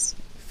Carey is.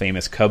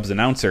 Famous Cubs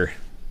announcer.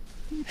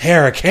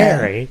 Harry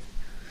Carey.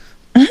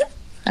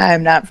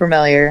 I'm not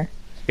familiar.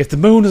 If the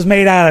moon was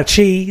made out of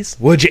cheese,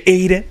 would you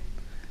eat it?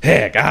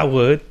 Heck, I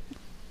would.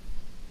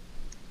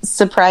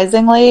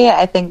 Surprisingly,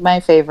 I think my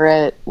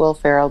favorite Will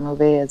Ferrell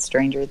movie is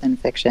Stranger Than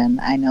Fiction.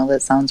 I know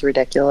that sounds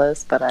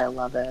ridiculous, but I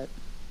love it.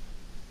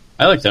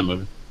 I like that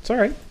movie. It's all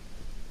right.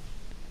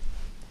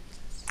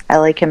 I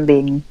like him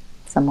being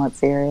somewhat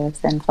serious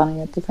and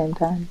funny at the same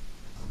time.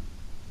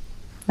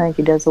 I think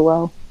he does it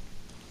well.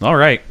 All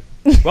right.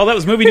 Well, that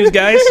was movie news,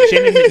 guys.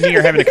 Shannon and me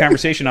are having a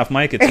conversation off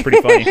mic. It's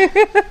pretty funny.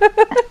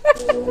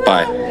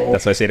 Bye.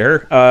 That's what I say to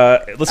her.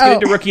 Let's get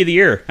into Rookie of the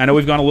Year. I know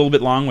we've gone a little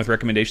bit long with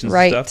recommendations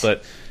Right. and stuff,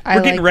 but I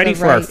we're getting like ready the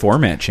for our right.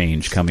 format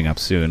change coming up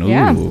soon. Ooh,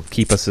 Yeah. we'll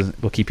keep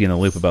you in the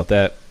loop about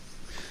that.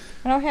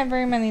 I don't have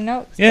very many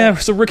notes. Yeah,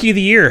 so Rookie of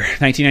the Year.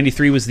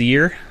 1993 was the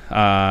year.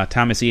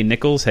 Thomas Ian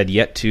Nichols had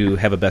yet to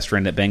have a best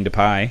friend that banged a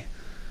pie.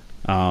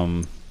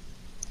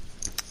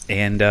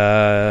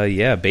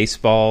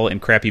 Baseball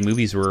and crappy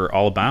movies were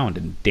all abound.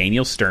 And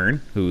Daniel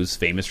Stern, who's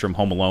famous from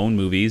Home Alone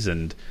movies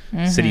and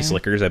City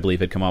Slickers, I believe,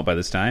 had come out by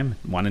this time,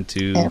 wanted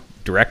to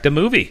direct a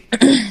movie.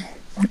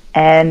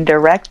 And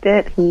direct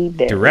it, he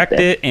did. Direct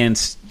it and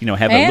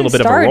have a And little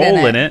bit of a starred in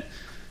role it. in it.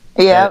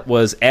 Yeah, It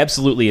was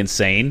absolutely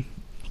insane.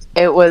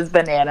 it was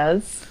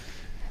bananas.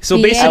 So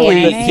Yeah.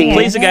 basically, he Yeah.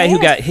 plays a guy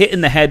who got hit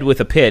in the head with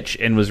a pitch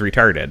and was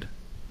retarded.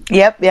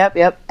 Yep.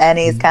 And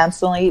he's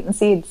constantly eating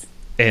seeds.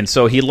 And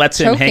so he lets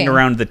him hang Choking.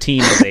 around the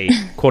team as a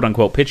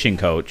quote-unquote pitching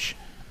coach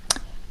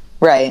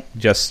Right.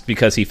 just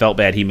because he felt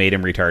bad he made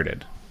him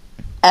retarded.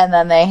 And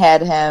then they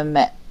had him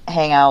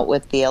hang out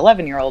with the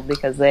 11-year-old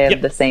because they have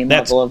Yep, the same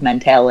that's- level of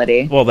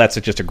mentality. Well, that's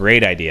just a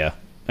great idea.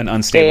 An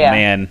unstable Yeah.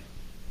 man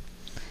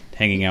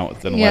hanging out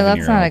with an 11-year-old. Yeah,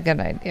 that's not a good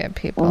idea,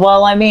 people.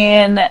 Well, I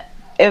mean,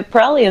 it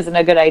probably isn't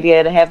a good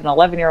idea to have an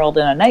 11-year-old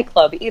in a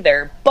nightclub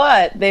either,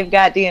 but they've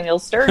got Daniel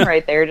Stern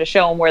right there to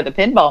show him where the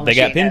pinball They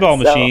machine got pinball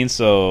is, so machines,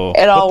 so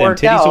it all put them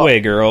worked titties out. away,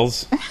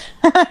 girls.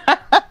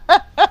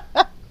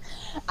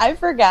 I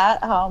forgot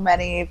how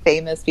many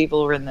famous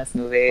people were in this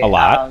movie. A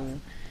lot.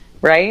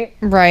 Right?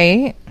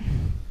 Right.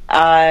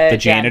 The John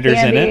janitor's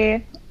in Candy,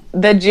 it.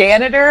 The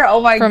janitor,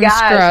 oh my From gosh,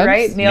 Scrubs.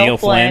 right? Neil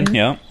Flynn,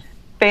 yep.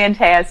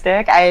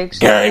 Fantastic. I actually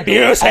Gary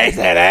Busey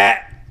said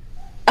that.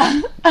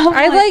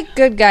 I like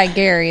good guy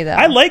Gary, though.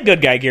 I like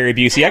good guy Gary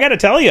Busey. I got to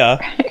tell you,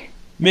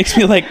 makes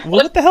me like,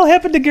 what the hell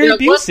happened to Gary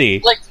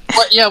Busey?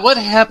 What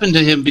happened to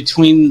him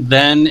between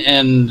then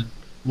and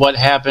what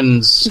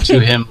happens to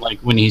him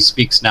when he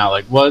speaks now?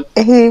 What?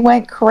 He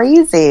went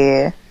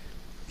crazy.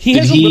 He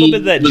Did has a little he- bit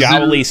of that was there-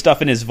 jowly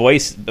stuff in his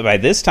voice by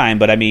this time,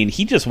 but I mean,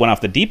 he just went off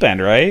the deep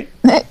end, right?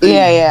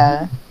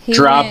 Yeah. He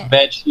Drop went-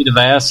 bed sheet of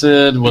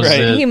acid? Was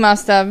Right. it? He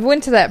must have.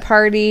 Went to that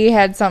party,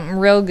 had something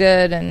real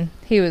good, and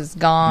he was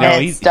gone. No,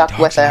 And he stuck with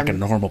Talks like a him.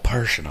 normal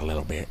person a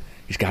little bit.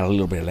 He's got a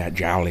little bit of that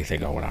jolly thing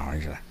going on.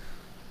 He's like,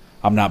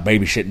 I'm not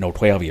babysitting no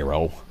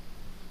 12-year-old.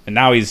 And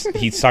now he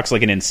sucks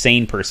like an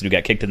insane person who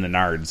got kicked in the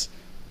nards.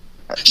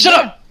 Shut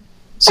up!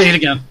 Say it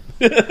again.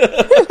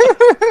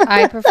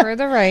 I prefer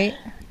the right.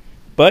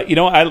 But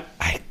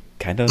I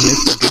kind of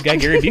miss good guy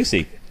Gary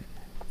Busey.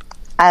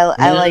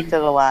 I liked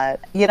it a lot.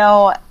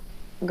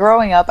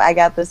 Growing up, I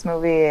got this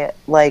movie,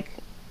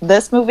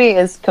 this movie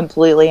is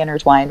completely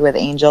intertwined with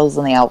Angels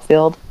in the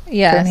Outfield for me,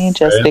 Yes.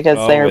 just Right.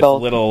 because they're with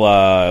both... little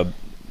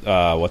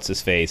what's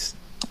his face?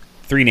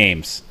 3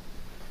 names.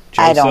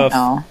 I don't Joseph,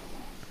 know.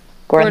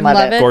 Gordon Levitt.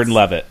 Levitt. Gordon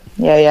Levitt,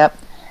 Yeah, yep.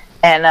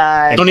 And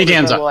Tony Christopher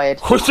Danza. Lloyd.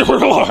 Christopher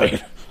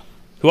Lloyd.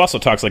 who also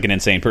talks like an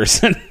insane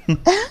person.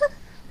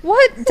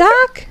 What,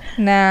 Doc?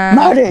 Nah.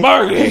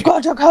 Marty. You've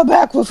got to come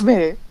back with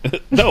me.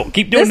 No,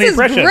 keep doing This the is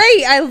impression.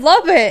 great. I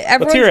love it.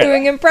 Everyone's hear it.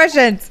 doing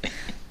impressions.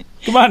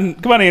 Come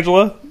on,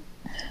 Angela.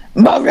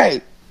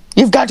 Murray,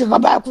 you've got to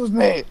come back with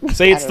me.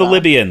 Say it's the don't know.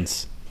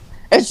 Libyans.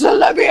 It's the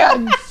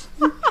Libyans.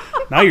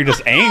 Now you're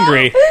just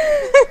angry.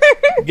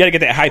 You gotta get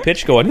that high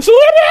pitch going. It's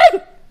the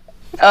Libyans!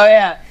 Oh,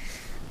 yeah.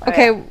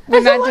 Okay,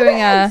 we're not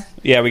doing a...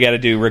 Yeah, we got to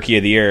do Rookie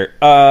of the Year.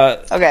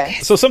 Okay.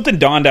 So something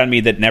dawned on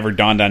me that never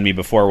dawned on me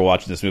before we're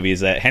watching this movie is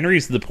that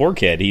Henry's the poor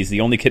kid. He's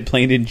the only kid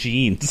playing in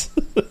jeans.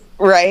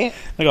 Right?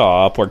 Like,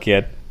 oh, poor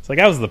kid. It's like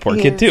I was the poor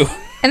kid too.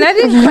 And I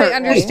didn't quite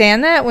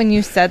understand that when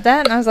you said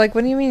that. And I was like,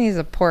 what do you mean he's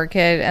a poor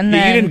kid? And You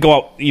then... didn't go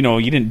out. You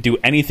didn't do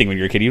anything when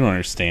you were a kid. You don't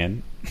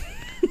understand.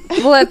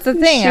 Well, that's the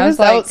thing. She I was was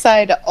like,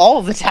 outside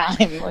all the time.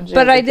 When she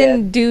but was a I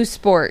didn't kid. do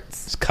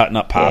sports. It's cutting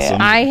up possums.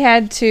 I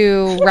had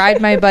to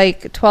ride my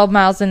bike 12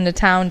 miles into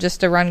town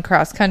just to run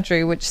cross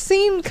country, which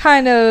seemed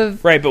kind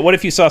of Right, but what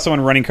if you saw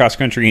someone running cross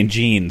country in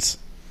jeans?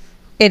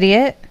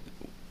 idiot.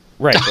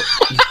 Right.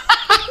 But,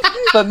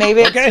 But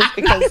maybe Okay. it's just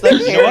because their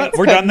you know what? parents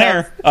We're done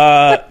couldn't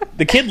there.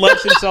 The kid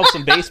loves himself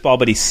some baseball,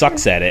 but he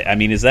sucks at it. I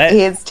mean, is that...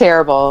 He's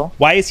terrible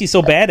Why is he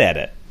so bad at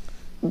it?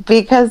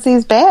 because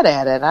he's bad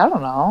at it. I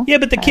don't know. Yeah,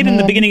 but the kid in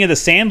the beginning of The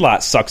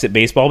Sandlot sucks at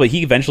baseball, but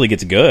he eventually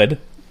gets good.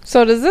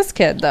 So does this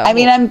kid, though. I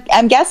mean,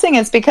 I'm guessing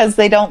it's because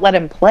they don't let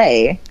him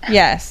play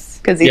yes.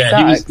 because he Yeah,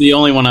 sucks. he was the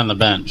only one on the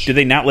bench. Do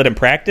they not let him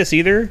practice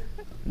either?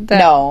 That-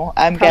 No,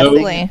 I'm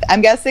Probably. guessing.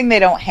 I'm guessing they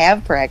don't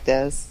have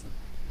practice.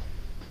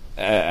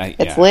 It's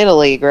Yeah. Little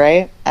League,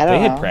 right? I They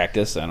don't know. had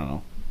practice. I don't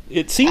know.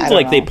 It seems I don't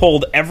like they know.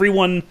 pulled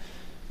everyone...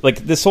 Like,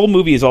 this whole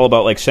movie is all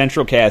about, like,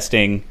 central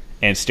casting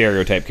and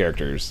stereotype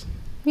characters.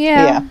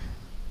 Yeah. Yeah.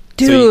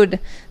 Dude,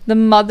 the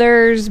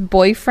mother's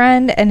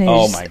boyfriend and his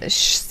Oh my-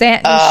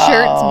 satin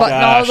shirts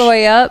buttoned all gosh. the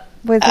way up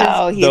with his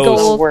Oh, he's Those- the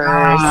gold.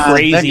 worst,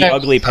 Crazy, that guy-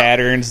 ugly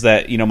patterns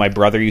that, my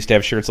brother used to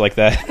have shirts like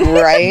that.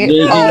 right?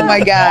 Yeah. Oh my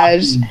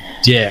gosh,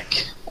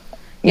 Dick.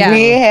 Yeah.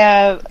 we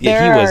have. Yeah,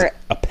 he There was are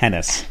a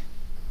penis.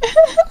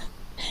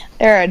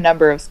 there are a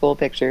number of school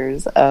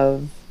pictures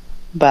of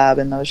Bob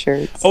in those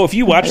shirts. Oh, if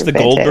you watch They're the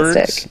Goldbergs,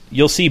 fantastic.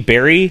 you'll see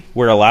Barry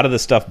wear a lot of the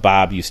stuff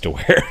Bob used to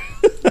wear.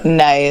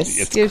 Nice.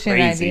 It's Gives you an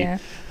crazy. idea.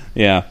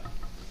 Yeah.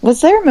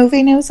 Was there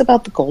movie news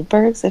about the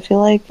Goldbergs? I feel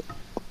like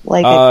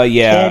a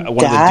Yeah. kid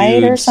One of the died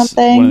dudes, or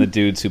something. One of the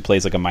dudes who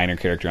plays like a minor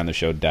character on the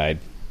show died.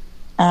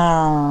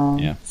 Oh,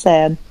 Yeah.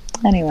 sad.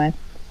 Anyway,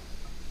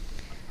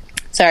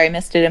 sorry,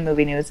 missed it in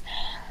movie news.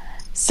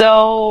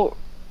 So,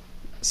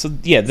 So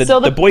yeah, the So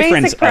the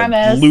boyfriend's basic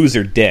premise- a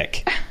loser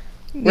dick.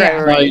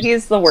 right, Right.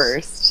 he's the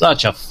worst.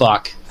 Such a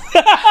fuck.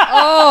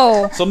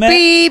 Oh, So Matt,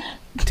 beep.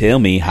 tell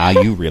me how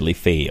you really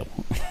feel.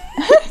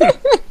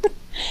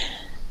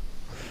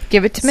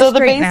 Give it to me So the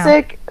straight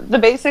now.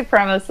 basic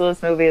premise of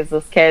this movie is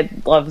this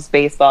kid loves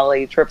baseball.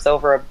 He trips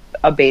over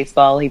a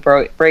baseball. He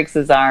breaks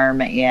his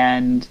arm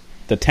and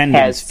The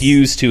tendons Has-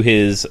 fuse to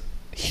his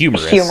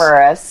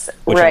humerus,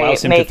 which right?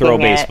 allows him to throw a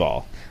making it-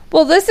 baseball.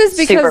 Well, this is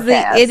Super because the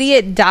fast.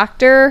 idiot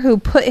doctor who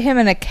put him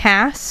in a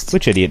cast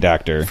Which idiot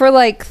doctor? for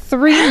like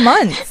 3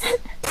 months.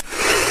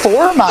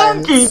 4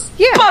 months.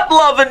 Yeah.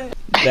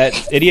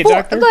 That idiot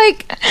doctor?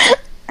 Like,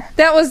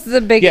 that was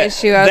the big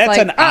issue. I was that's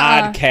like, an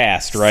odd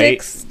cast,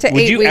 right? 6 to 8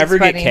 Would you weeks, ever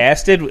buddy. get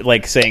casted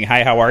like saying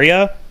 "Hi, how are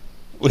you"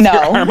 with No.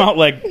 your arm out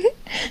like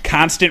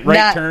constant right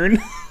Not-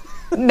 turn?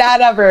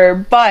 Not ever,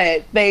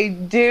 but they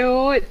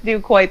do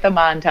quite the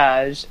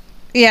montage.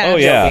 Yeah. Oh,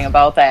 yeah. Joking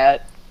about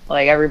that.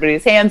 Like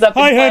everybody's hands up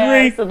in Hi, class,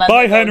 Henry. and then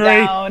Bye, they go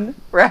Henry. down.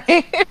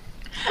 Right?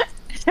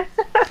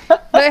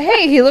 But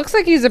hey, he looks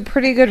like he's a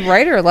pretty good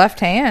writer, left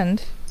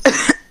hand.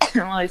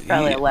 Well, he's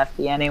probably a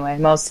lefty anyway.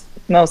 Most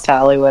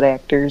Hollywood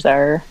actors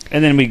are.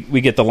 And then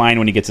we get the line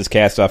when he gets his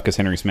cast off because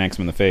Henry smacks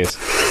him in the face,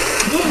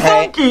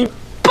 Right?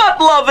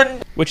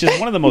 which is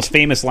one of the most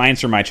famous lines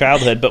from my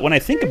childhood. But when I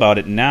think about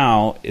it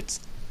now, it's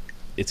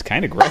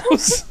kind of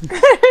gross.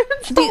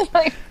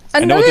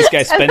 I know what this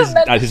guy spends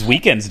his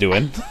weekends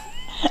doing.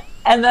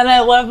 And then I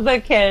love the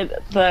kid.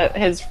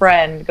 His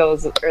friend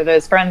goes, or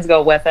his friends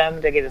go with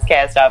him to get his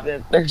cast off.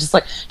 And they're just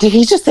like, "Did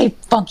he just say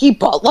funky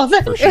butt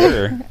lovin'?" For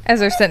sure. As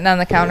they're sitting on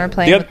the counter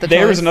playing with the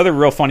There was toys. another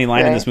real funny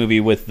line in Right. this movie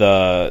with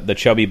the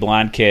chubby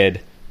blonde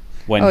kid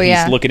when Oh, he's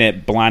yeah. looking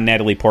at blonde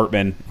Natalie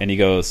Portman and he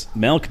goes,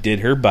 "Milk did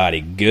her body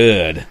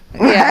good."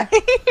 Yeah.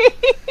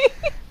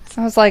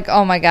 I was like,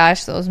 oh my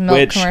gosh, those milk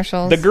Which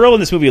commercials. the girl in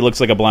this movie looks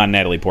like a blonde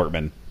Natalie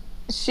Portman.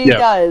 She Yeah.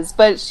 does,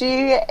 but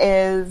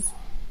she's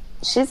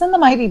in the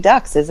Mighty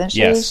Ducks, isn't she?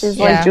 Yes. She's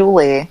Yeah. like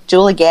Julie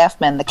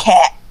Gaffman, the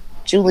cat.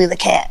 Julie the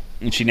cat.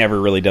 And she never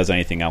really does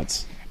anything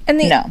else. and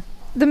No.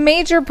 the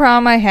major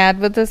problem I had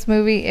with this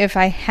movie, if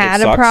I had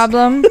It a sucks.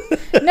 problem,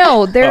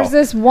 no, there's Oh.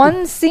 this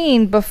one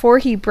scene before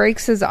he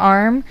breaks his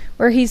arm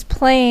where he's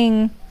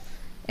playing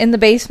in the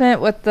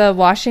basement with the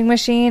washing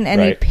machine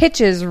and he Right.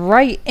 pitches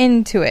right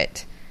into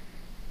it.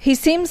 He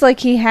seems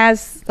like he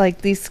has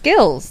like these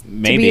skills to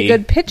be Maybe. a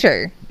good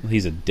pitcher.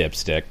 He's a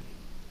dipstick.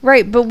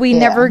 Right, but we Yeah.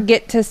 never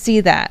get to see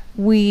that.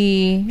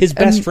 His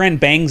best friend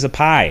bangs a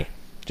pie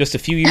just a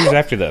few years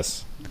after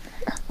this.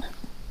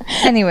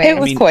 Anyway, It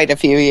was quite a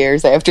few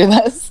years after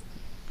this.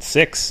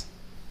 6.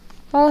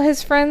 well,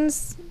 his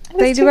friends, was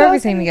they do 2000.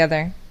 everything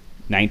together.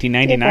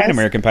 1999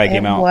 American Pie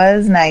came It out.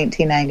 was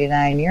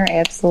 1999. You're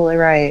absolutely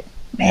right.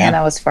 Man,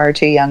 Yeah. I was far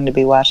too young to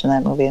be watching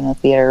that movie in the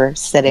theater,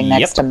 sitting Yep.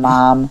 next to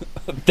Mom.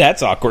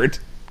 That's awkward.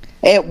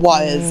 It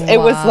was. It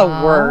was the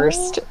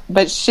worst.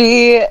 But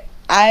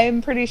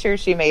I'm pretty sure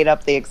she made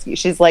up the excuse.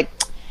 She's like,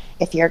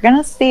 if you're going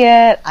to see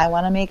it, I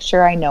want to make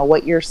sure I know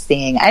what you're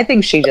seeing. I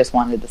think she just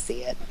wanted to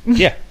see it.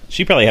 Yeah,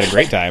 she probably had a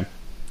great time.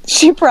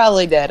 She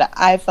probably did.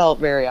 I felt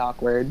very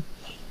awkward.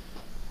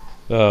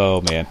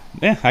 Oh, man.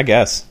 Yeah, I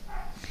guess.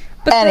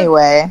 But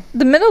Anyway,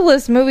 the middle of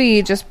this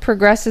movie just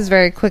progresses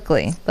very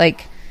quickly.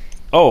 Like,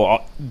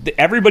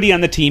 everybody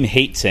on the team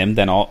hates him.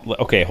 Then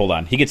okay, hold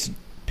on. He gets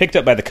picked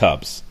up by the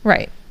Cubs,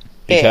 Right.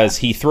 because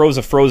he throws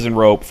a frozen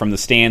rope from the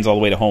stands all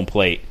the way to home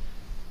plate,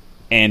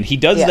 and he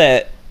does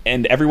that,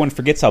 and everyone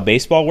forgets how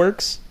baseball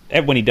works.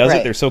 And when he does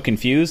it, they're so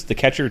confused. The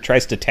catcher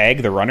tries to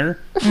tag the runner.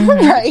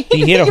 Right.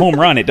 He hit a home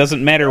run. It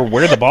doesn't matter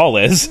where the ball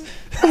is.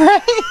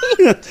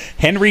 Right.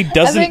 Henry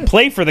doesn't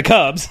play for the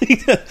Cubs.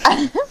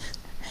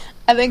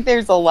 I think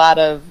there's a lot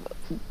of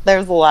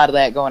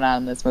that going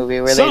on in this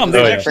movie where there's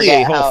they actually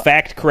a whole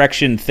fact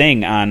correction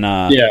thing on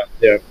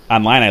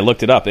online. I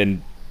looked it up,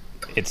 and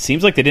it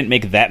seems like they didn't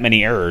make that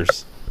many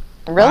errors.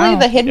 Really? Wow.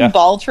 The hidden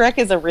ball trick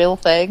is a real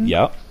thing?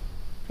 Yep.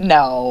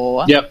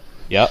 No. Yep.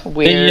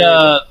 Weird.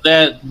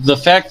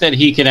 The fact that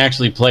he can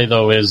actually play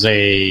though is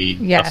a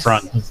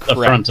affront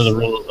to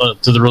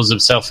the rules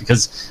himself,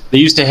 because they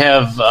used to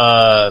have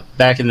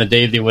back in the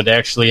day they would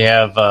actually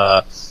have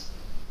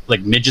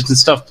like midgets and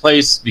stuff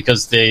placed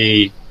because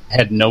they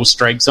had no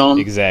strike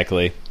zone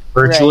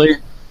virtually.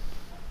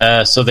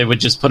 So they would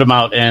just put them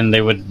out and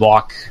they would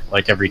walk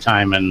like every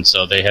time, and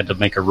so they had to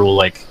make a rule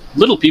like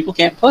little people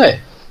can't play.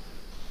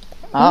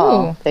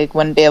 Oh, they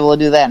wouldn't be able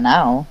to do that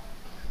now.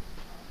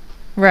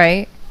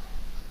 Right.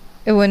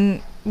 It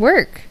wouldn't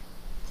work.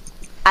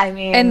 I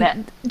mean...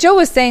 And Joe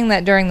was saying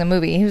that during the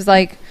movie. He was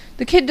like,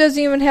 the kid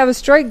doesn't even have a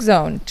strike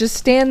zone. Just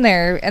stand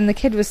there. And the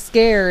kid was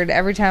scared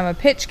every time a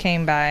pitch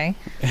came by.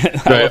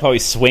 I love how he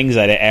swings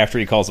at it after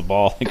he calls the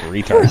ball like a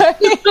retard.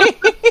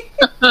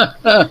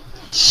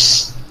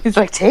 He's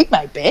like, take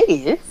my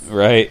base.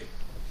 Right.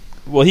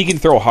 Well, he can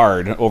throw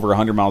hard, over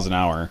 100 miles an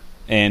hour.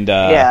 And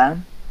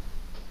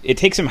it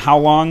takes him how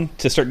long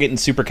to start getting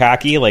super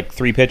cocky? Like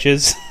 3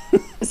 pitches?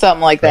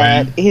 Something like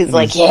that. He's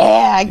like,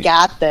 yeah, I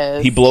got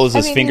this. He blows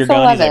his finger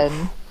gun. He's like,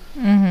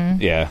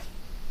 mm-hmm. Yeah.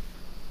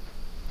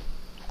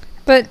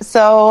 But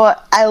so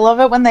I love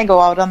it when they go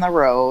out on the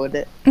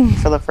road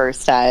for the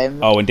first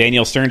time. Oh, and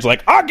Daniel Stern's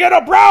like, I get a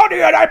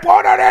brownie and I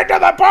put it into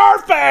the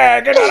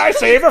parfait and then I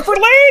save it for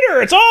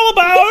later. It's all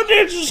about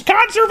it's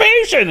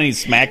conservation. And he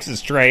smacks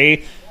his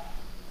tray.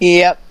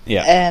 Yep.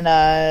 Yeah.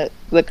 And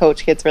the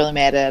coach gets really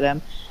mad at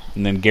him.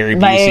 And then Gary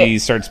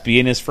Busey starts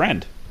being his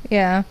friend.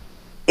 Yeah.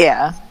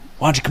 Yeah.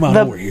 Why don't you come on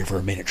over here for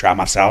a minute, try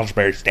my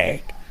Salisbury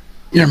steak?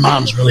 Your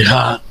mom's really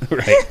hot.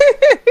 Right.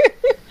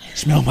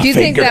 Smell my fingers. Do you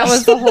think that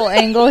was the whole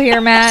angle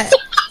here, Matt?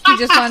 He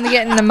just wanted to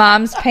get into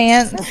mom's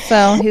pants,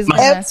 so he's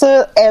gonna...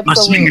 Absolutely. My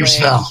fingers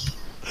fell.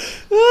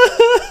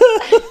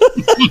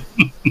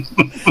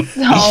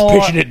 I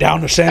was pitching it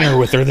down the center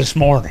with her this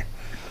morning.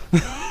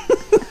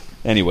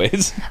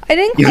 Anyways, I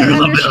didn't quite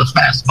understand.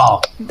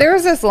 Fastball. There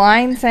was this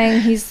line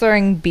saying he's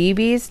throwing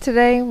BBs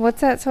today.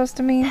 What's that supposed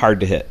to mean? Hard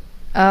to hit.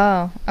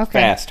 Oh, okay.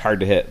 Fast,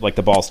 hard to hit. Like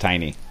the ball's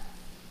tiny.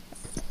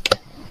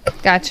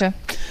 Gotcha.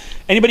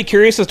 Anybody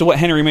curious as to what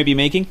Henry might be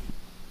making?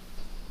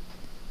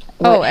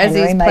 Oh, as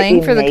he's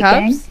playing for the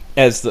Cubs?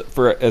 As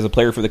a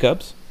player for the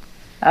Cubs?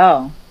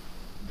 Oh.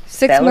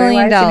 $6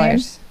 million.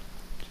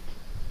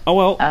 Oh,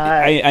 well,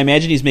 I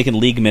imagine he's making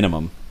league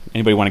minimum.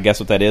 Anybody want to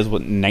guess what that is in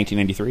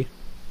 1993?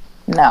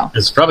 No.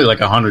 It's probably like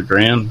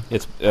 $100,000.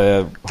 It's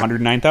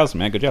 $109,000,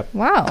 man. Good job.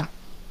 Wow.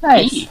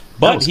 Nice.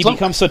 But he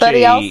becomes such But a...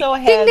 he also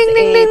has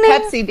a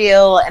Pepsi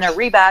deal and a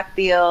Reebok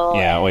deal.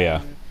 Yeah, oh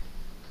yeah.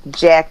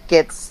 Jack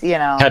gets,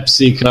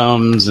 Pepsi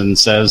comes and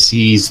says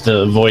he's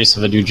the voice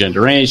of a new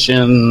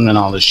generation and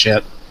all this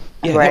shit.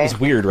 Yeah, that was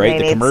weird, right?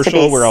 The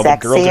commercial where all the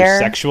girls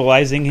are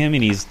sexualizing him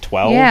and he's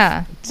 12.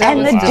 Yeah.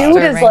 And the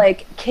dude is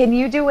like, can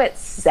you do it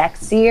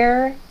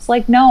sexier? It's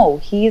like, no,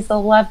 he's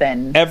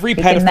 11. Every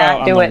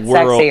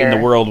pedophile in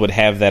the world would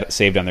have that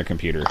saved on their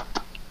computer.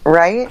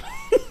 Right?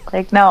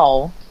 Like,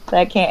 no,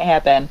 that can't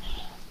happen.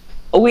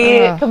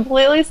 We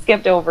completely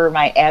skipped over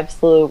my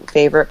absolute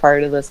favorite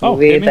part of this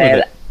movie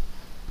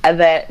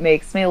that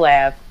makes me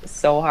laugh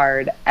so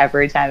hard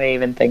every time I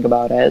even think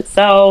about it.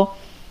 So...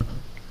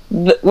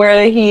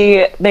 where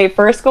they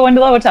first go into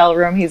the hotel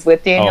room, he's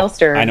with Daniel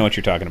Stern. I know what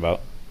you're talking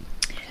about.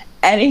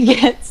 And he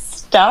gets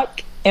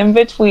stuck in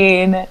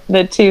between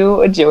the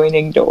 2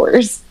 adjoining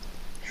doors.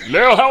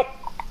 Little help.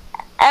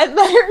 And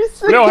there's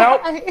the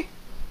guy.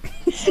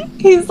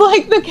 He's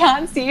like the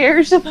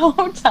concierge of the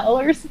hotel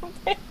or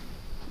something.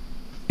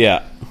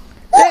 Yeah.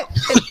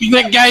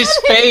 That guy's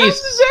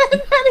face.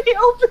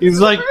 He's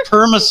like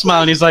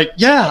perma-smiling. He's like,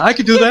 yeah, I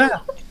could do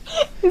that.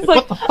 He's like,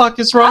 what the fuck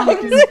is wrong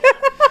with you?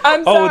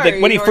 I'm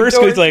sorry. When he first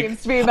goes, like,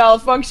 seems to be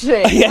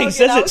malfunctioning. Yeah, he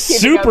says it's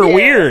super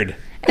weird.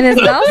 And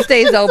his mouth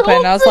stays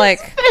open. I was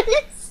like,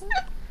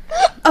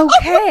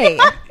 okay.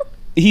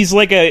 He's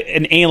like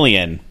an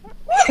alien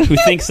who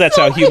thinks that's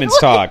how humans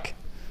talk.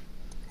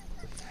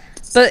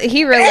 But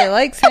he really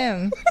likes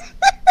him.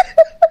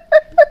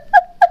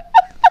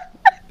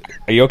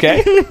 Are you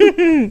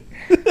okay?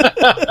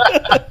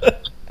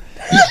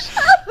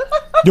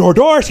 Your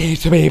door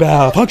seems to be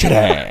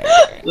malfunctioning.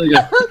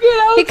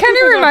 He kind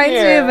of reminds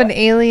me of an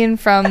alien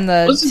from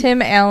the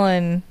Tim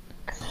Allen.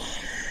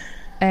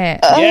 Yeah,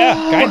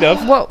 kind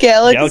of. What?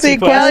 Galaxy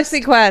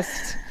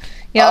Quest.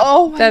 Yep,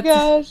 oh my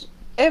gosh.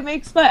 It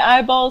makes my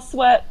eyeballs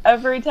sweat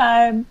every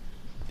time.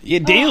 Yeah,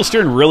 Daniel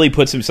Stern really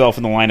puts himself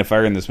in the line of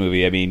fire in this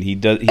movie. I mean,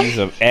 he's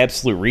an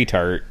absolute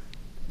retard.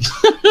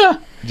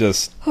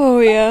 Just Oh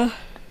yeah.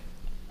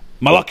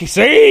 my lucky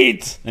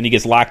seeds, and he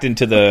gets locked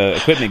into the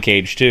equipment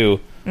cage too.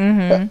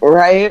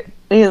 Right?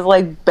 He's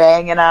like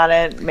banging on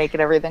it, making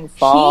everything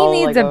fall.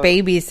 He needs like a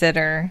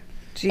babysitter.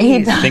 He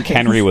Jeez. does. I think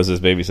Henry was his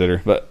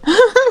babysitter, but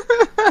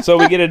so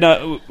we get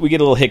a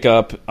little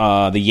hiccup.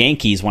 The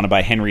Yankees want to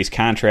buy Henry's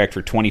contract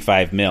for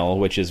 $25 million,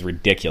 which is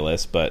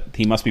ridiculous, but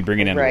he must be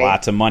bringing in Right.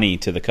 lots of money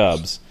to the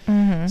Cubs.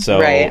 So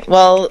Right.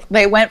 Well,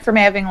 they went from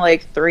having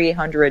like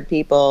 300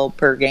 people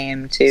per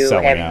game to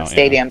Selling having out, the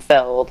stadium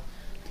filled.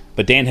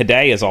 But Dan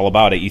Hedaya is all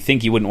about it. You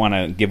think you wouldn't want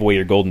to give away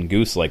your golden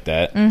goose like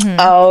that?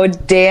 Oh,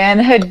 Dan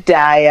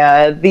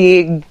Hedaya,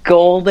 the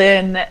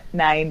golden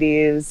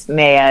 90s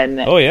man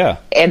Oh yeah.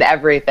 in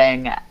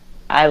everything.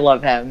 I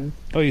love him.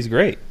 Oh, he's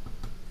great.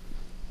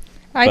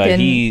 I But didn't.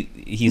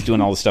 he's doing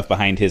all the stuff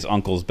behind his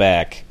uncle's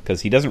back because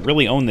he doesn't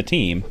really own the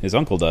team. His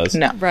uncle does.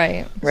 No.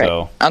 Right. Right.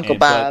 So, Uncle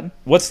but Bob.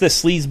 what's the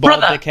sleazeball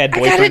Brother, dickhead I got a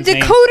boyfriend's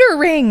name? decoder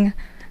ring.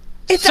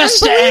 It's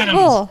Just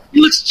unbelievable. Adams.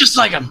 He looks just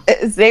like him.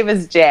 His name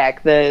is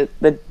Jack, the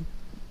The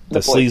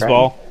boyfriend.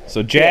 sleazeball.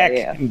 So Jack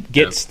Yeah.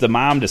 gets the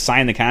mom to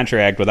sign the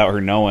contract without her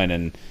knowing,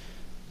 and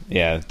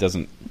yeah, it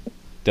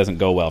doesn't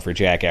go well for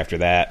Jack after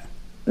that.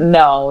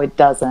 No, it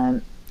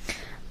doesn't.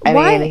 I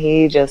Why- mean,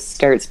 he just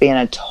starts being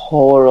a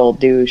total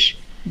douche.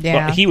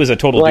 Yeah. Well, he was a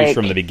total douche Like-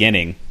 from the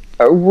beginning.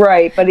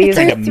 Right, but he's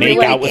Like Their to make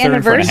three-week out with her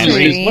in front of Henry.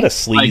 anniversary. What a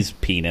sleaze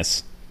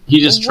penis. He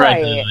just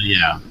tried Right. to,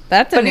 yeah.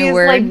 That's a but new he's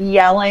word. like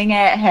yelling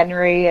at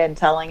Henry and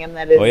telling him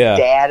that his Oh, yeah.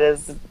 dad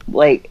is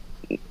like,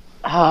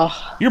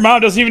 oh, Your mom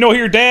doesn't even know who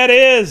your dad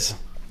is.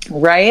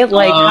 right?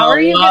 Like, how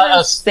are you what going a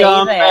to say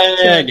that to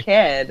a scumbag.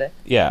 kid?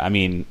 Yeah, I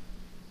mean,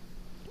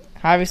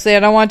 Obviously, I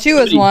don't want you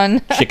as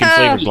one. chicken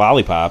flavored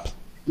lollipop.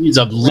 He's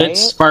a lit Right?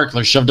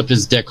 sparkler shoved up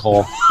his dick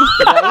hole.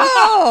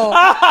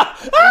 Oh.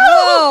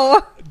 Whoa.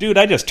 Dude,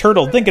 I just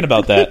turtled thinking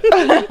about that.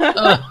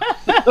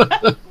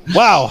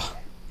 Wow.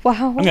 Wow.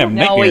 I'm gonna have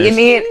No,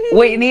 nightmares.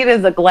 what you need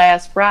is a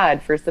glass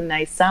rod for some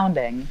nice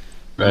sounding.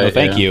 Right, No,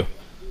 thank yeah. you.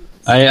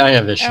 I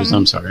have issues.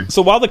 I'm sorry.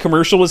 So while the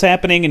commercial was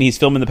happening and he's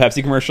filming the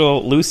Pepsi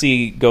commercial,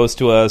 Lucy goes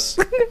to us.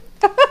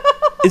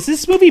 Is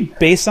this movie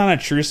based on a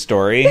true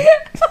story?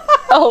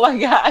 Oh my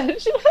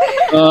gosh!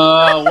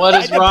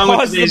 What is wrong with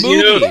Pause the these movie.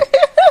 youth?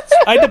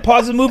 I had to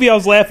pause the movie. I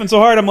was laughing so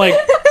hard. I'm like,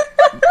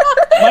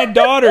 my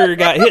daughter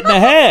got hit in the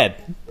head.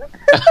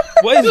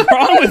 What is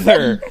wrong with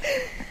her?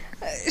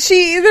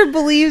 She either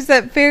believes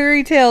that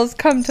fairy tales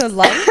come to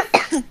life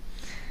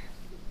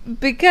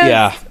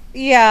because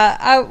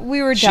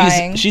we were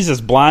dying. She's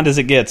as blonde as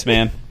it gets,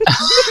 man.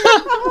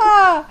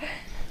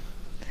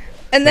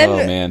 And then Oh,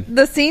 man.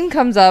 the scene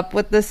comes up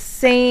with the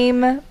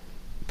same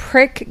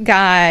prick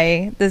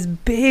guy, this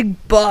big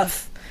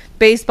buff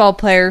baseball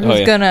player who's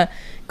yeah. gonna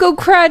go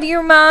cry to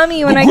your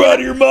mommy when Cry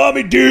to your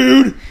mommy,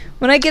 dude.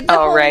 I get the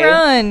Oh, home right.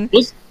 run.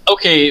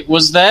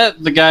 Was that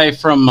the guy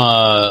from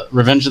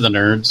Revenge of the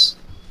Nerds?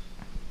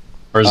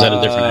 Or is that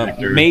a different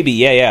actor? Maybe,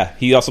 yeah.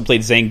 He also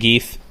played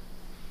Zangief.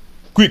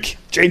 Quick,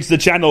 change the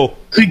channel.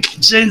 Quick,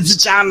 change the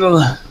channel.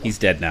 He's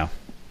dead now.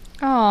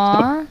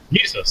 Aw.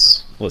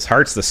 Jesus. Well, his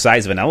heart's the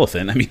size of an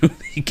elephant. I mean,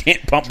 he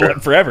can't pump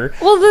blood forever.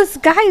 Well, this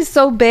guy is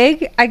so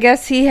big. I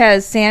guess he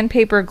has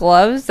sandpaper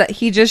gloves that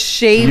he just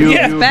shaved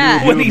his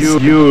back. When he's,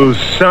 You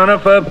son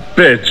of a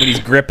bitch. when he's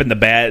gripping the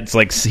bat, it's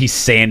like he's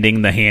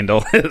sanding the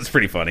handle. It's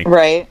pretty funny.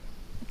 Right?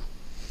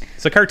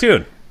 It's a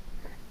cartoon.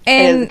 It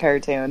is a And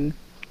cartoon.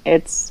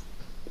 It's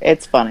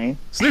funny.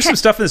 So there's some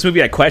stuff in this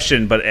movie I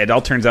question, but it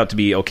all turns out to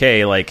be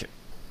okay. Like,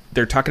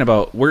 they're talking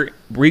about,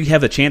 we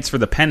have the chance for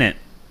the pennant,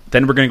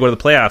 then we're going to go to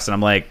the playoffs. And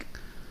I'm like,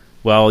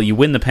 well, you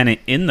win the pennant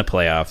in the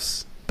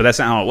playoffs, but that's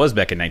not how it was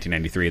back in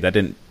 1993.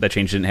 That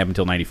change didn't happen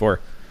until 94.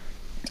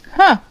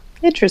 Huh.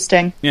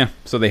 Interesting. Yeah,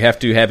 so they have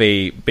to have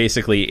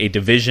basically a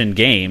division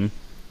game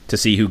to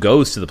see who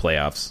goes to the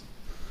playoffs.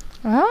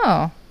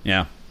 oh,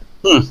 Yeah.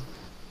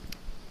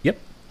 Yep.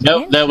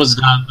 No, that was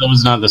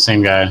not the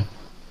same guy.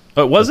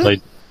 Oh, it wasn't?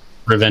 Played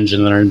Revenge of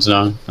the Nerds,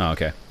 no. Oh,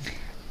 okay.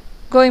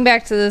 going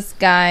back to this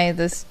guy,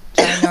 this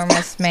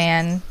ginormous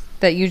man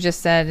that you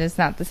just said is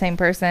not the same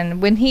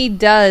person. When he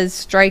does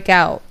strike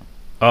out,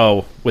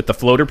 Oh, with the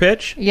floater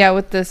pitch? yeah,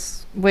 with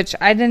this, which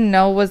I didn't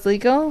know was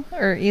legal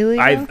or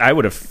illegal. I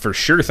would have for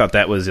sure thought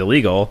that was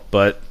illegal,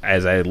 but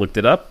as I looked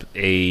it up,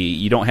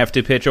 you don't have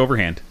to pitch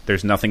overhand.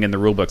 There's nothing in the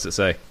rule books that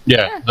say.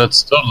 Yeah,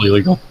 that's totally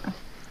legal.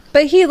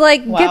 But he Wow.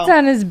 gets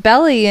on his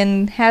belly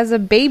and has a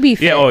baby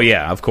fit. Yeah, oh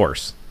yeah, of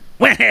course.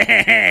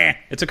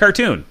 It's a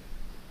cartoon.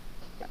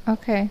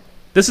 Okay.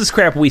 This is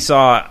crap we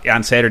saw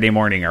on Saturday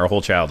morning our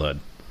whole childhood.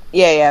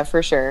 Yeah,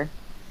 for sure.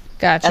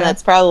 Gotcha. And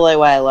that's probably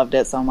why I loved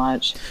it so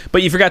much.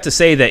 But you forgot to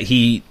say that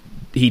he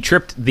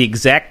tripped the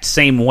exact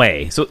same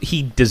way, so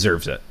he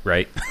deserves it,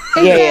 right?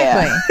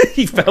 Yeah.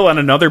 He fell on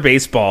another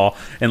baseball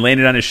and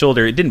landed on his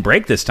shoulder. It didn't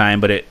break this time,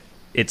 but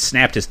it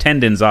snapped his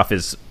tendons off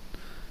his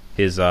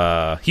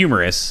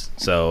humerus,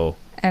 so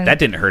And- that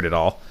didn't hurt at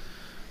all.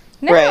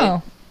 No.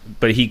 Right.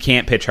 but he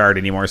can't pitch hard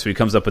anymore, so he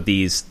comes up with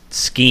these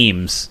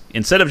schemes.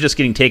 Instead of just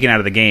getting taken out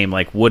of the game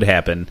like would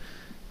happen,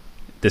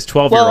 this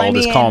 12-year-old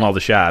is calling all the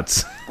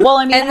shots. Well,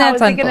 I mean, And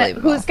that's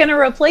who's going to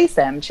replace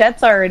him?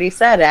 Chet's already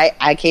said,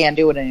 I can't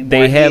do it anymore.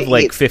 They have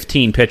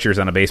 15 pitchers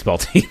on a baseball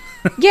team.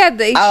 Yeah,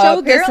 they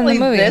showed this in the apparently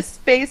movie. this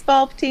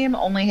baseball team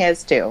only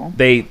has 2.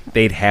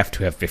 They'd have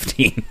to have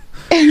 15.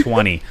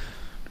 20.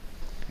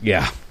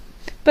 Yeah.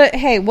 But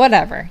hey,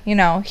 whatever. You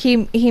know,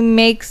 he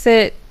makes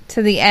it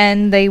to the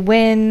end. They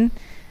win.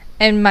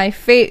 And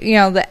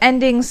the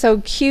ending's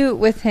so cute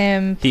with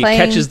him He playing.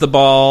 catches the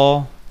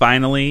ball,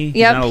 finally.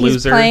 He's not a loser.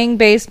 He's playing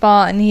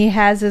baseball, and he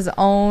has his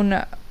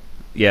own...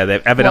 Yeah,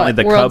 evidently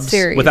the World Cubs,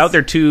 Series. without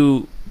their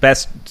two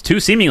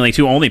seemingly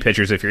two only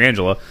pitchers, if you're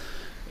Angela,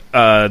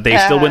 they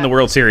still win the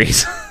World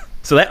Series.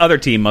 So that other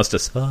team must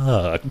have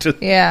sucked.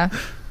 Yeah.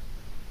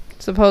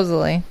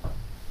 Supposedly.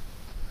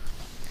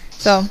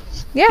 So,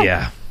 yeah.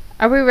 Yeah.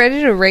 Are we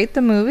ready to rate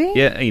the movie?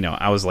 Yeah,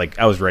 I was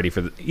ready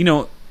for the...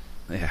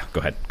 yeah, go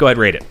ahead. Go ahead,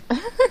 rate it.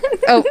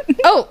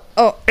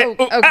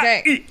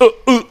 Okay.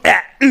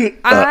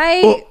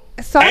 I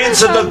thought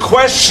Answer the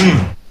question.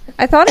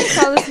 I thought I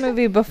saw this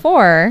movie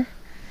before,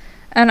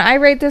 and I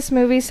rate this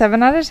movie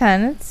 7 out of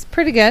 10. It's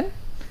pretty good.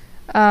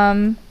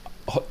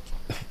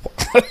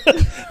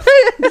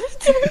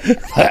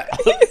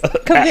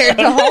 Compared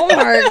to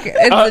Hallmark,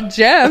 it's a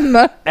gem.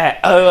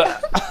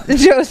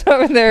 Joe's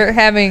over there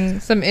having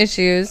some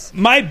issues.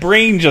 My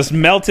brain just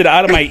melted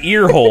out of my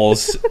ear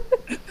holes.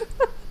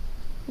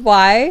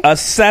 Why? A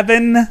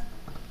 7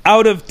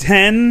 out of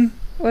 10?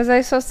 Was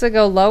I supposed to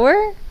go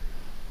lower?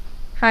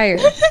 Higher?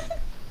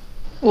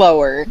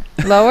 Lower.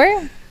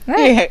 Lower?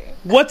 Right.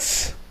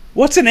 What's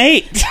an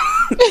 8?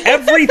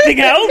 Everything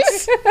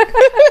else?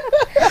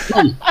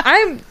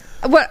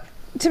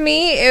 To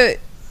me,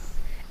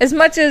 as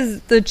much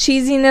as the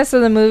cheesiness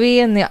of the movie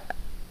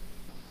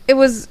it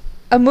was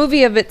a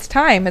movie of its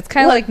time. It's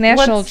kind of like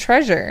National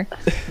Treasure.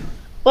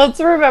 Let's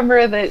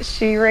remember that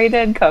she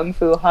rated Kung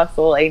Fu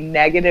Hustle a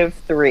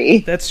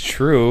 -3. That's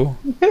true.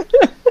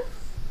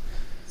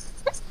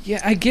 Yeah,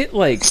 I get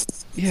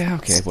yeah,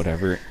 okay,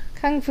 whatever.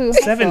 Kung Fu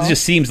Hustle. 7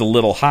 just seems a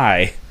little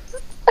high.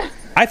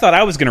 I thought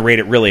I was going to rate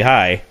it really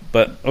high,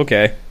 but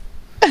okay.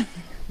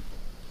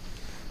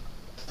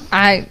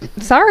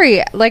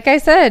 Sorry, like I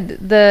said,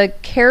 the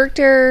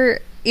character,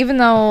 even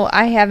though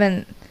I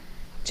haven't,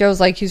 Joe's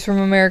like, he's from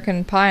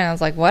American Pie, and I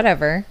was like,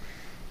 whatever.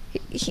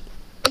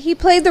 He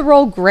played the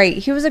role great.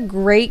 He was a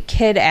great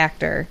kid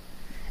actor.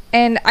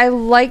 And I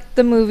liked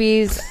the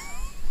movies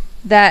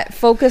that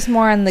focus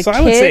more on the kid. So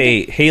I would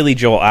say Haley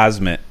Joel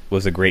Osment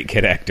was a great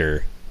kid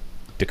actor.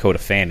 Dakota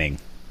Fanning,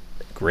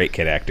 great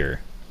kid actor.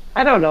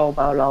 I don't know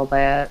about all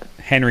that.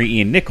 Henry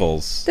Ian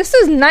Nichols. This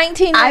is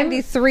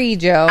 1993,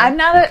 Joe. I'm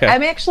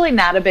actually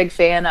not a big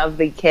fan of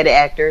the kid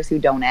actors who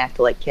don't act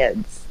like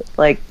kids.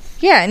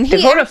 Yeah, and he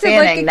Dakota acted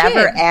like Fanning a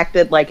never kid.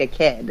 acted like a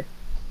kid.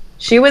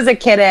 She was a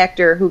kid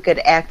actor who could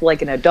act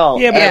like an adult.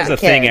 Yeah, but that's the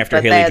thing. kid, After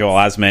but Haley Joel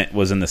Osment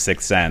was in The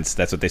Sixth Sense,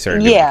 that's what they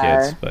started doing with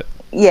kids. But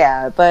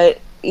yeah, but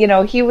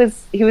he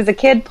was a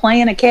kid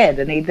playing a kid,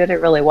 and he did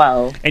it really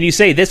well. and you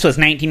say this was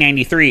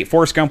 1993.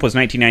 Forrest Gump was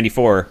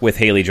 1994 with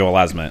Haley Joel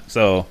Osment.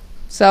 So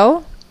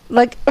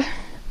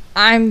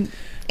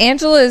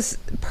Angela's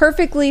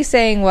perfectly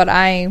saying what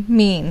I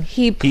mean.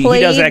 He he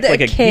played does act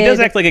like a kid. He does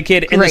act like a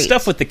kid, and the great.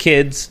 stuff with the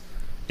kids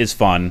is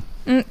fun.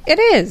 It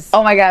is.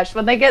 Oh my gosh,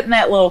 when they get in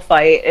that little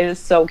fight, it is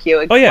so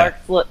cute. Oh, yeah.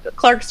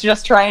 Clark's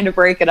just trying to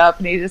break it up,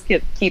 and he just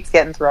keeps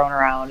getting thrown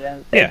around.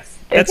 And That's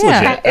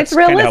legit. It's That's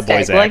kinda how realistic.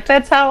 boys act.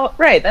 That's how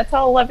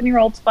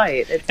 11-year-olds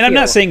fight. It's And I'm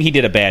not cute. saying he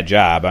did a bad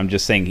job. I'm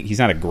just saying he's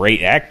not a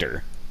great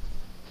actor.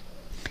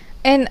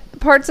 And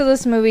parts of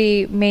this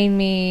movie made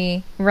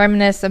me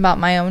reminisce about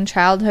my own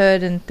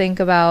childhood and think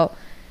about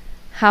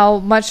how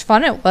much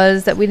fun it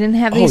was that we didn't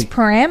have these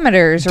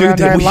parameters around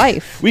our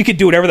life. We could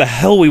do whatever the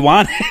hell we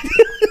wanted.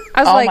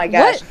 I was Oh like, my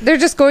gosh. what? They're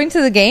just going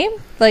to the game?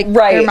 Their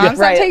mom's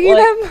right. not taking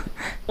them?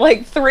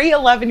 Like 3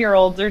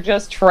 11-year-olds are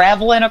just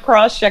traveling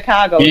across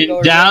Chicago to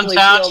go to Downtown Wrigley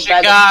Field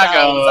by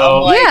Chicago. themselves.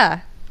 I'm like, Yeah.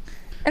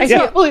 I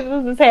can't believe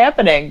this is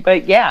happening,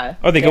 but yeah.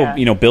 Or they go,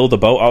 build a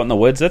boat out in the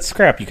woods. That's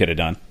crap you could have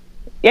done.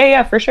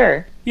 Yeah, for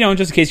sure.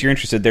 Just in case you're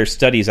interested, there's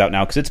studies out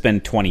now because it's been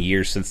 20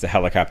 years since the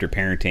helicopter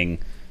parenting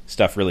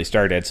stuff really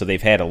started. So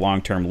they've had a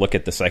long-term look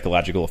at the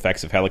psychological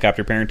effects of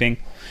helicopter parenting.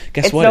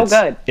 Guess It's what?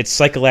 so good. It's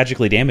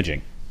psychologically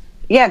damaging.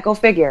 Yeah, go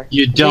figure.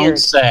 You don't Weird.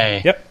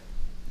 say. Yep.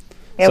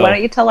 Yeah, So- why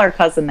don't you tell our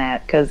cousin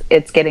that? Because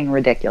it's getting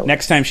ridiculous.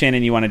 Next time,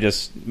 Shannon, you want to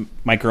just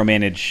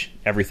micromanage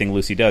everything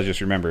Lucy does,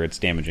 just remember it's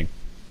damaging.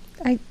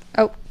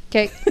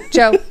 Okay.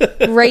 Joe,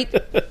 rate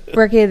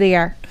Rookie of the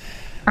Year.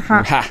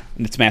 Ha!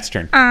 It's Matt's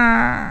turn.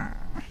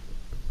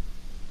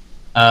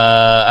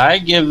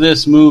 I give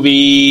this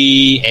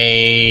movie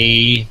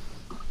a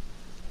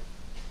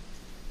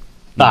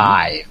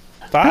 5.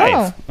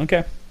 5.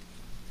 Okay.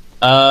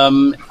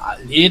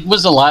 It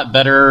was a lot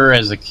better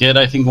as a kid,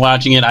 I think,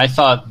 watching it. I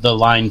thought the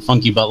line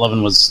 "Funky Butt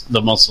Lovin'" was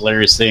the most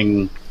hilarious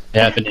thing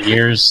that happened in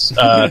years.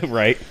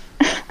 Right.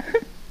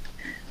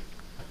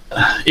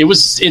 Today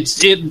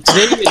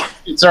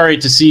it's all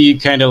right to see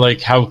kind of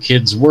like how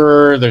kids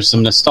were. There's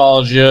some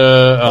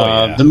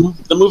nostalgia.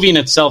 The movie in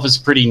itself is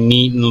pretty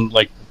neat, and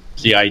like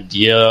the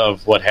idea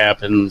of what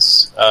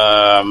happens.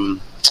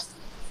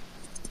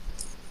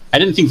 I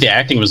didn't think the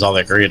acting was all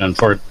that great.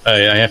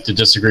 Unfortunately, I have to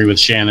disagree with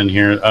Shannon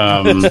here.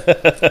 I'm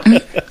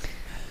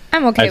okay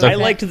with it. I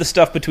liked the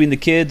stuff between the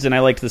kids, and I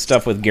liked the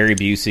stuff with Gary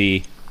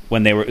Busey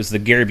when it was the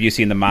Gary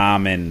Busey and the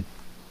mom and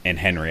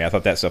Henry. I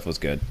thought that stuff was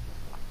good.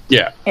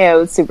 Yeah, it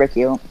was super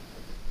cute.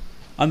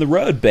 On the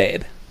road,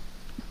 babe.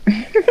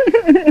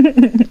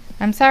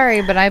 I'm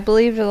sorry, but I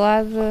believed a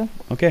lot of the...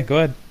 Okay, go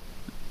ahead.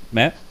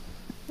 Matt?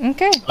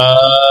 Okay.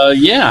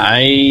 Yeah,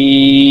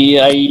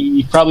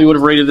 I probably would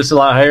have rated this a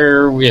lot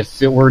higher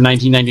if it were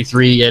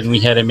 1993 and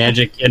we had a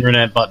magic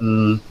internet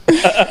button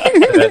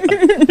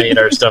that made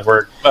our stuff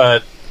work.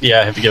 But yeah,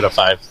 I have to give it a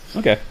 5.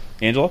 Okay.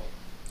 Angela?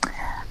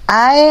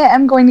 I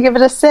am going to give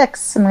it a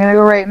 6. I'm going to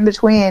go right in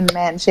between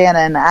Matt and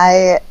Shannon.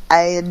 I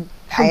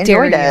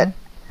enjoyed it.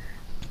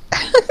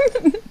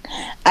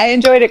 I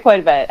enjoyed it quite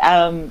a bit.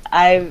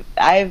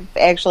 I've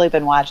actually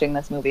been watching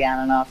this movie on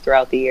and off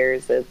throughout the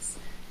years. It's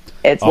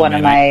one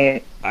of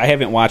my... I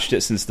haven't watched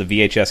it since the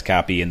VHS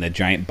copy in the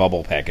giant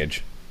bubble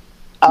package.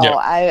 Oh, Yeah.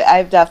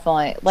 I've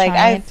definitely...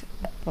 Giant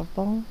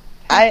bubble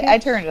I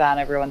turn it on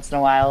every once in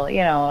a while,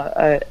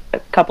 a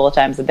couple of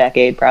times a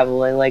decade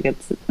probably. Like,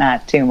 it's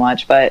not too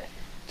much, but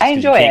I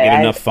enjoy it. You can't get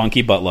enough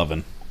funky butt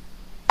loving.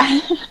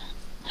 I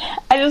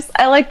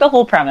like the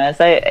whole premise.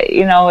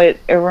 It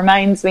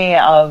reminds me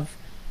of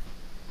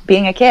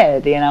being a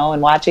kid,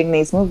 and watching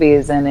these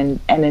movies and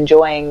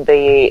enjoying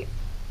the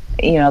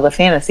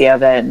fantasy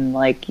of it. And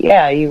like,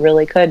 yeah, you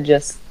really could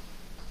just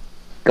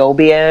go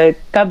be a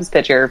Cubs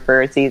pitcher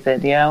for a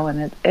season,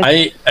 and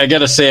I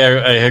gotta say,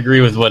 I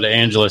agree with what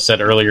Angela said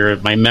earlier.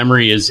 My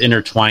memory is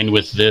intertwined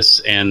with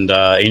this and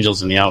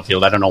Angels in the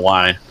Outfield. I don't know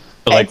why.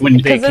 But like when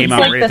they came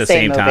out right at the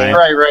same time.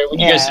 Right. When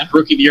you guys said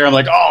Rookie of the Year, I'm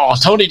like, oh,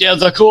 Tony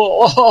Danza,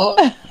 cool.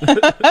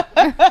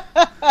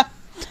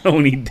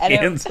 Tony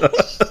Danza.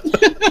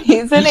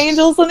 He's in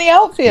Angels in the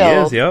Outfield. He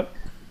is, yep.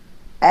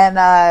 And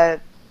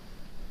there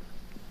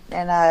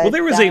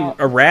was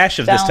a rash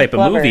of this type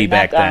of movie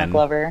back then.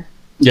 Glover.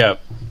 Yeah.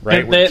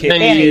 Right, where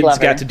kids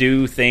got to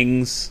do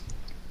things.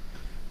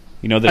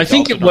 I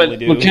think what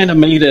kind of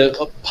made it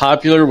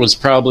popular was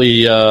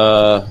probably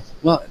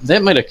that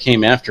might have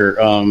came after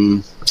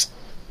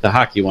the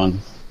hockey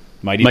one,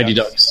 Mighty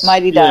Ducks.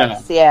 Mighty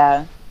Ducks,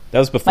 yeah. That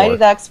was before. Mighty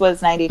Ducks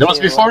was 92. That was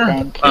before?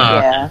 I think.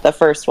 Yeah, the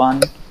first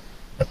one.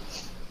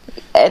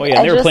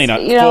 They were playing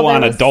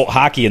full-on adult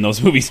hockey in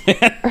those movies,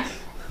 man.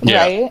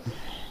 Right?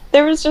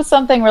 There was just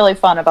something really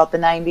fun about the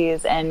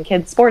 90s and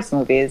kids' sports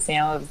movies.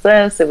 It was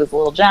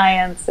Little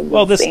Giants. It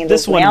was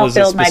this one was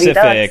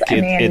specific.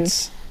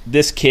 It's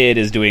this kid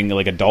is doing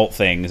like adult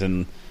things,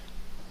 and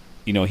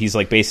he's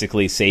like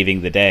basically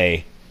saving the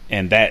day.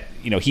 And that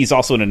he's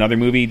also in another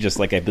movie, just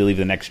like I believe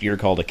the next year,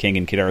 called A King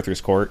in Kid Arthur's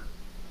Court.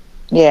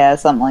 Yeah,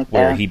 something like that.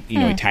 Where he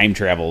he time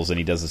travels and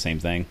he does the same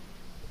thing.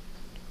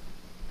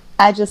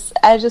 I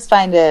just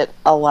find it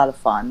a lot of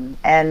fun,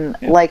 and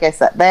like I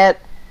said, that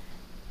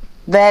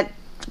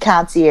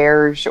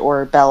concierge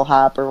or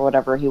bellhop or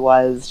whatever he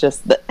was,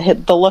 just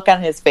the look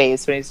on his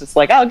face when he's just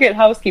like, I'll get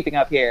housekeeping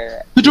up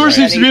here. The door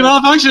seems to be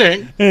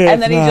malfunctioning.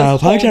 And then he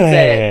just holds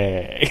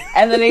it.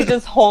 And then he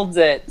just holds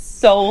it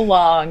so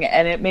long,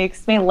 and it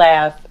makes me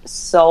laugh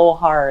so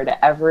hard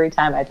every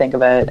time I think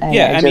of it.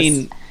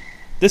 And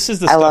this is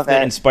the stuff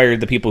that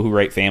inspired the people who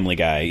write Family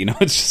Guy.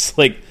 It's just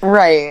like...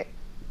 Right.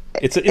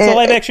 It's a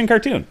live-action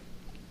cartoon.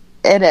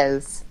 It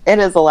is. It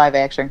is a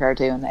live-action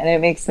cartoon, and it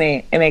makes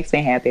me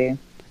happy.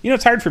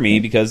 It's hard for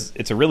me because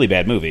it's a really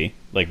bad movie,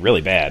 like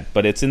really bad,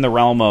 but it's in the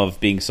realm of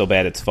being so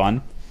bad it's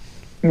fun.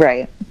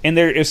 Right. And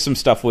there is some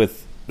stuff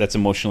that's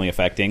emotionally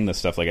affecting, the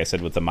stuff like I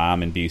said with the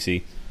mom and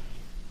Busey.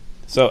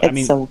 So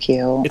it's so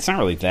cute. It's not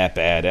really that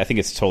bad. I think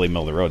it's totally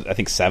middle of the road. I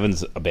think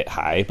 7's a bit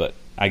high, but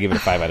I give it a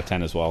 5 out of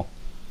 10 as well.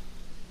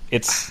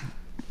 It's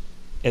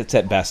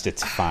at best,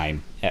 it's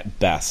fine. At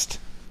best.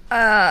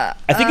 I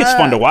think it's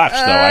fun to watch,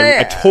 though.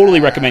 I totally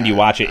recommend you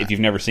watch it if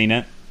you've never seen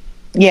it.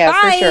 Yeah,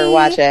 for sure.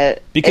 Watch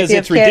it. Because if you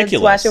it's have kids,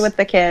 ridiculous. Watch it with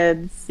the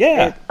kids.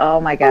 Yeah.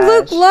 Oh my gosh.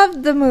 Luke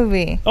loved the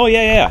movie. Oh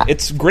yeah.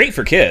 It's great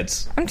for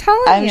kids. I'm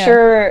telling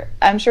you.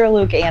 I'm sure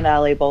Luke and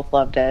Ollie both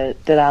loved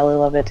it. Did Ollie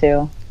love it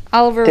too?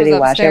 Oliver Did was he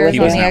watch it upstairs with He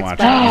on was the not Xbox.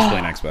 watching. He was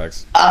playing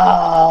Xbox.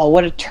 Oh,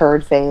 what a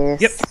turd face.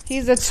 Yep.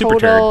 He's a Super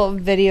total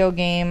video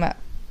game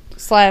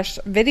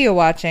 / video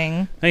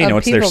watching. Hey, of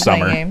it's their people playing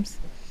summer. Games.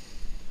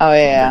 Oh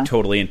yeah. They're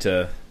totally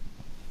into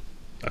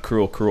a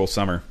cruel, cruel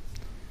summer.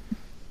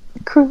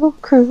 Cruel,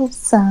 cruel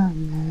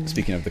summer.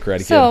 Speaking of the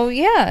Karate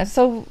Kid.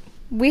 So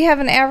we have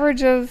an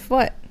average of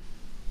what?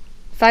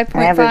 5.5?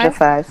 An average of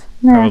 5.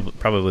 Yeah.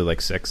 Probably like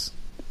 6.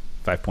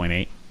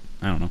 5.8.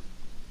 I don't know.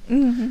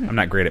 I'm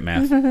not great at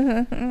math.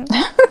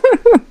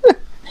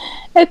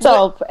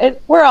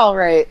 We're all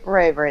right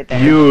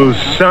there. You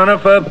son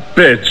of a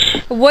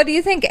bitch. What do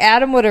you think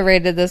Adam would have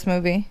rated this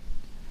movie?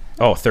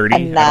 Oh, 30? A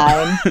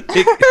 9.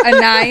 A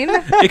 9?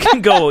 It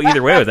can go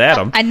either way with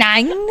Adam. A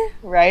 9?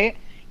 Right?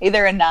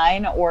 Either a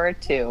 9 or a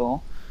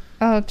 2.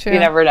 Oh, true. You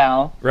never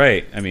know.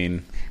 Right. I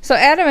mean, So,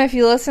 Adam, if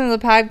you listen to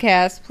the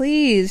podcast,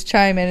 please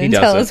chime in and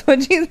tell us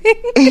what you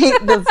think. He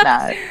does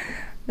not.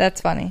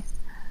 That's funny.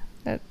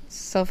 That's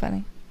so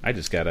funny. I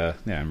just gotta.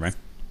 Yeah, I'm right.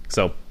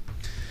 So,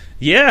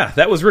 yeah,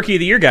 that was Rookie of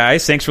the Year,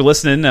 guys. Thanks for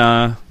listening.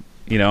 What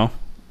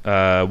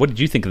did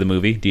you think of the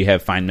movie? Do you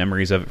have fine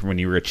memories of it from when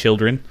you were a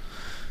children?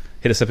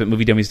 Hit us up at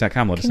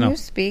moviedummies.com. Let us know. Can you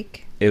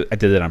speak? I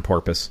did it on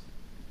purpose.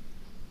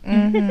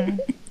 Mm-hmm.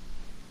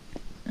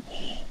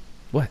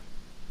 What?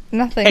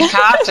 Nothing. Hey,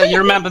 Carter, you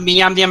remember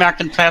me? I'm the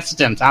American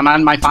president. I'm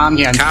on my farm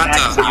here.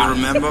 Carter, you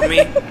remember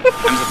me? I'm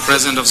the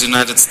president of the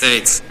United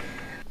States.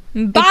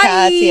 Bye.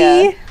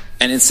 Katya.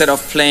 And instead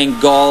of playing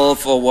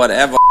golf or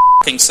whatever,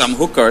 f***ing some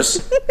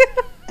hookers.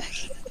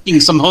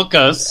 Some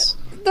hookers.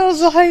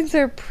 Those lines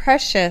are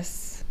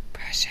precious.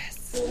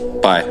 Precious.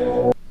 Bye.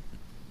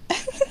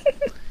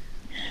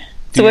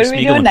 So what are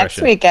we doing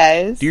next week,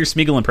 guys? Do your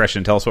Smeagol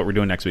impression. Tell us what we're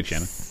doing next week,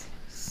 Shannon.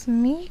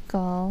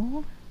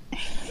 Smeagol?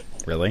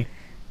 Really?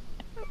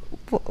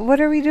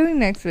 What are we doing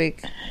next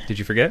week? Did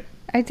you forget?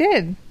 I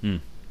did.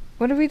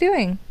 What are we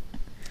doing?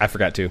 I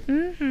forgot to.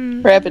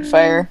 Mm-hmm. Rapid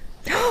fire.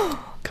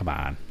 Come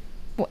on.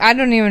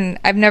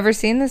 I've never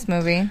seen this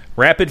movie.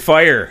 Rapid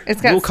fire.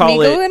 It's got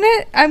Smeagol in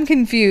it? I'm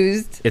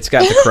confused. It's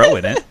got the Crow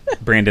in it.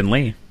 Brandon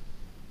Lee.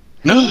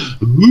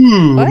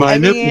 Ooh, my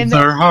nipples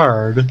are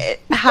hard.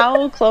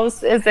 How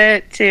close is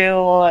it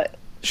to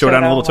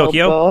Showdown in Little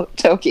Tokyo?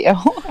 Tokyo.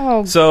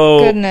 Oh, So,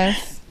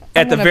 goodness.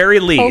 At the very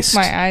least,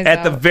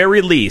 the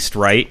very least,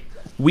 right?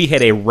 We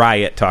had a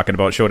riot talking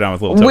about Showdown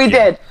with Little Tokyo. We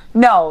did.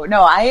 No,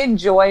 I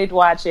enjoyed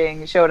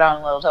watching Showdown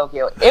in Little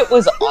Tokyo. It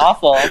was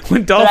awful.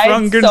 When Dolph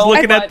Lundgren's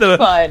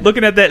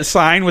looking at that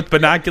sign with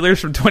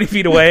binoculars from 20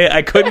 feet away,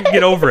 I couldn't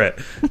get over it.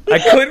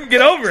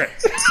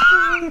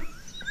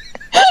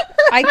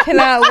 I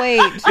cannot wait.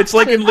 It's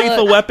like in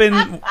Lethal Weapon,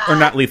 or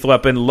not Lethal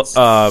Weapon,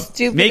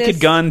 Naked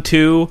Gun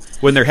 2,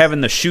 when they're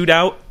having the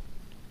shootout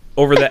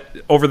over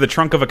the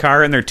trunk of a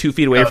car and they're 2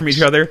 feet away from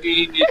each other.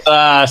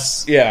 Yeah,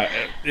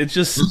 it's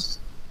just...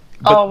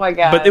 oh my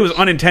god! But it was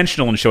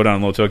unintentional in Showdown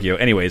in Little Tokyo.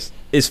 Anyways,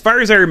 as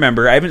far as I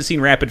remember, I haven't seen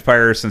Rapid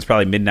Fire since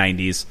probably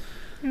mid-90s.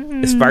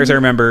 As far as I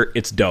remember,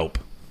 it's dope.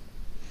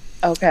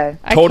 Okay.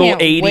 Total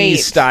 80s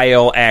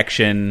style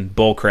action,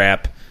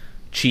 bullcrap,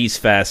 cheese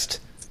fest,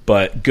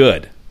 but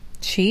good.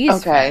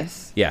 Cheese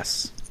fest?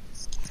 Yes.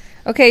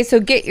 Okay, so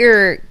get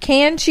your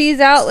canned cheese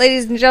out,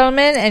 ladies and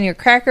gentlemen, and your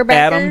cracker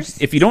backers.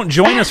 Adam, if you don't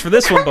join us for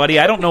this one, buddy,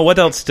 I don't know what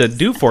else to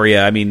do for you.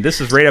 I mean, this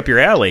is right up your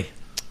alley.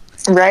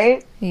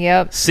 Right?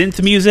 Yep.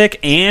 Synth music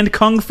and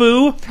kung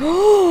fu.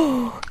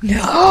 No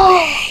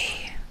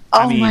way.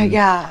 Oh my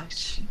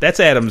gosh.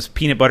 That's Adam's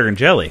peanut butter and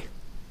jelly.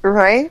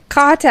 Right?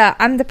 Carter,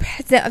 I'm the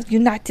president of the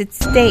United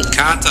States.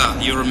 Carter,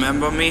 you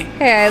remember me?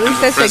 Hey, at least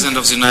I'm the president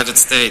of the United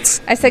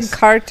States. I said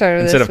Carter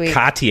instead this of week.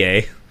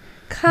 Katya.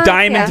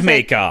 Diamond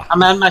maker.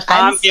 I'm on my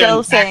farm. I'm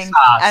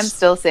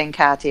still saying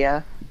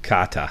Katya.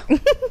 Kata.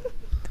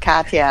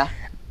 Katya.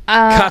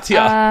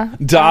 Katya,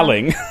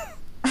 darling.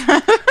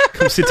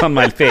 Come sit on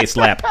my face,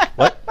 lap.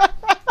 What?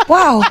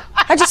 Wow,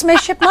 I just may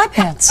ship my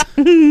pants.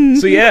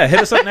 So yeah,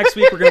 hit us up next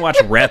week. We're going to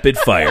watch Rapid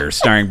Fire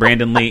starring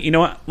Brandon Lee. You know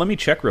what? Let me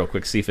check real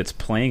quick, see if it's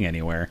playing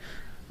anywhere.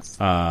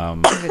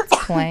 If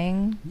it's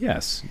playing?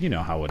 Yes, you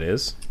know how it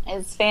is.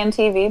 Is Fan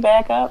TV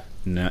back up?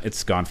 No,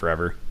 it's gone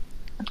forever.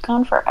 It's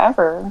gone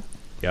forever.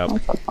 Yep.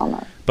 That's a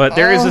bummer. But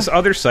there is this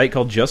other site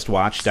called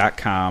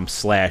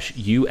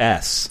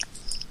justwatch.com/US.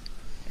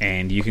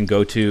 And you can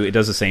go to, it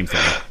does the same thing.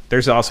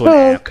 There's also an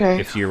app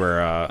if you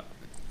were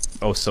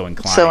so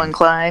inclined. So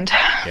inclined.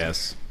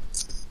 Yes.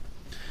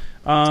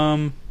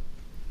 And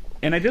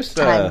I just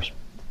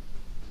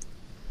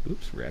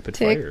Rapid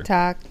Fire. Tick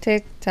tock,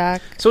 tick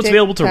tock. So it's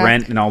available to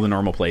rent in all the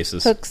normal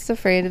places. Hook's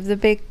afraid of the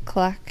big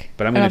clock.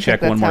 But I'm going to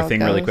check one more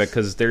thing really quick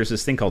because there's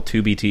this thing called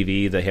Tubi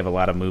TV. They have a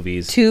lot of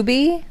movies.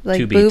 Tubi?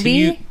 Like Tubi.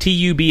 booby?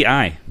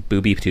 Tubi.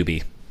 Booby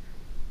Tubi.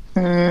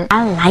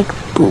 I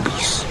like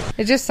boobies.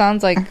 It just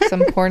sounds like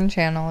some porn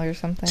channel or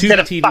something. Tubi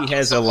TV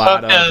has a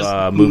lot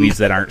of movies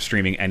that aren't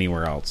streaming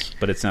anywhere else,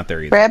 but it's not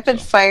there either. Rapid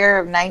Fire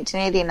of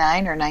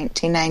 1989 or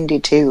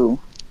 1992?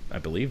 I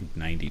believe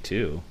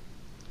 92.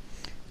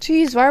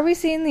 Jeez, why are we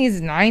seeing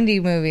these 90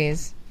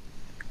 movies?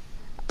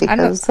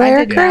 Because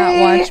I did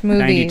not watch movies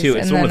 92.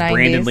 It's in the one the with 90s.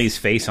 Brandon Lee's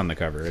face on the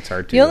cover. It's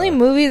hard to... The only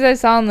movies I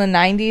saw in the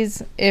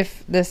 90s,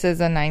 if this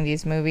is a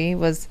 90s movie,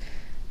 was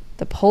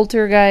The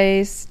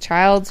Poltergeist,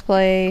 Child's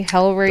Play,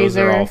 Hellraiser. Those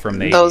are all from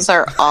the 80s. Those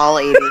are all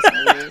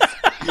 80s movies.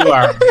 You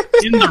are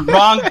in the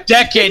wrong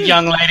decade,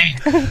 young lady.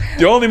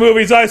 The only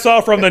movies I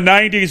saw from the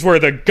 90s were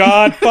The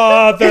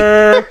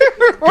Godfather,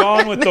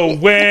 Gone with the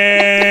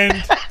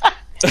Wind...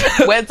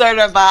 Wizard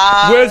of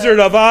Oz. Wizard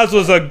of Oz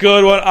was a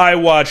good one. I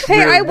watched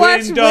I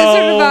watched Window,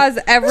 Wizard of Oz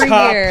every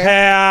Top year.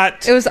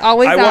 Hat. It was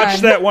always I watched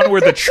on. that one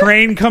where the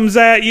train comes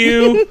at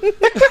you.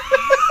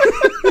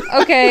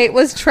 Okay,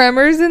 was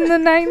Tremors in the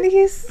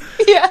 90s?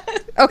 Yeah.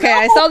 Okay,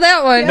 I saw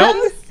that one. Nope.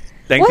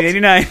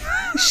 1989.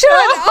 Shut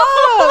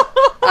up!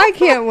 I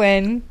can't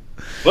win.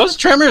 Was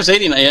Tremors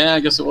 89? Yeah, I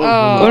guess it was.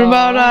 What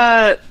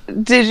about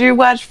did you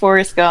watch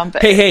Forrest Gump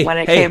when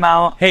it came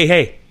out?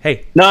 Hey.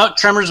 No,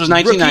 Tremors was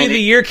 1990. Rookie of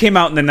the Year came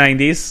out in the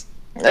 90s.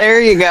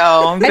 There you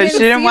go. But didn't she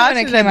didn't see watch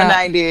when it it in came the out.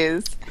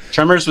 90s.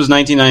 Tremors was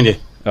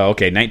 1990. Oh,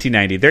 okay,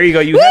 1990. There you go.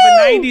 You have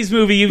a 90s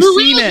movie. You've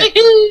seen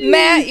it.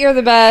 Matt, you're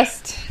the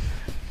best.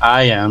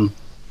 I am.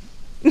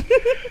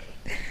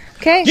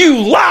 Okay. You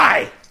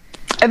lie!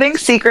 I think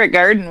Secret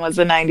Garden was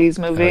a 90s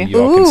movie.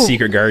 You all can Ooh.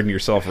 secret garden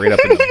yourself right up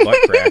in the butt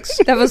cracks.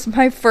 That was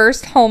my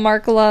first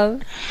Hallmark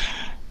love.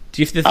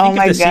 Do you think Oh if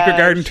my the Secret gosh.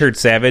 Garden turned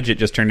savage, it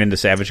just turned into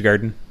Savage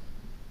Garden?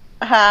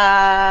 Not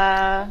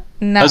I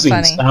was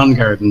thinking funny.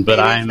 Soundgarden, but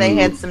Maybe if they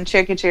had some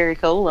Chicken Cherry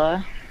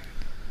Cola.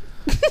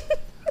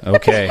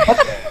 Okay.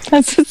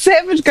 That's a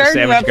Savage Garden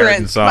Savage Garden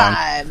reference. song.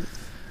 Fine.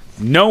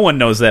 No one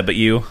knows that but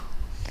you.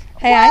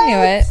 Hey, I knew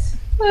it.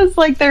 That's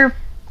like their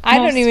I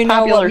most don't even know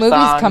popular what movies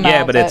song. come out.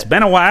 Yeah, but it's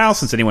been a while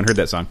since anyone heard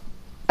that song.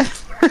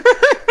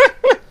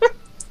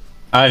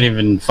 I didn't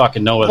even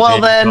fucking know what. Well,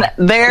 page then it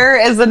was. there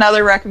is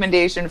another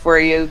recommendation for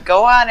you.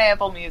 Go on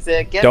Apple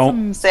Music, get Don't.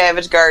 some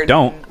Savage Garden,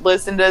 Don't.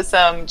 listen to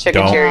some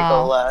Chicken Don't. Cherry Wow.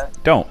 Cola.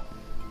 Don't.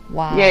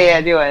 Wow. Yeah,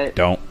 do it.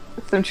 Don't.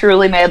 Some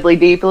Truly Madly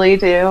Deeply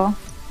too.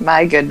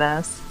 My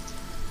goodness,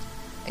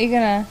 Are you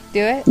gonna do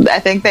it? I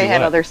think they Do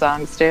had what? other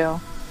songs too.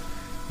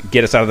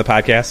 Get us out of the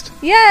podcast.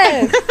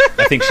 Yes,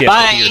 I think she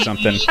has to pee or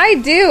something. I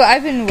do.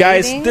 I've been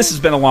Guys, waiting. this has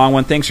been a long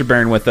one. Thanks for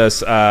bearing with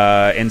us.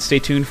 And stay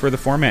tuned for the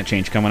format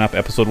change coming up,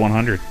 episode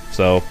 100.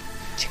 So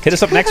hit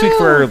us up next week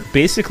for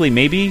basically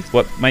maybe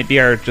what might be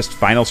our just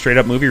final straight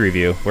up movie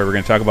review, where we're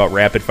going to talk about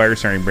Rapid Fire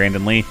starring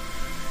Brandon Lee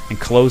and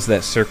close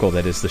that circle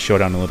that is the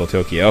Showdown in Little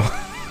Tokyo.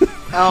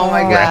 Oh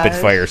my god! Rapid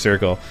Fire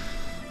circle.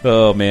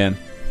 Oh, man.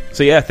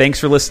 So yeah, thanks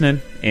for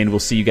listening, and we'll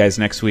see you guys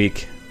next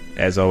week.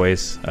 As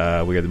always, we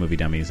are the Movie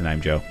Dummies, and I'm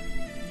Joe.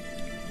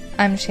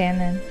 I'm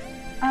Shannon.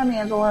 I'm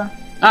Angela.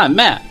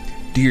 Matt.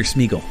 Do your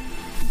Smeagol.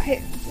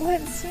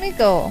 What's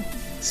Smeagol?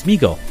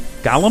 Smeagol.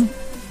 Gollum?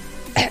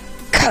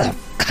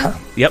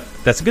 Yep,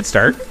 that's a good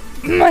start.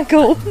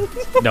 Michael.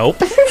 Nope.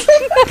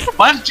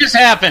 What just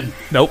happened?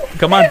 Nope.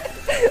 Come on.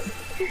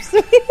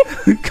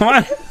 Come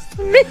on.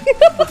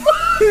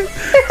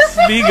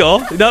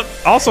 Smeagol. Nope.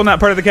 Also not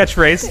part of the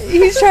catchphrase.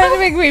 He's trying to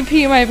make me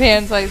pee my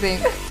pants, I think.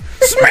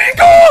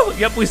 Smeagol!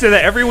 Yep, we say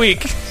that every week.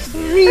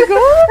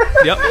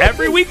 Smeagol? Yep,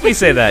 every week we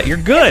say that. You're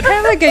good. Kind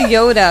of like a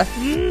Yoda.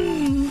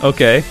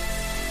 Okay.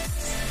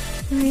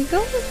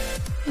 Smeagol?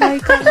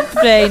 Michael?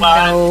 Say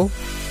no.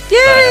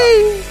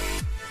 Yay!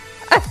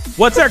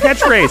 What's our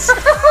catchphrase?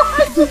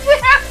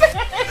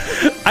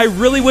 I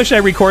really wish I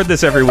record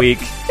this every week,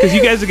 because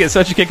you guys would get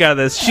such a kick out of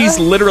this. She's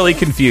literally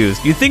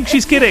confused. You think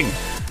she's kidding.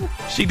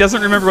 She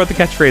doesn't remember what the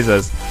catchphrase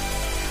is.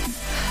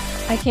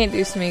 I can't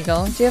do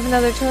Smeagol. Do you have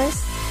another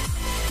choice?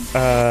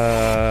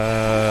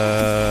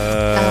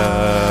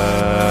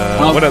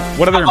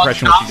 What other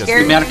impression was she just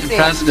Gary doing? American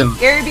president.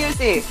 Gary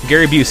Busey.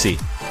 Gary Busey.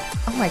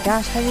 Oh my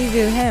gosh, how do you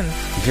do him?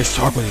 Just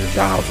talk with your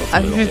jaws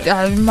a little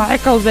bit.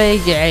 Michael Bay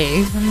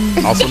gay.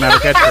 Also not a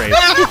catchphrase.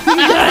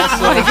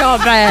 Michael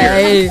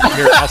Bay.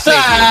 Here, I'll save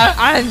you.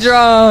 I'm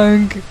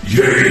drunk.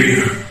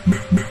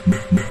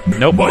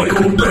 Nope.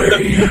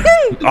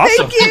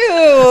 Awesome. Thank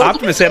you.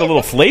 Optimus had a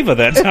little flavor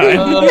that time.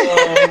 Oh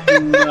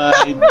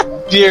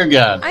my dear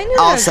God. I knew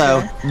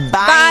Also,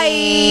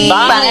 bye.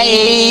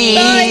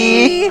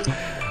 Bye.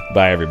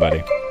 Bye,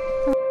 everybody.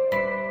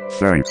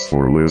 Thanks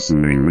for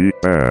listening,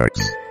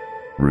 meatbags.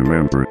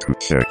 Remember to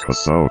check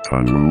us out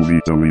on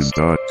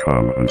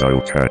moviedummies.com, and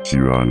I'll catch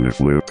you on the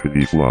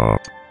flippity flop.